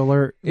rescue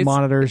alert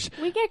monitors.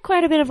 We get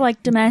quite a bit of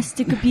like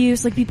domestic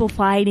abuse, like people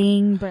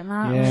fighting, but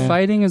not. Yeah.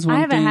 Fighting is one I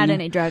haven't thing. had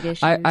any drug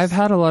issues. I've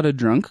had a lot of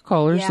drunk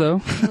callers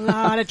though. A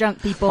lot of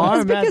drunk people. Oh,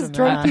 It's because imagine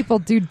drunk that. people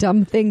do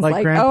dumb things Like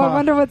like, Grandpa- oh, I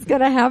wonder what's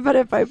going to happen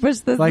if I push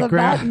this Like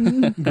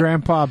button.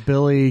 Grandpa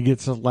Billy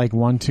gets like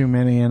one too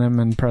many in him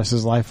and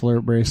presses life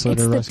alert bracelet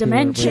It's or the rescue alert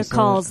dementia bracelet.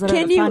 calls that are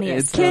Can the you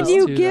funniest. can those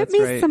you two, give that's me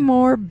right. some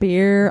more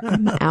beer?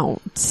 I'm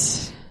out.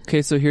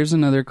 Okay, so here's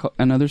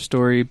another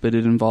story, but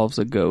it involves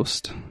a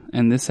ghost,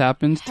 and this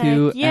happened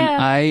too. Heck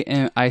yeah.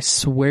 And I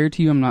swear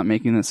to you, I'm not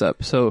making this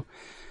up. So,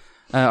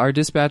 our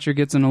dispatcher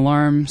gets an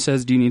alarm,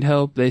 says, "Do you need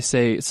help?" They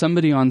say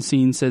somebody on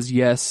scene says,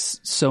 "Yes,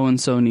 so and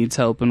so needs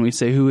help," and we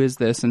say, "Who is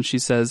this?" And she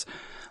says,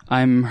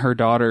 "I'm her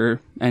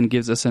daughter," and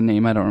gives us a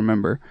name. I don't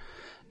remember.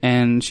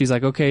 And she's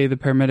like, "Okay, the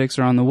paramedics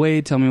are on the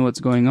way. Tell me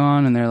what's going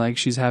on." And they're like,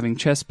 "She's having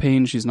chest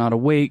pain. She's not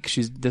awake.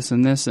 She's this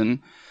and this." And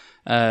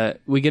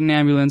we get an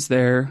ambulance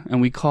there,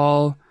 and we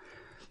call.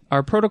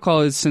 Our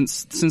protocol is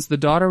since the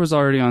daughter was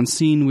already on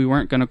scene, we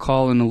weren't going to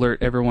call and alert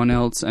everyone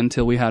else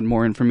until we had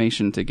more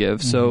information to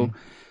give. So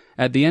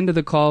at the end of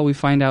the call, we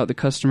find out the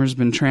customer's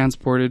been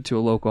transported to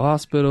a local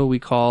hospital. We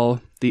call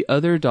the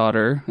other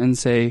daughter and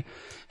say,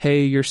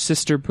 "Hey, your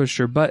sister pushed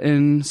her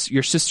button.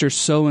 Your sister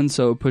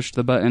so-and-so pushed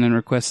the button and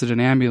requested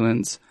an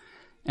ambulance."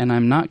 And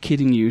I'm not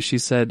kidding you. She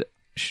said,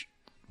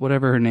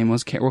 whatever her name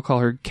was, we'll call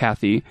her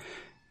Kathy.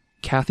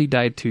 Kathy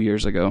died 2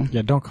 years ago.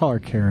 Yeah, don't call her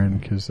Karen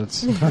because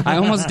that's I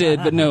almost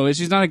did, but no,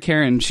 she's not a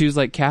Karen. She was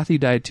like, Kathy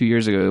died 2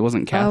 years ago. It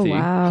wasn't Kathy. Oh,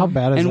 wow. how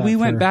bad is that? And we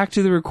went for- back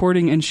to the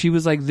recording, and she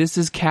was like, "This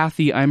is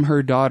Kathy. I'm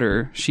her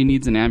daughter. She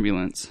needs an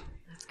ambulance."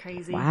 That's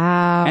crazy.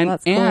 Wow, and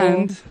that's cool.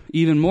 and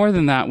even more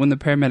than that, when the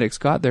paramedics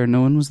got there,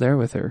 no one was there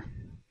with her.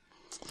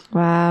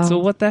 Wow. So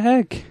what the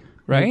heck,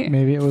 right?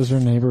 Maybe it was her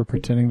neighbor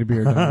pretending to be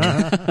her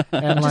daughter.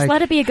 And Just like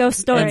let it be a ghost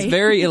story. It's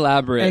very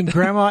elaborate. and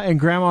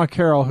Grandma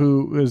Carol,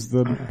 who is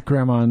the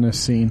grandma in this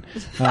scene,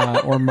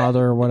 or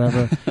mother or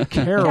whatever.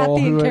 Carol,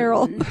 Kathy and who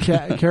Carol.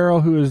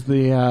 Carol, who is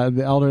the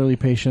elderly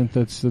patient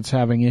that's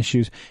having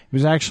issues. It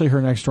was actually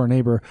her next door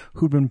neighbor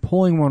who'd been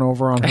pulling one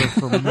over on her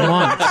for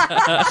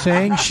months,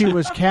 saying she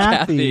was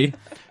Kathy,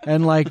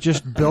 and like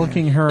just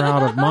bilking her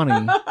out of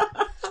money.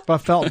 But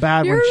felt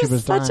bad You're when she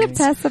was such dying. a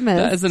pessimist.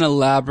 that is an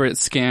elaborate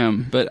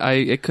scam, but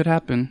it could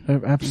happen.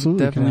 It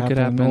absolutely Definitely could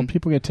happen. Well,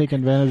 people get taken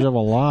advantage of a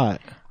lot.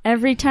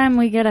 Every time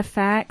we get a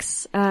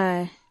fax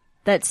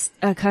that's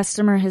a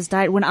customer has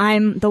died, when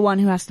I'm the one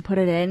who has to put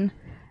it in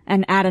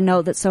and add a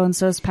note that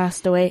so-and-so's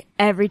passed away,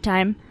 every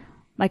time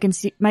my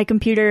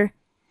computer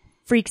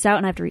freaks out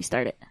and I have to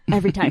restart it.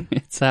 Every time.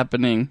 It's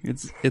happening.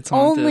 It's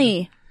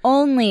haunted.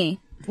 Only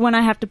when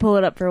I have to pull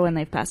it up for when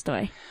they've passed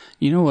away.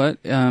 You know what?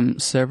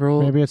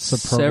 Several Maybe it's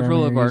the program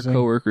several of you're our using.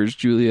 coworkers,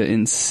 Julia,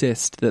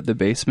 insist that the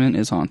basement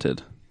is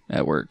haunted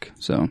at work.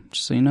 So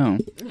just so you know,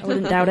 I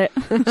wouldn't doubt it.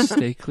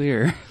 stay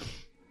clear.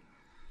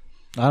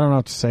 I don't know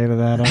what to say to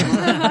that.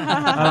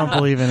 I don't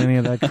believe in any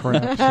of that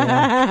crap.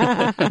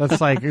 So that's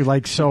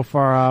like so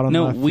far out on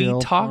No, left we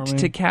field talked for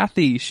me. to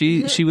Kathy.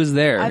 She was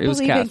there. It was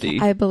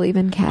Kathy. I believe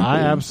in Kathy. I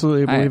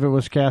absolutely believe it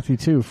was Kathy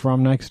too,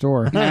 from next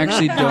door. I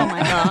actually Oh don't. my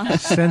gosh.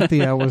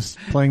 Cynthia was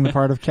playing the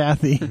part of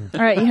Kathy. All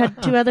right, you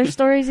had 2 other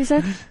stories, you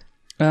said?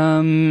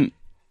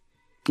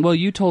 Well,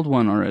 you told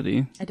one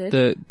already. I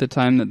did? The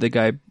time that the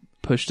guy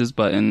pushed his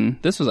button.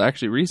 This was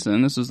actually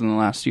recent. This was in the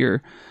last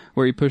year,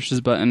 where he pushed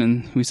his button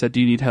and we said,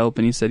 "Do you need help?"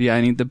 And he said, "Yeah,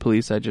 I need the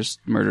police. I just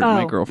murdered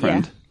my Oh,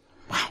 girlfriend."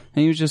 yeah. Wow.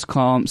 And he was just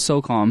calm,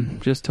 so calm,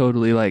 just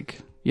totally like,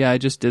 "Yeah, I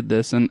just did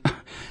this."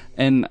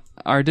 And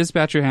our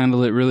dispatcher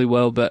handled it really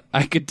well, but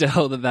I could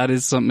tell that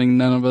is something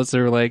none of us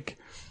are like,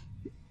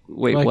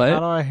 "Wait, Like, what?" how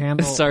do I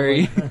handle?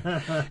 Sorry.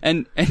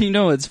 and you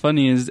know what's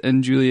funny is,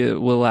 and Julia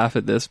will laugh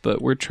at this, but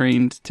we're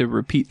trained to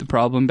repeat the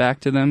problem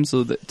back to them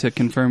so that to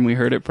confirm we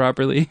heard it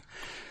properly.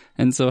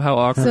 And so how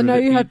awkward. So now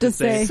would it you be have to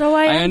say, So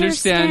I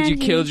understand you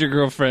you. killed your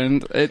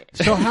girlfriend.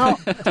 So how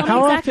Tell me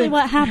how exactly often?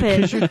 what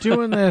happened. Because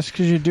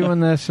you're doing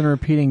this and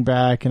repeating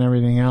back and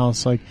everything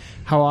else. Like,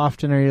 how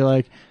often are you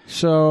like?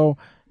 So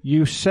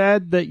you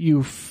said that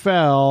you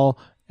fell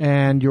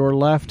and your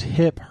left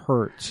hip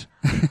hurts.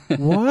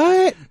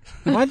 What?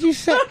 What'd you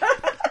say?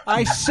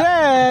 I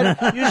said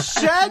you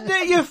said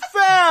that you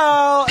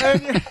fell.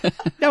 And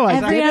no,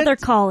 Every other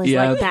call is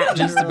Yeah, like that.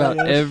 just about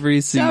every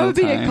that single would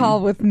be time. a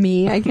call with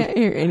me. I can't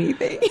hear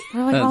anything.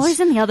 We're like That's always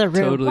in the other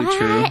room. totally what?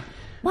 true.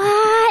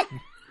 What?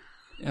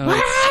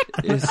 Oh,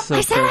 it's so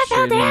I said I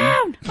fell frustrating.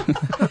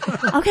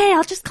 down. Okay,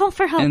 I'll just call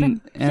for help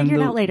and figure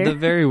it out later. The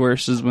very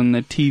worst is when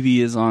the TV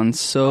is on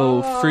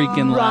so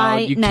freaking loud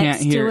Right you can't next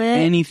to hear it.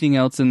 anything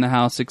else in the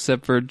house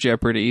except for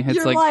Jeopardy. It's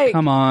You're like, like-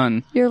 come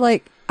on. You're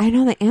like, I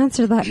know the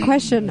answer to that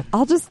question.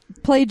 I'll just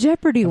play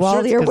Jeopardy while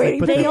sure it's you're 'cause they waiting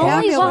put for They the the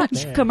only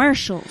ambulance. watch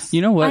commercials.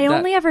 You know what? I That-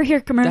 only ever hear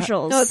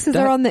commercials. No, it's because That-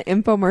 they're on the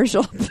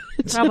infomercial.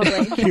 Probably.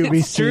 QVC.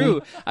 It's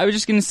true. I was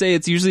just gonna say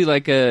it's usually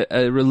like a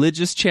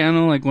religious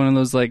channel, like one of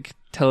those like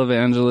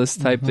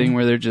televangelist type thing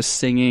where they're just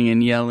singing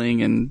and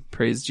yelling and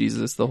praise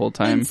Jesus the whole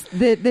time.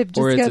 They've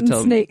Or just it's a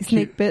gotten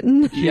snake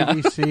bitten. Yeah.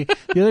 QVC.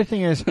 The other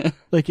thing is,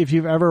 like, if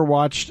you've ever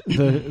watched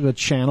the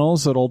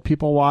channels that old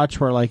people watch,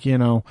 where, like, you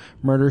know,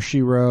 Murder,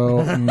 She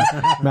Wrote and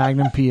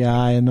Magnum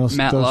PI and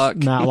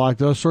Matlock,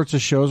 those sorts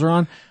of shows are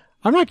on.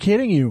 I'm not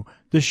kidding you.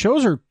 The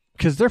shows are,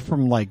 because they're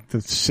from, like, the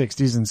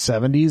 60s and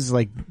 70s,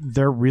 like,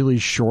 they're really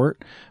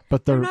short,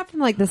 but They're not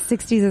from like the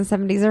 60s and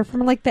 70s. They're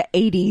from like the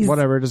 80s.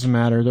 whatever, it doesn't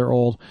matter. They're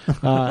old.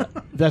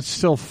 That's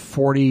still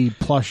 40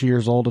 plus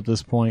years old at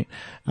this point.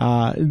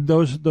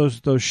 Those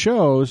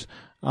shows,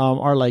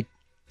 are like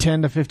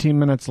 10 to 15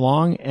 minutes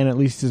long and at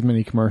least as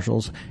many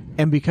commercials.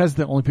 And because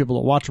the only people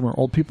that watch them are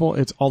old people,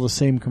 it's all the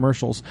same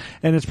commercials.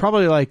 And it's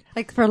probably like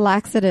for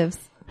laxatives.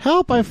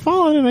 help, I've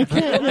fallen and I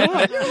can't get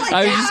up.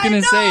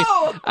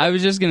 I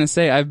was just gonna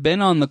say, I've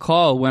been on the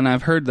call when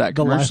I've heard that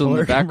commercial in the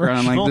Life background.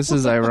 I'm like, commercial. this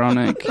is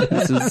ironic.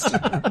 This is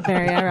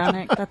Very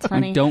ironic. That's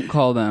funny. don't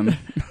call them.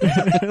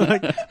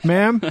 Like,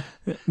 ma'am,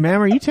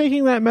 are you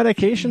taking that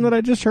medication that I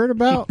just heard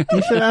about?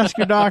 You should ask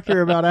your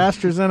doctor about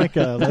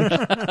AstraZeneca.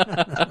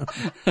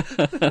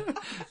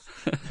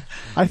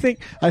 Like,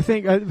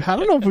 I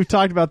don't know if we've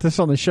talked about this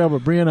on the show,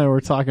 but Brie and I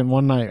were talking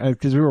one night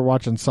because we were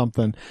watching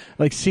something.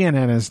 Like,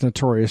 CNN is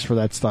notorious for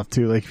that stuff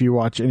too. Like, if you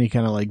watch any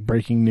kind of like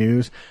breaking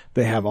news,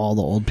 they have all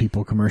the old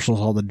people commercials,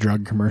 all the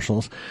drug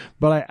commercials.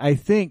 But I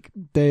think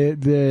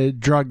the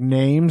drug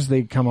names,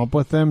 they come up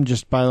with them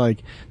just by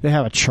like, they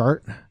have a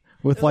chart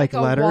with like a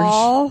letters,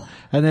 wall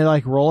and they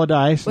like roll a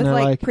dice with and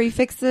they're like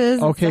prefixes.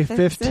 and okay,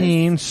 suffixes.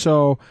 15,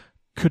 so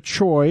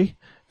Kachoy,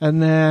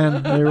 and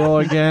then they roll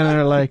again and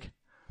they're like,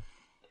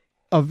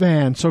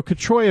 Avan. So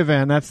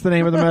Kachoyavan, that's the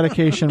name of the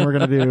medication we're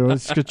going to do.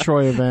 It's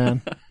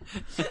Kachoyavan.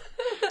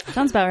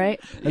 Sounds about right.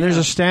 And there's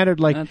a standard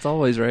like, That's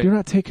always right. do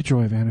not take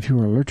Kachoyavan if you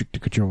are allergic to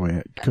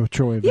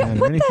Kachoyavan. Yeah, or what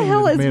the anything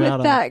hell that's is made with out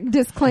of- that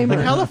disclaimer?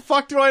 Like, how the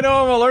fuck do I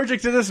know I'm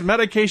allergic to this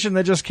medication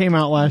that just came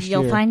out last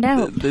You'll year? find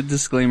out. The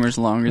disclaimer's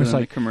longer It's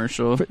than like- the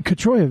commercial. But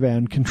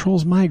Kachoyavan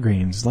controls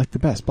migraines like the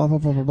best, blah, blah,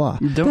 blah, blah, blah.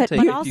 Don't but,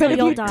 take it. also You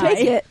you'll get die.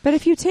 take it, but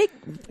if you take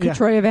Yeah.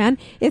 Catroyavan,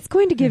 it's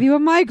going to give you a So,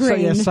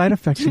 migraine. yeah, side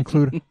effects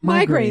include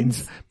migraines,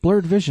 Migraines.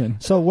 blurred vision.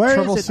 So where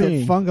trouble is it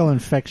seeing. that fungal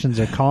infections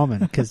are common?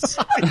 Because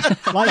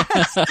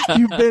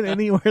You've been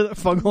anywhere that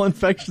fungal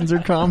infections are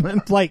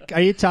common. like,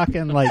 are you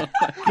talking like,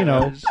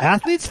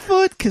 athlete's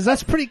foot? Because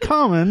that's pretty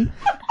common.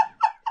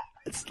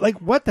 It's like,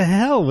 what the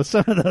hell with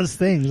some of those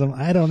things?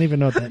 I don't even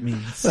know what that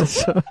means.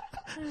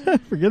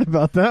 Forget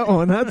about that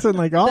one. That's in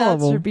like all that of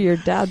them. should be your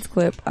dad's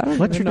clip. I don't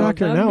Let even your know what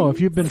doctor that know means.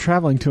 if you've been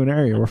traveling to an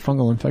area where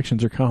fungal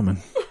infections are common.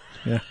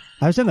 Yeah.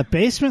 I was in the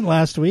basement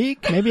last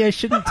week. Maybe I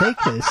shouldn't take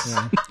this.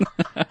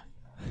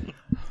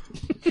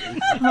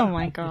 Oh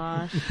my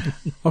gosh.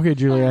 Okay,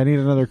 Julie, I need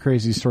another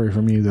crazy story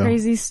from you, though.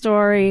 Crazy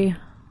story.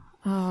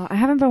 I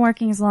haven't been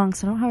working as long,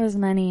 so I don't have as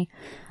many.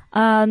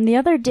 The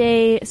other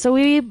day, so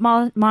we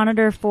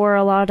monitor for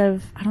a lot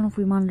of, I don't know if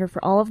we monitor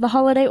for all of the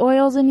holiday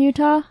oils in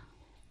Utah.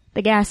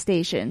 The gas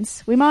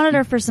stations. We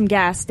monitor for some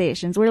gas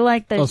stations. We're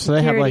like the So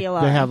they have security like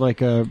alarm. they have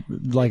like a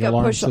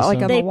alarm push, system.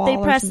 like a- They wall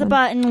or press the something.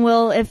 button.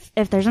 Will if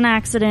there's an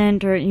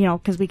accident or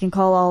because we can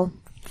call all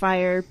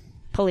fire,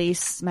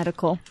 police,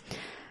 medical.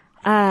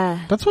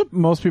 That's what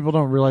most people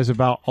don't realize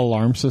about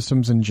alarm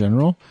systems in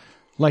general.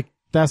 Like,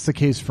 that's the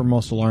case for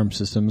most alarm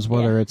systems,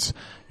 whether it's,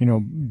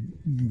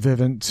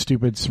 Vivint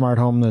stupid smart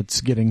home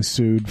that's getting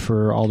sued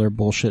for all their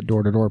bullshit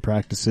door-to-door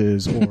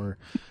practices or,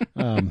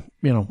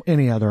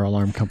 any other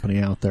alarm company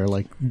out there.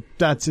 Like,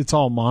 it's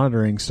all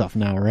monitoring stuff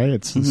now, right?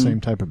 It's the same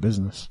type of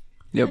business.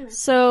 Yep.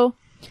 So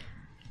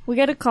we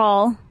get a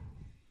call,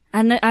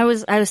 and I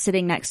was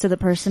sitting next to the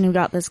person who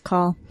got this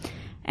call,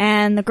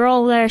 and the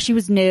girl there, she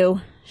was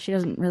new. She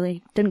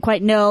didn't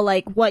quite know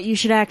like what you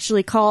should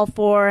actually call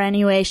for.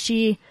 Anyway,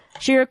 she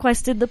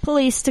requested the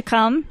police to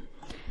come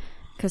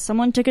because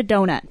someone took a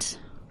donut,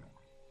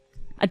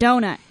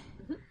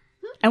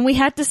 and we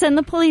had to send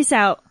the police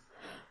out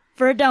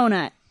for a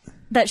donut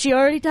that she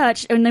already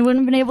touched, and they wouldn't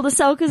have been able to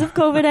sell because of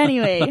COVID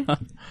anyway.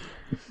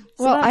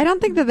 Well, I don't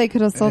think that they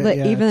could have sold it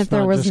Yeah, even it's if there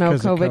not was just no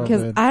 'cause of COVID,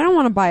 because COVID. I don't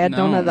want to buy a No.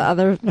 donut the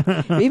other,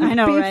 even I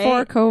know, before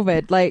right?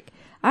 COVID. Like,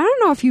 I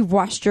don't know if you've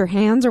washed your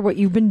hands or what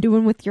you've been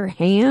doing with your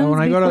hands When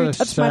I before go to you the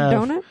touch my Sav,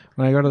 donut.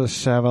 when I go to the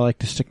Sav, I like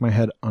to stick my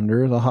head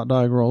under the hot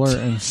dog roller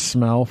and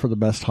smell for the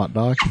best hot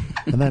dog.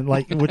 And then,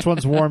 like, which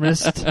one's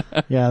warmest?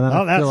 Yeah, and then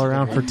Oh, I that's feel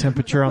around for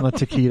temperature on the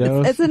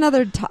taquitos. It's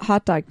another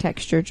hot dog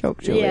texture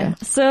joke, Julia. Yeah.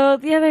 So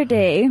the other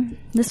day,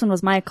 this one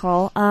was my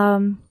call.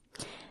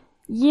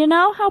 You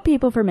know how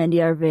people from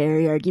India are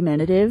very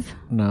argumentative?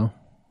 No.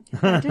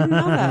 I didn't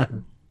know that,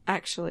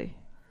 actually.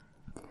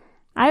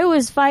 I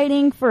was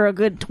fighting for a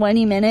good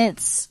 20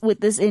 minutes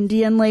with this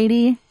Indian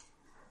lady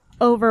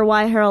over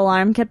why her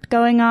alarm kept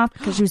going off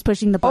because she was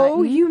pushing the button.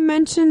 Oh, you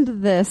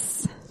mentioned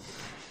this.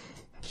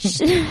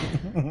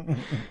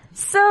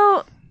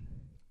 So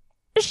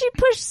She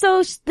pushed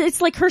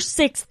it's like her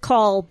 6th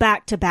call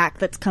back to back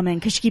that's coming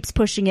because she keeps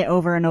pushing it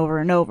over and over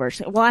and over.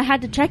 So, well, I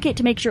had to check it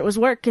to make sure it was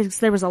work because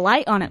there was a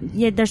light on it.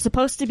 Yeah, there's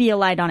supposed to be a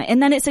light on it.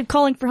 And then it said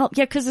calling for help.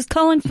 Yeah, because it's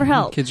calling for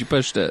help. Because you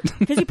pushed it.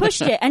 Because you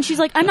pushed it. And she's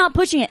like, I'm not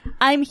pushing it.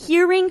 I'm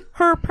hearing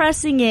her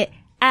pressing it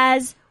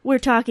as we're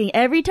talking.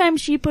 Every time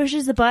she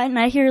pushes the button,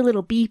 I hear a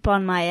little beep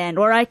on my end,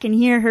 or I can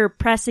hear her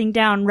pressing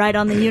down right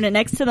on the unit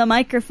next to the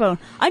microphone.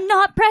 I'm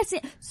not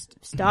pressing.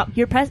 Stop.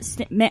 You're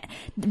pressing.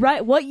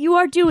 Right. What you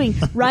are doing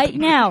right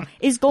now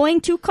is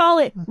going to call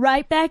it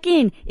right back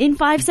in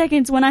 5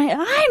 seconds when I'm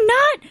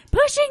not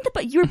pushing the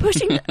button. You're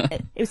pushing.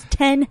 It was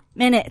 10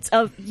 minutes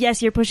of,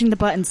 yes, you're pushing the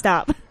button.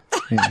 Stop.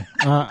 Yeah.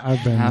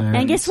 I've been there.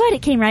 And guess what?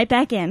 It came right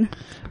back in.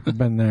 I've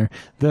been there.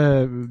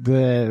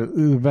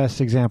 The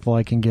best example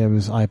I can give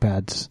is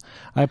iPads.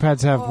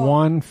 iPads have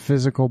one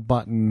physical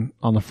button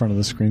on the front of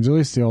the screens. At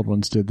least the old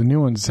ones did. The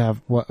new ones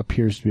have what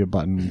appears to be a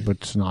button, but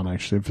it's not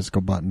actually a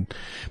physical button.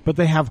 But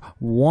they have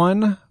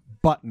one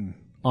button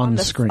on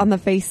the screen. On the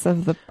face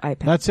of the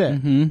iPad. That's it.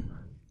 Mm-hmm.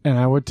 And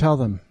I would tell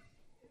them,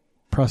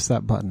 press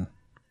that button.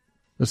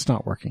 It's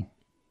not working.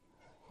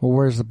 Well,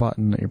 where's the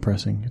button that you're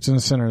pressing? It's in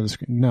the center of the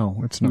screen.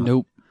 No, it's not.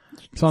 Nope.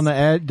 It's on the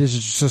edge. This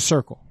is just a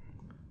circle.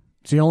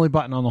 It's the only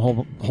button on the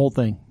whole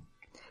thing.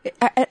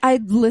 I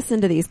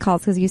listened to these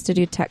calls because he used to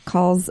do tech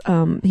calls.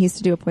 He used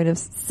to do a point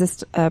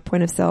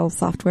of sale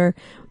software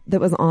that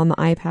was on the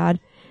iPad,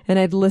 and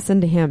I'd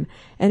listen to him,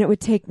 and it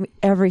would take me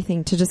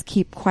everything to just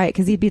keep quiet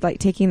because he'd be like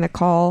taking the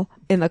call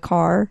in the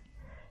car,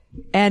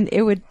 and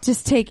it would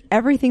just take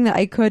everything that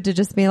I could to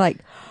just be like,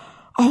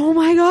 oh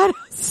my God,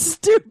 how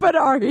stupid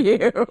are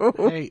you?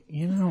 Hey,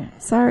 you know.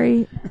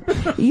 Sorry.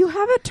 You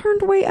have it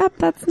turned way up.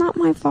 That's not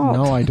my fault.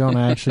 No, I don't.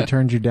 I actually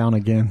turned you down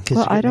again.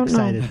 Well, I don't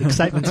excited. know.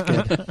 Excitement's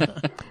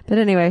good. But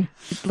anyway,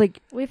 like,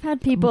 We've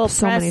had people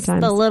so many press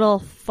times. the little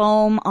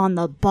foam on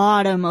the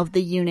bottom of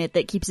the unit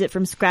that keeps it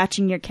from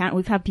scratching your count.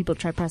 We've had people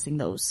try pressing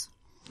those.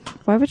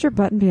 why would your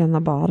button be on the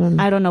bottom?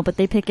 I don't know, but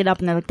they pick it up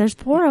and they're like, there's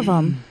 4 of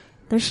them.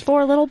 There's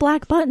 4 little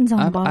black buttons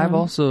on the bottom. I've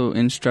also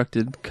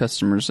instructed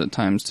customers at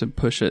times to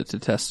push it to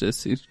test it.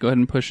 So you go ahead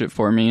and push it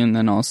for me, and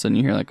then all of a sudden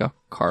you hear like a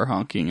car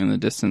honking in the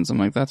distance. I'm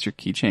like, that's your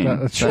keychain.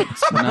 That's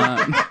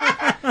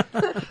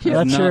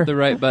not the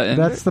right button.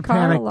 That's the Car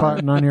panic alarm.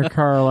 button on your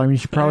car alarm. You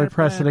should probably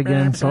press it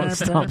again so it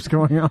stops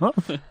going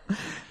off.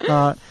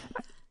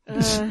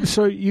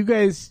 So you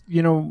guys,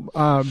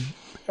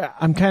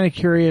 I'm kind of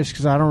curious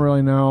because I don't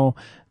really know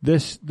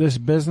this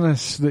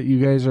business that you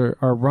guys are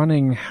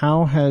running.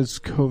 How has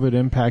COVID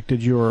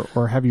impacted you,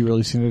 or have you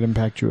really seen it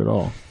impact you at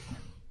all?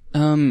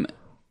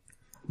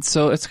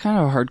 So it's kind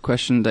of a hard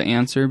question to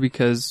answer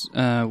because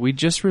we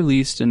just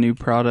released a new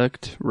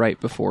product right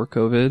before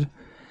COVID.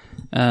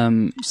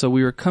 So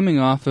we were coming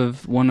off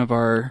of one of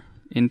our,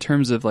 in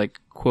terms of like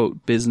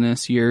quote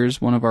business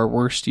years, one of our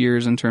worst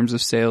years in terms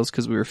of sales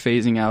because we were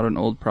phasing out an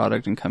old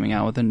product and coming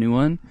out with a new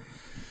one.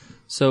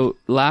 So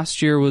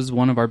last year was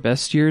one of our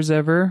best years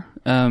ever.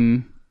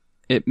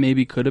 It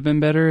maybe could have been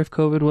better if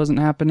COVID wasn't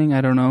happening.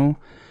 I don't know.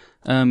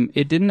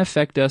 It didn't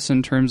affect us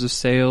in terms of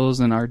sales,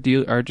 and our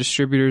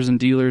distributors and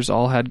dealers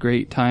all had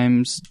great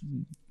times,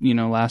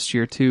 last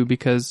year too,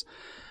 because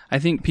I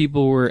think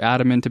people were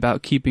adamant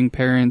about keeping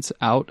parents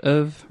out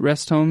of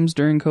rest homes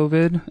during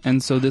COVID,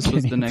 and so this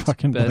was the next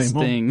best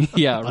thing.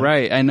 Yeah,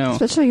 right. I know.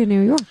 Especially in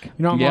New York.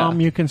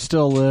 Mom, you can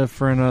still live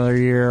for another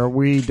year.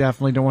 We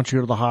definitely don't want you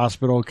to go to the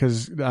hospital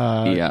because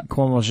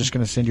Cuomo's just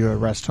going to send you to a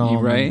rest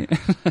home. Right.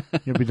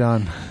 You'll be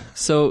done.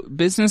 So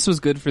business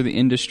was good for the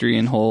industry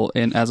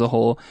as a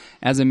whole.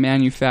 As a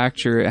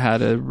manufacturer, it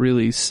had a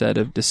really set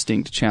of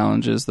distinct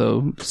challenges,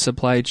 though.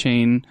 Supply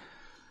chain,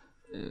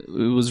 it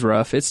was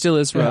rough. It still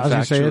is rough,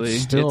 actually.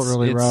 It's still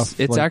really rough.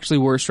 It's actually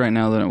worse right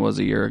now than it was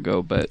a year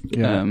ago, but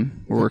we're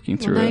working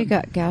through now it. you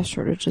got gas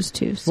shortages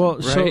too. So. Well,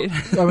 Right.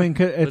 so, I mean,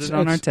 it's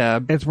on our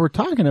tab. It's we're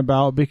talking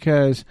about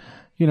because,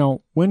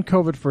 when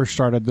COVID first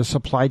started, the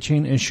supply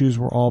chain issues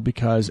were all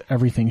because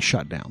everything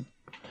shut down.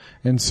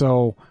 And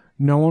so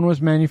no one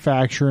was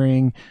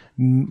manufacturing,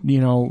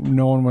 no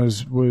one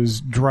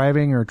was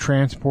driving or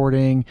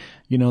transporting.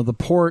 The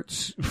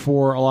ports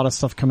for a lot of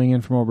stuff coming in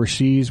from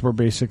overseas were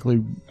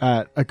basically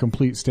at a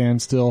complete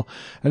standstill.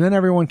 And then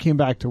everyone came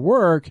back to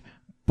work,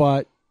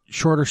 but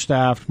shorter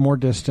staffed, more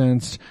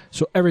distanced,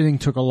 so everything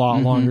took a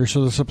lot longer.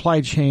 So the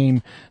supply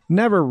chain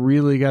never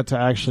really got to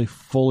actually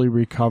fully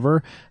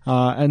recover.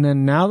 And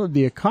then now that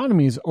the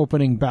economy is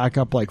opening back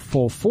up like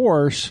full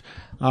force,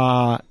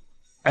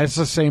 it's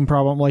the same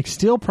problem. Like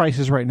steel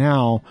prices right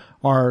now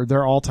are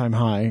their all-time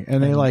high,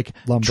 and they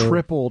lumber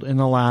tripled in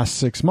the last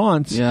 6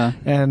 months. Yeah.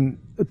 And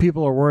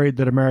people are worried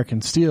that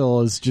American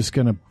steel is just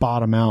going to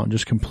bottom out and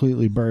just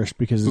completely burst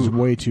because it's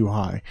way too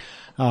high.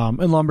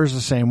 And lumber's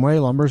the same way.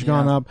 Lumber's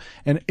gone up,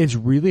 and it's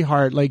really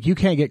hard. Like you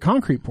can't get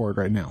concrete poured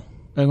right now.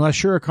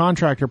 Unless you're a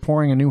contractor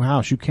pouring a new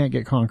house, you can't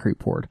get concrete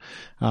poured.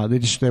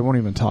 They won't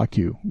even talk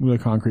to you, the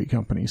concrete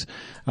companies.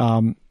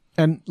 And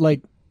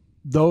like,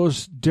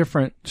 those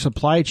different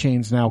supply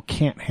chains now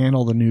can't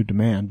handle the new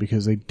demand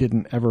because they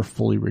didn't ever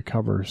fully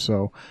recover.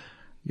 So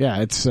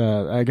Yeah, it's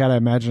I gotta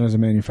imagine as a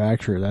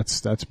manufacturer,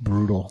 that's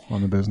brutal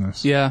on the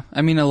business. Yeah,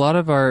 I mean,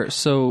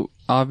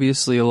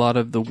 obviously a lot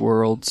of the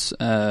world's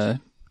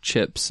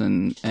chips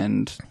and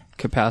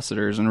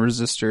capacitors and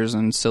resistors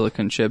and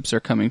silicon chips are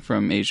coming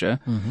from Asia.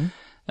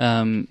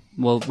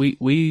 Well,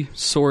 we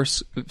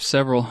source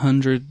several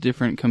hundred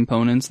different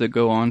components that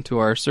go onto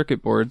our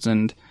circuit boards,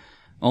 and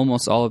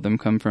almost all of them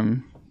come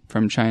from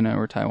China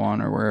or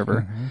Taiwan or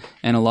wherever.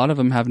 And a lot of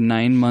them have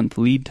 9-month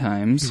lead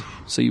times.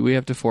 So we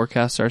have to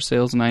forecast our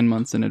sales 9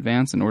 months in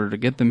advance in order to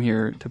get them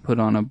here to put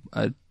on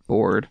a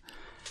board.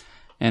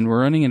 And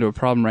we're running into a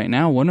problem right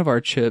now. One of our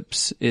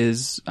chips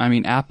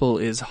Apple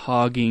is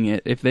hogging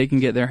it. If they can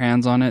get their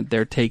hands on it,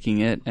 they're taking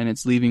it, and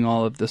it's leaving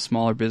all of the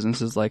smaller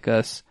businesses like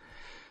us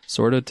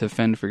sort of to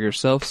fend for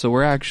yourself. So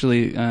we're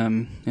actually,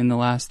 in the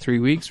last 3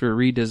 weeks, we're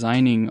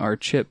redesigning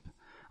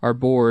our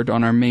board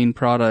on our main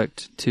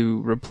product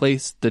to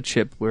replace the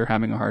chip we're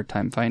having a hard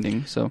time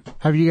finding. So,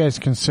 have you guys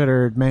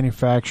considered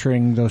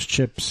manufacturing those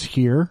chips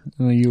here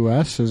in the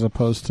U.S. as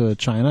opposed to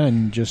China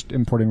and just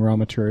importing raw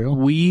material?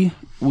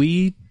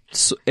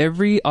 So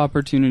every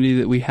opportunity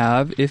that we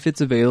have, if it's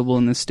available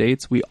in the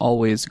States, we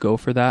always go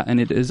for that,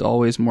 and it is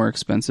always more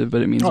expensive,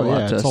 but it means a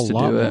lot to us to do it. It's a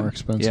lot more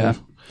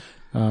expensive.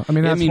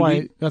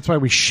 Yeah. That's why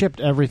we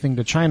shipped everything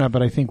to China.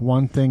 But I think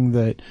one thing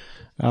that,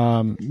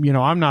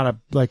 I'm not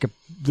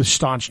the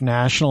staunch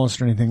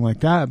nationalist or anything like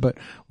that, but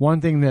one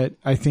thing that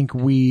I think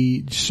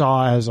we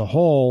saw as a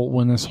whole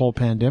when this whole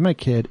pandemic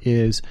hit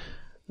is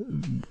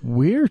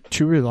we're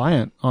too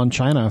reliant on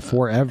China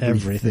for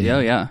everything.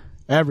 Yeah.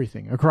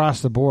 Everything across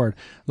the board,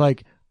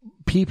 like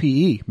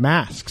PPE,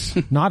 masks,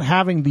 not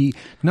having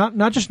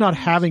not just not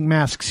having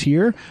masks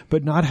here,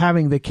 but not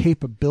having the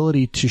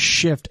capability to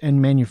shift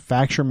and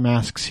manufacture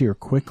masks here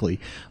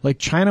quickly. Like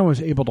China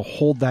was able to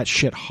hold that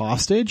shit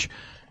hostage,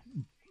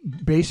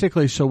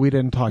 basically, so we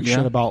didn't talk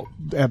shit about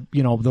the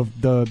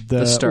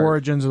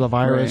origins of the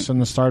virus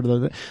and the start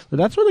of the. But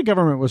that's why the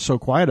government was so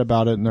quiet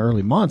about it in the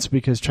early months,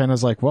 because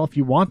China's like, well, if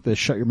you want this,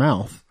 shut your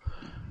mouth,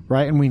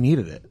 right? And we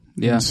needed it.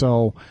 Yeah. And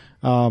so.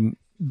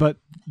 But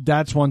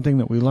that's one thing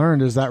that we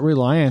learned is that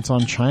reliance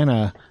on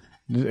China,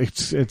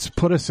 it's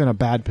put us in a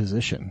bad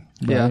position.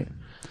 Right?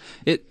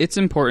 Yeah. It's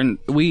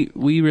important. We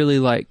really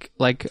like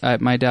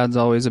my dad's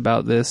always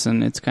about this,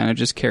 and it's kind of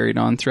just carried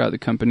on throughout the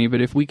company.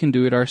 But if we can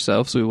do it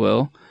ourselves, we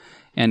will.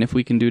 And if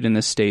we can do it in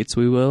the States,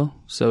 we will.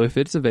 So if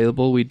it's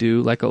available, we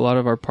do. Like a lot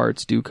of our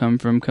parts do come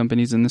from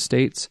companies in the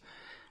States.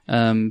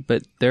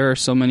 But there are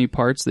so many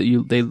parts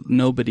that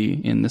nobody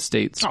in the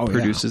States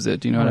produces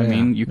it. Do you know what I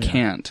mean? You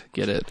can't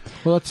get it.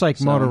 Well, it's like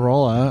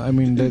Motorola. I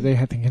mean, they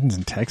had things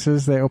in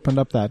Texas. They opened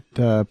up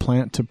that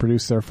plant to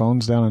produce their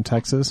phones down in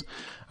Texas.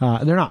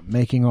 They're not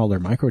making all their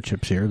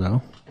microchips here,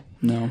 though.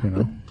 No. You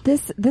know?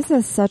 This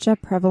is such a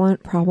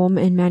prevalent problem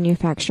in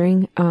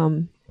manufacturing,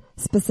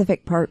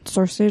 specific part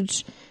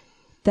sourcage,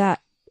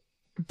 that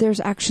there's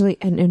actually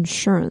an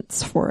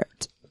insurance for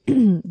it.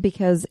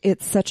 Because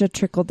it's such a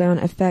trickle-down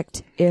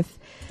effect. If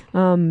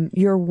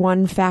your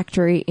one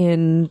factory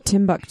in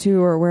Timbuktu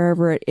or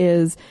wherever it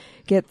is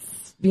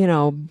gets,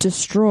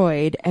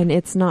 destroyed and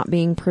it's not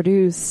being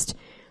produced,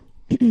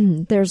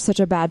 there's such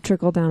a bad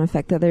trickle-down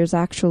effect that there's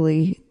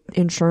actually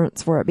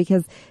insurance for it.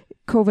 Because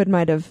COVID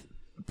might have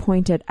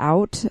pointed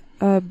out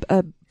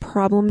a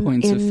problem.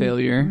 Points of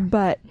failure.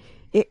 But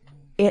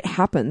it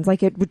happens.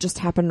 Like it would just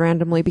happen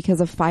randomly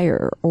because of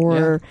fire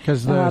or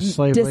because the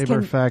slave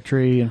labor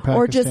factory in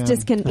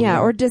Pakistan,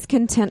 or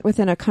discontent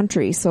within a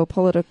country. So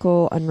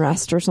political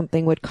unrest or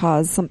something would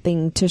cause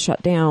something to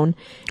shut down,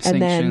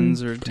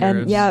 sanctions or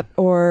tariffs,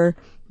 or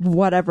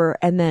whatever,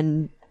 and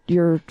then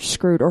you're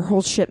screwed. Or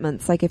whole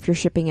shipments, like if you're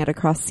shipping it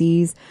across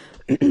seas,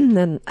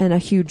 and a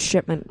huge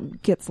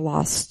shipment gets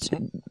lost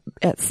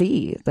at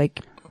sea, like.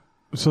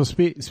 So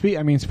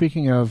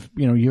speaking of,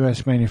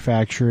 U.S.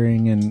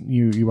 manufacturing, and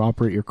you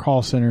operate your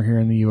call center here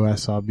in the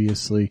U.S.,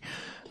 obviously,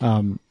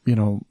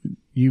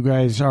 you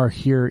guys are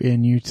here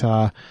in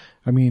Utah.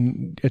 I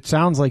mean, it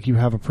sounds like you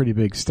have a pretty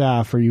big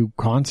staff. Are you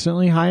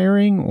constantly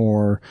hiring,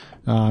 or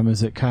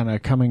is it kind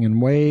of coming in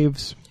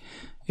waves?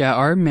 Yeah,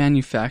 our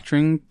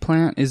manufacturing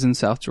plant is in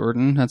South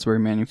Jordan. That's where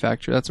we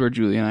manufacture. That's where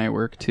Julie and I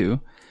work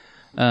too.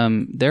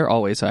 They're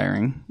always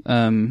hiring.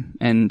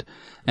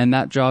 And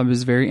that job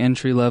is very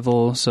entry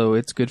level, so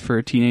it's good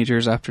for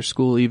teenagers after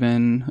school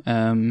even.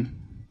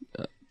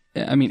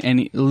 I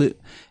mean,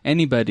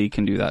 anybody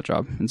can do that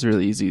job. It's a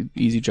really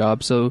easy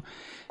job. So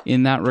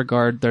in that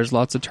regard, there's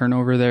lots of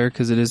turnover there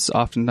because it is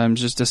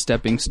oftentimes just a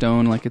stepping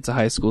stone, like it's a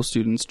high school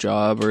student's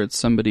job or it's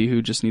somebody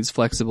who just needs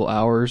flexible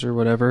hours or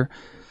whatever.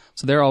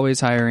 So they're always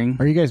hiring.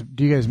 Do you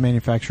guys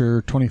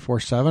manufacture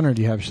 24/7 or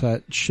do you have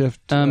set shift?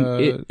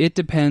 It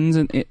depends.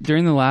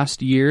 During the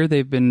last year,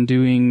 they've been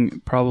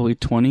doing probably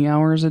 20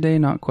 hours a day,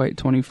 not quite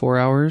 24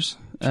 hours.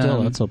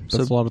 Still, that's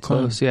a lot of time.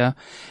 Close, yeah.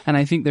 And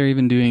I think they're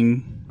even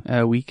doing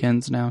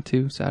weekends now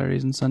too,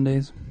 Saturdays and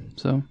Sundays.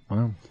 So,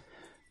 wow.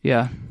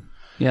 Yeah,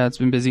 it's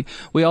been busy.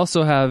 We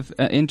also have,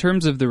 in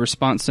terms of the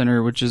response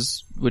center, which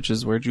is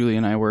where Julie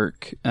and I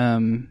work.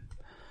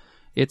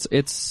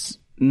 It's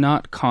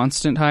not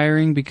constant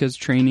hiring because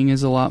training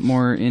is a lot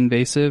more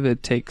invasive.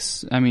 It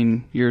takes, I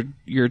mean,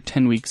 you're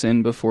 10 weeks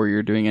in before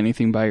you're doing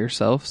anything by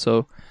yourself.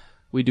 So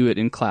we do it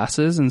in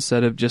classes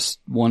instead of just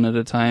one at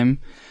a time.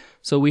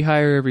 So we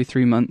hire every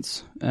 3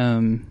 months.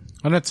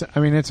 And it's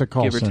a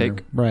call Give or center.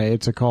 take. Right.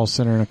 It's a call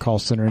center and a call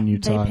center in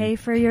Utah. They pay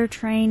for your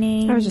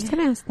training. I was just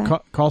going to ask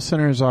that. Call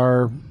centers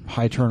are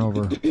high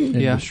turnover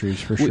industries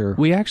for sure.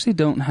 We actually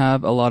don't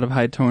have a lot of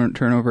high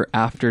turnover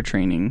after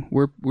training.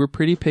 We're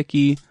pretty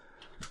picky.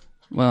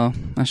 Well,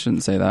 I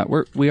shouldn't say that.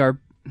 We are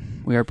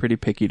pretty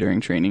picky during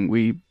training.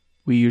 We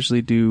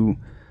usually do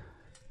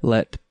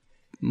let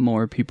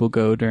more people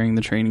go during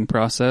the training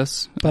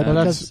process. but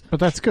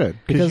that's good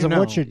because you of know.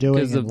 what you're doing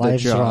Because and of the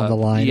lives are on the job.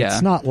 line. Yeah.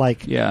 It's not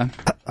like Yeah.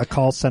 a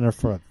call center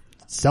for a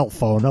cell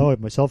phone. No,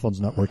 my cell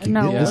phone's not working.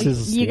 No, This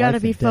is you got to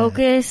life be and death.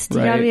 focused. You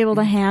got Right. to be able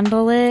to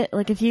handle it.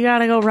 Like if you got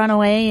to go run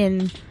away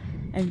and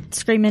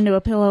scream into a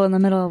pillow in the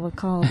middle of a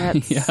call,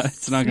 that's Yeah,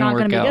 it's not going to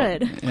work gonna out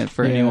be good.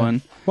 for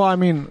anyone. Well, I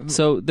mean,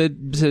 So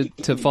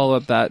to follow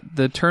up that,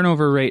 the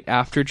turnover rate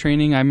after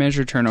training, I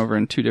measure turnover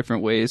in two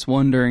different ways.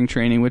 One during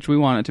training, which we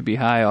want it to be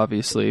high,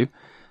 obviously,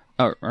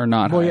 or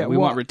not Well, high. yeah, We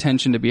well- want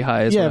retention to be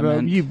high is yeah, what I but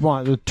meant. you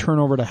want the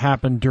turnover to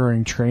happen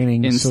during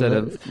training Instead so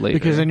of later.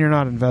 because then you're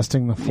not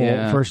investing the full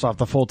Yeah. first off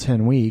the full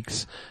 10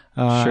 weeks,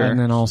 Sure. and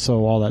then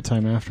also all that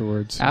time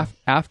afterwards.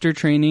 After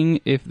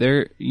training, if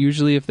they're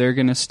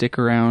going to stick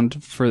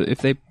around for if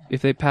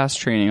they pass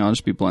training, I'll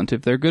just be blunt.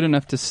 If they're good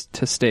enough to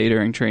stay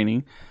during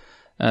training,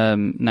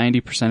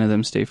 90% of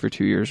them stay for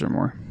 2 years or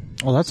more.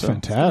 Oh, that's I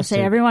fantastic.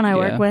 say everyone I Yeah.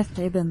 work with,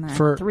 they've been there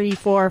For- 3,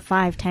 4,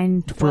 5,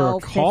 10,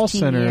 12, For a call 15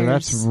 center, years.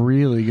 that's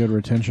really good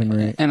retention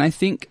rate. And I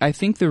think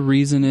the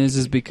reason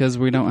is because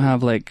we don't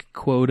have like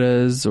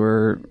quotas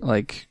or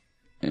like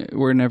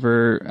we're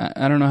never.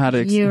 I don't know how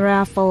to. You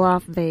raffle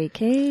off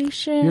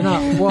vacation. You're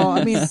not. Well,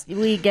 I mean,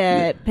 We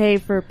get pay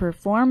for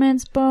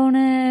performance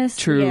bonus.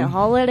 True. You get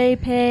holiday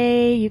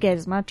pay. You get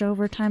as much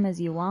overtime as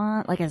you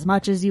want, like as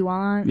much as you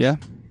want. Yeah.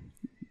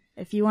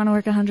 If you want to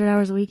work 100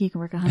 hours a week, you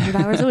can work 100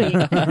 hours a week.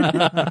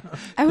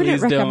 I wouldn't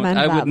Please don't. recommend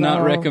I that. would not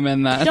though.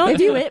 recommend that. Don't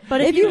do it, but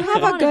If you have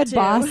a wanted good to,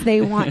 boss,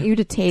 they want you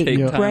to take, Take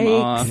time breaks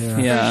off. Yeah.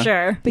 Yeah. for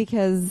sure.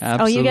 because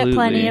Absolutely. Oh, you get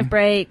plenty of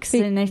breaks,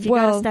 Be- and if you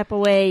well, gotta step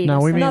away, you no,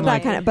 just we step mean not away.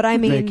 like that kind of. But I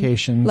mean,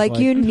 vacations, like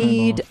you time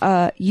need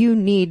off. you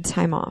need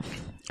time off.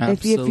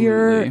 If you're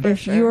Absolutely. if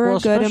sure. you're Well, a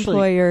good especially-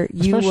 employer,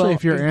 you especially will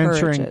if you're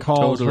encourage answering it.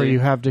 calls where Totally. you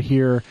have to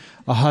hear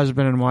a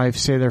husband and wife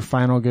say their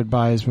final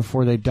goodbyes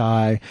before they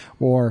die,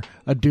 or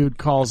a dude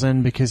calls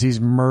in because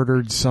he's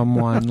murdered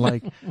someone.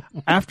 Like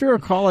after a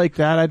call like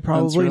that, I'd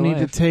probably real need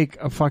life. to take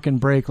a fucking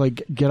break.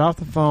 Like get off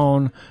the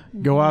phone,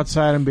 go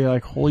outside, and be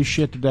like, "Holy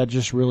shit, did that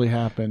just really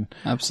happen?"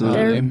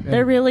 Absolutely.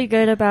 They're really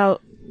good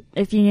about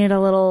if you need a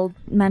little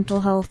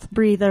mental health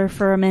breather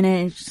for a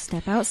minute, just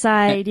step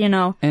outside, you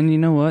know. And you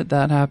know what?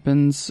 That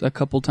happens a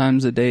couple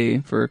times a day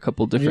for a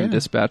couple different Yeah.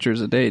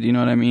 dispatchers a day. Do you know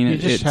what I mean? You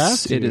just have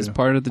to. It is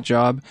part of the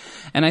job.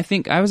 And I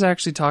think I was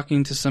actually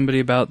talking to somebody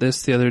about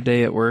this the other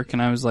day at work,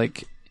 and I was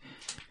like,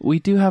 we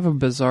do have a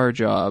bizarre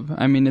job.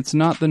 I mean, it's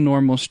not the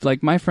normal,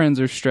 like my friends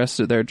are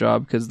stressed at their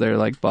job because they're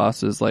like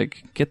bosses,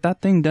 like get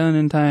that thing done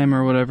in time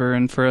or whatever.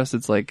 And for us,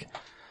 it's like,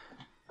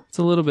 it's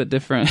a little bit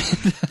different.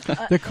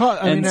 The call,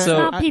 I And mean,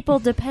 so- It's not people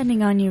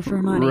depending on you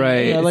for money.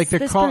 Right. yeah, like the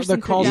This call. person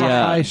The could call's die. a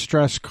Yeah. high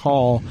stress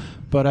call,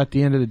 but at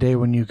the end of the day,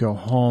 when you go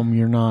home,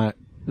 you're not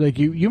like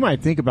you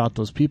might think about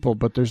those people,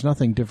 but there's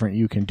nothing different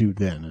you can do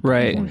then. At that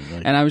Right. point,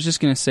 like- And I was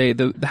just going to say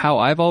how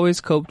I've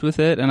always coped with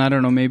it. And I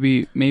don't know,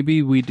 maybe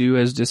we do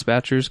as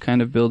dispatchers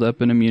kind of build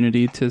up an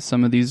immunity to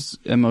some of these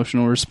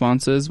emotional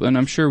responses. And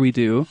I'm sure we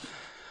do.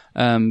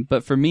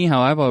 But for me, how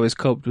I've always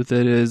coped with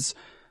it is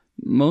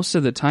most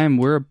of the time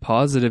we're a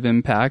positive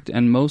impact,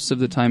 and most of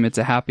the time it's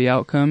a happy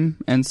outcome.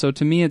 And so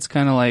to me, it's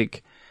kind of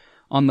like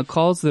on the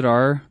calls that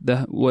are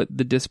what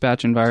the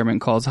dispatch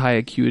environment calls high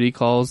acuity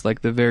calls,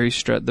 like the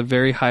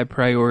very high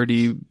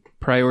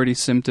priority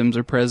symptoms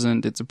are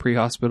present. It's a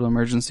pre-hospital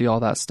emergency, all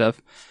that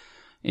stuff.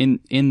 In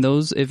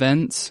those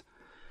events,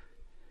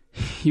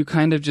 you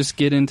kind of just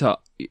get into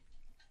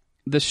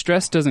the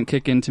stress doesn't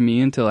kick into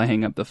me until I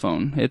hang up the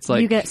phone. It's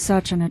like you get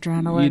such an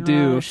adrenaline you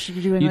do. rush.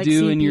 You're doing You like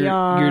do, CPR and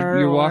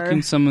you're or-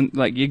 walking someone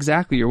like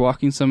exactly. You're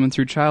walking someone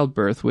through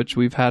childbirth, which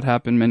we've had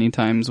happen many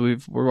times. We're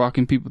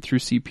walking people through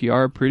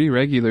CPR pretty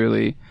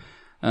regularly.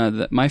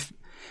 That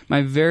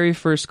my very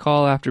first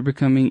call after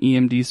becoming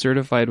EMD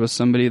certified was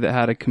somebody that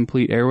had a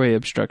complete airway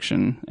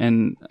obstruction,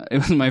 and it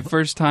was my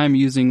first time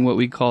using what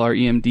we call our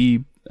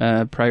EMD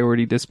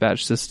priority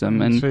dispatch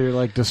system. And so you're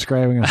like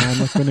describing a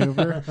Heimlich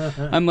maneuver.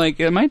 I'm like,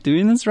 am I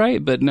doing this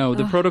right? But no,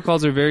 the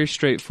protocols are very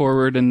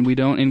straightforward, and we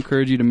don't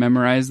encourage you to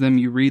memorize them.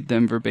 You read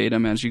them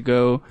verbatim as you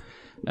go.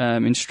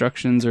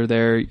 Instructions are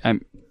there. I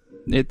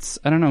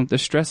don't know. The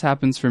stress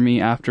happens for me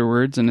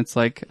afterwards, and it's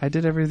like I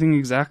did everything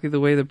exactly the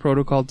way the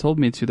protocol told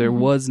me to. There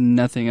was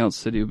nothing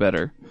else to do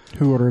better.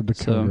 Who ordered the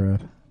So- code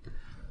red?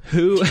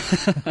 Who?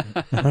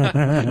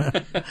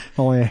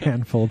 Only a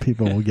handful of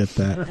people will get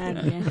that.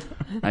 Yeah.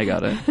 I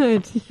got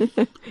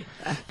it.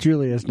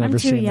 Julia's never I'm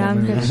too seen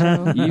young that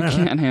for movie. the show.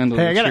 You can't handle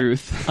Hey, I the gotta-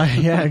 truth.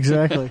 Yeah,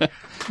 exactly.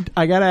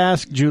 I got to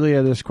ask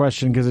Julia this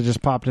question because it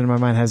just popped into my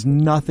mind. It has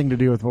nothing to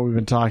do with what we've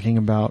been talking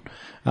about.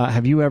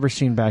 Have you ever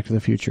seen Back to the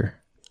Future?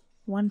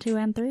 1, 2,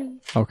 and 3.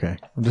 Okay.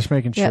 I'm just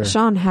making sure. Yeah,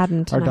 Sean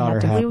hadn't. Our and I daughter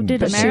had to- had. We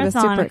did a But she was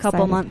marathon super a couple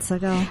excited. months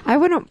ago. I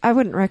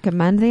wouldn't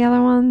recommend the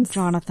other ones.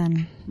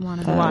 Jonathan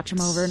wanted to But watch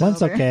them over and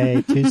One's over.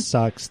 okay. 2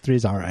 sucks.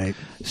 3's all right.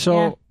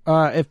 So,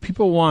 if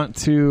people want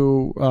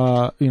to,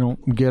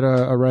 get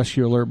a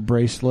Rescue Alert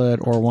bracelet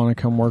or want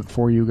to come work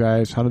for you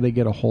guys, how do they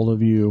get a hold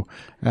of you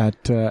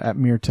at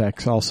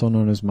Mirtex, also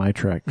known as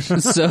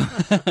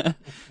Mitrex?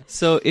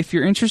 So if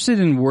you're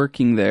interested in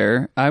working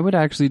there, I would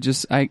actually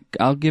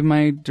I'll give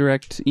my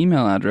direct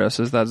email address.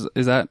 Is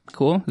that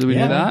cool? Do we do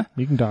that?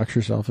 You can dox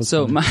yourself. It's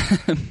So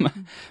fine.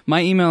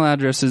 my email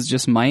address is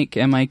just Mike,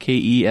 Mike,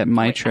 at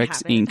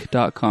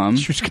mitrexinc.com.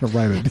 She's just going to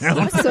write it down.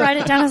 I was to write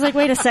it down. I was like,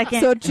 wait a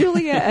second. So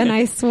Julia and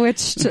I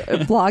switched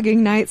blogging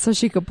nights so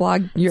she could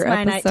blog your It's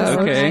my night to episode.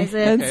 organize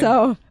it. And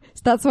so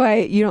that's why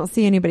you don't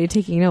see anybody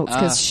taking notes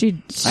because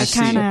she I see.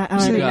 kind of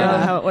already You know got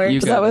it. how it works. You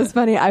So got that was it.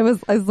 funny. I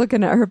was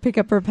looking at her pick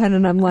up her pen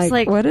and I'm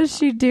like, what is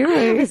she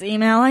doing? His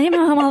email. I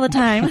email him all the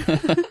time.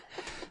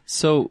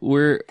 So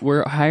we're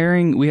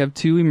hiring. We have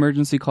 2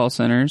 emergency call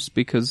centers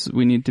because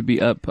we need to be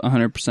up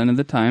 100% of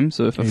the time.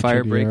 So if a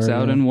fire HDR, breaks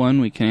out yeah. in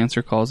one, we can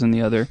answer calls in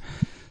the other.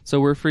 So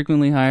we're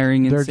frequently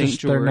hiring in They're St.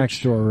 just George. they're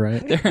next door,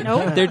 right?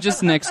 They're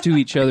just next to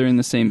each other in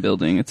the same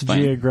building. It's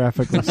fine.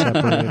 Geographically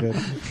separated.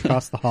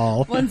 Across the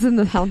hall. One's in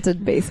the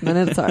haunted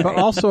basement. It's all But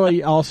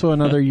right. also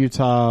another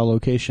Utah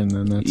location.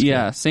 Then that's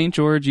Yeah, St.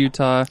 George,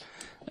 Utah,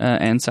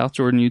 and South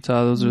Jordan,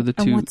 Utah. Those are the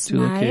And two what's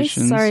nice,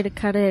 locations. sorry to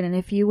cut in, and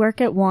if you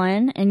work at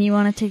one and you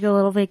want to take a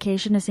little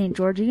vacation to St.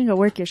 George, you can go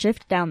work your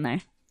shift down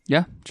there.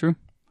 Yeah, true.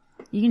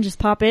 You can just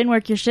pop in,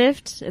 work your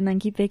shift, and then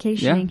keep Yeah.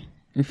 vacationing.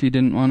 If you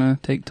didn't want to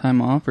take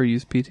time off or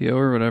use PTO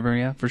or whatever,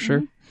 yeah, for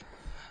sure.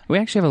 We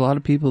actually have a lot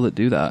of people that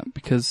do that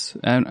because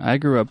I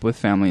grew up with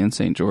family in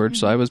St. George,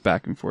 so I was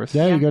back and forth.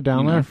 Yeah, you go down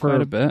You know, there for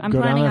quite a bit. I'm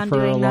go down planning there on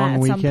for a doing that long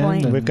at some weekend.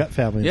 point. and- We've got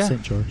family Yeah. in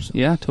St. George. So.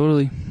 Yeah,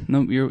 totally.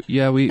 No,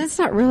 we. That's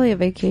not really a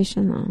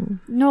vacation though.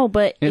 No,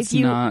 but It's if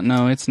you, not.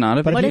 No, it's not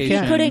a But what if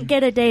vacation. you couldn't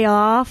get a day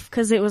off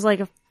because it was like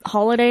a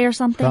holiday or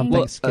something? From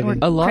Well, Thanksgiving.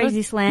 a lot crazy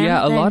of slam,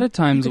 yeah, a then lot of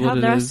times you could what have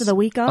it the rest is. of the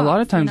week a lot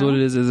off, of times you know?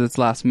 what it is it's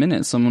last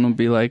minute. Someone will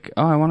be like,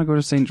 "Oh, I want to go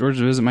to St. George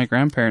to visit my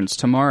grandparents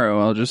tomorrow."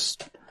 I'll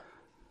just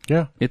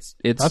Yeah. it's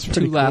That's too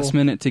pretty last cool.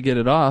 minute to get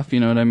it off. You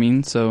know what I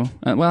mean? So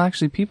well,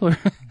 actually, people are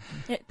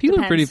It people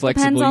are pretty depends.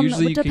 flexible. Depends on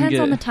Usually the, you can depends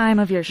get on the time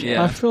of your shift.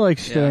 Yeah. I feel like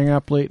staying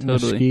up late in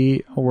totally.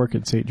 Mesquite. I'll work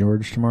at St.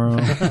 George tomorrow.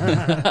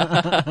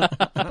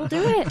 We'll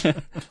do it.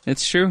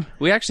 It's true.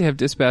 We actually have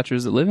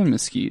dispatchers that live in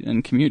Mesquite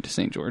and commute to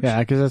St. George. Yeah,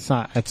 because it's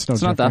not it's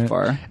not that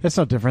far. It's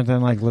no different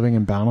than like living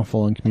in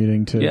Bountiful and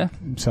commuting to Yeah.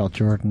 South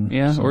Jordan.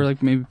 Yeah, So, or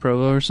like maybe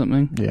Provo or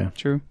something. yeah.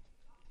 True.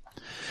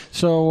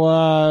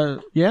 So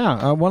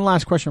one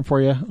last question for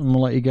you. I'm gonna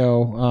let you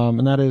go,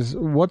 and that is,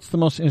 what's the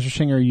most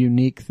interesting or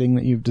unique thing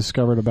that you've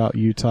discovered about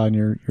Utah in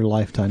your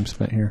lifetime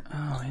spent here?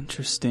 Oh,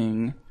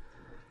 interesting.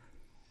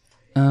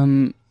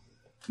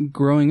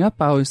 Growing up,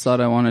 I always thought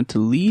I wanted to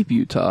leave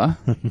Utah.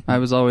 I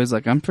was always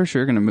like, I'm for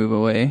sure going to move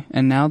away.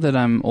 And now that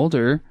I'm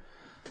older,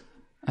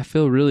 I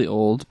feel really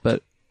old,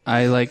 but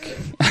I like,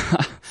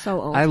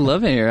 So old. I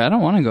love it here. I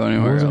don't want to go I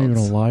anywhere wasn't else.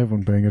 even alive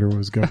when Bangerter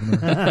was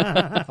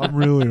governor. I'm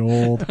really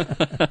old.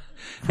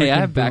 Hey, I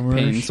have back pain,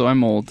 boomers. so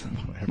I'm old.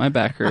 My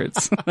back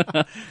hurts.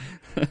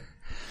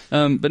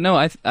 But no,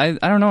 I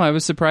don't know. I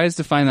was surprised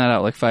to find that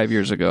out like 5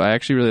 years ago. I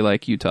actually really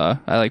like Utah.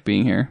 I like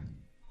being here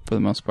for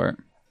the most part.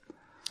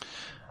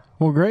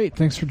 Well, great.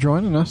 Thanks for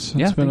joining us.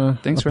 Yeah, It's been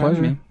thanks a for pleasure.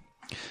 having me.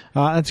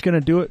 That's going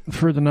to do it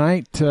for the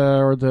night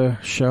or the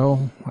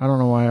show. I don't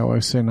know why I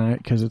always say night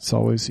because it's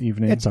always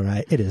evening. It's all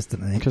right. It is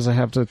tonight. Because I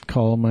have to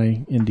call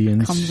my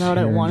Indians. Comes out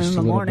at here 1 just in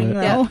a the little morning, bit.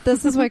 though. Yeah,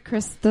 this is why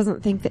Chris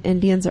doesn't think the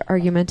Indians are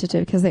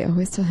argumentative because they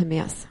always tell him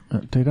yes.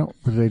 They don't.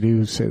 They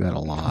do say that a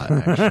lot,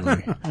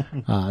 actually.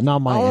 Not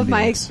my All of my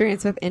Indians.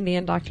 experience with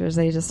Indian doctors,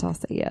 they just all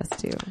say yes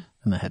too.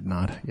 And the head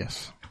nod.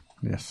 Yes.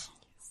 Yes.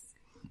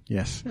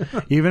 Yes.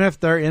 Even if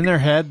they're in their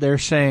head, they're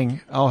saying,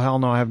 "Oh hell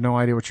no, I have no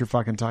idea what you're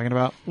fucking talking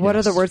about." What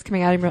Yes. are the words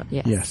coming out of your mouth?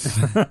 Yes. Yes.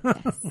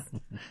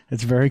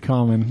 It's very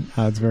common.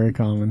 It's very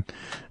common.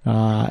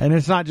 And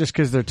it's not just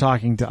because they're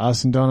talking to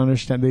us and don't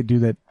understand. They do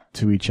that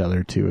to each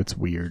other too. It's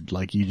weird.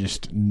 Like you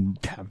just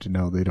have to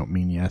know they don't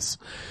mean yes.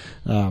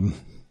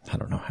 I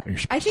don't know how you're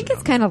supposed I think to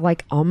it's kind of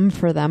like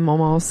for them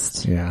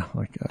almost. Yeah,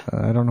 like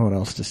I don't know what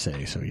else to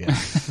say, so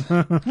yes.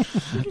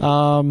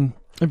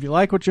 If you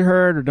like what you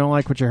heard or don't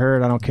like what you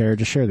heard, I don't care.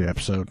 Just share the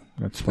episode.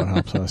 That's what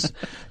helps us.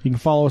 You can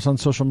follow us on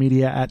social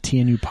media at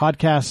TNU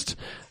Podcast.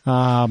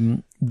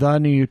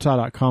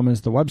 TheNewUtah.com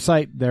is the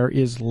website. There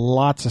is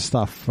lots of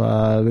stuff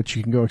that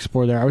you can go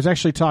explore there. I was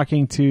actually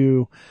talking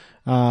to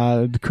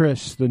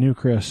Chris, the new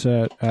Chris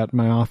at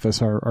my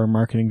office, our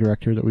marketing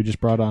director that we just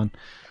brought on.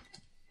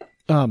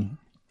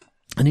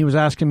 And he was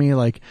asking me,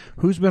 like,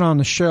 who's been on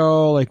the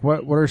show? Like,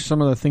 what are some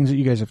of the things that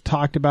you guys have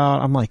talked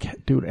about? I'm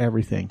like, dude,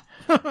 everything.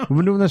 We've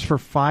been doing this for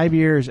 5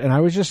 years, and I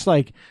was just,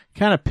 like,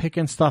 kind of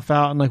picking stuff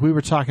out. And, like, we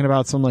were talking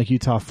about some, like,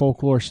 Utah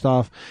folklore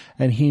stuff,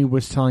 and he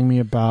was telling me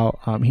about,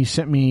 he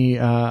sent me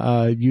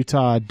a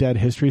Utah dead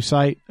history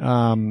site,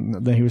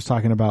 that he was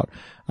talking about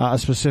a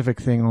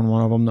specific thing on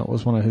one of them that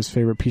was one of his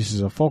favorite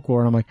pieces of folklore.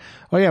 And I'm like,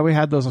 oh yeah, we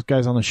had those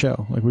guys on the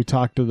show. Like, we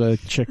talked to the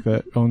chick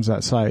that owns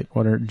that site,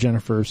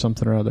 Jennifer or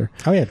something or other.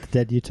 Oh yeah, the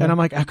Dead Utah. And I'm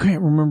like, I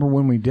can't remember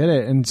when we did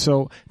it. And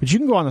so, but you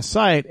can go on the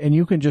site and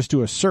you can just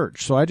do a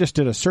search. So I just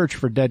did a search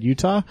for Dead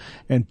Utah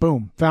and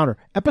boom, found her.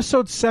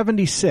 Episode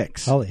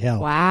 76. Holy hell.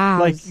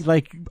 Wow.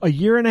 Like a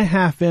year and a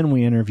half in,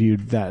 we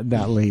interviewed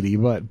that lady,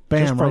 but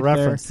bam, Just for right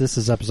reference, this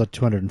is episode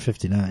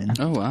 259.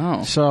 Oh, wow.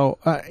 there. So,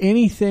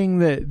 anything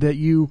that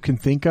you can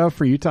think of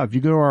for Utah, if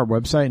you go to our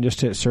website and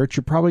just hit search,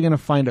 you're probably going to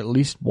find at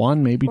least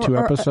one, maybe two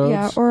episodes.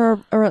 Yeah,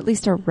 or at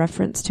least a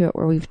reference to it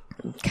where we've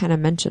kind of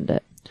mentioned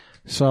it.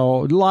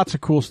 So lots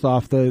of cool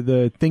stuff.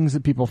 The things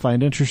that people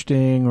find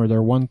interesting, or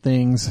their one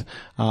things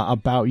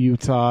about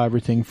Utah.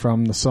 Everything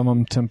from the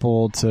Summum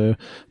Temple to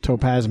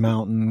Topaz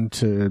Mountain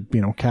to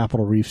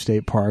Capitol Reef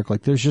State Park.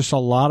 Like, there's just a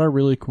lot of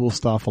really cool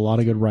stuff. A lot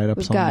of good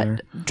write-ups We've on there.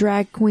 got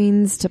drag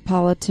queens to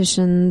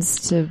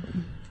politicians to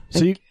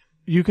So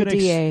you can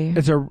DA.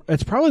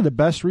 it's probably the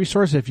best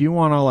resource if you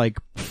want to, like,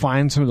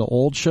 find some of the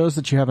old shows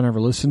that you haven't ever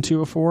listened to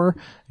before,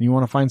 and you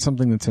want to find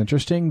something that's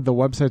interesting. The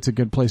website's a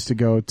good place to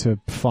go to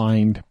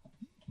find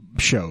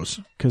shows,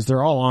 because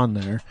they're all on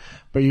there,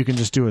 but you can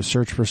just do a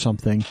search for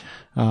something,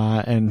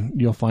 and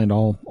you'll find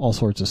all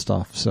sorts of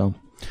stuff. So,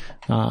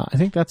 I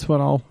think that's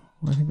what I'll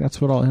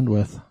end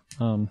with.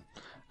 I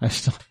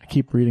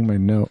keep reading my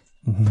note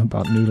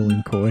about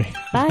noodling koi.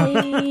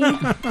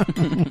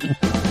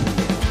 Bye.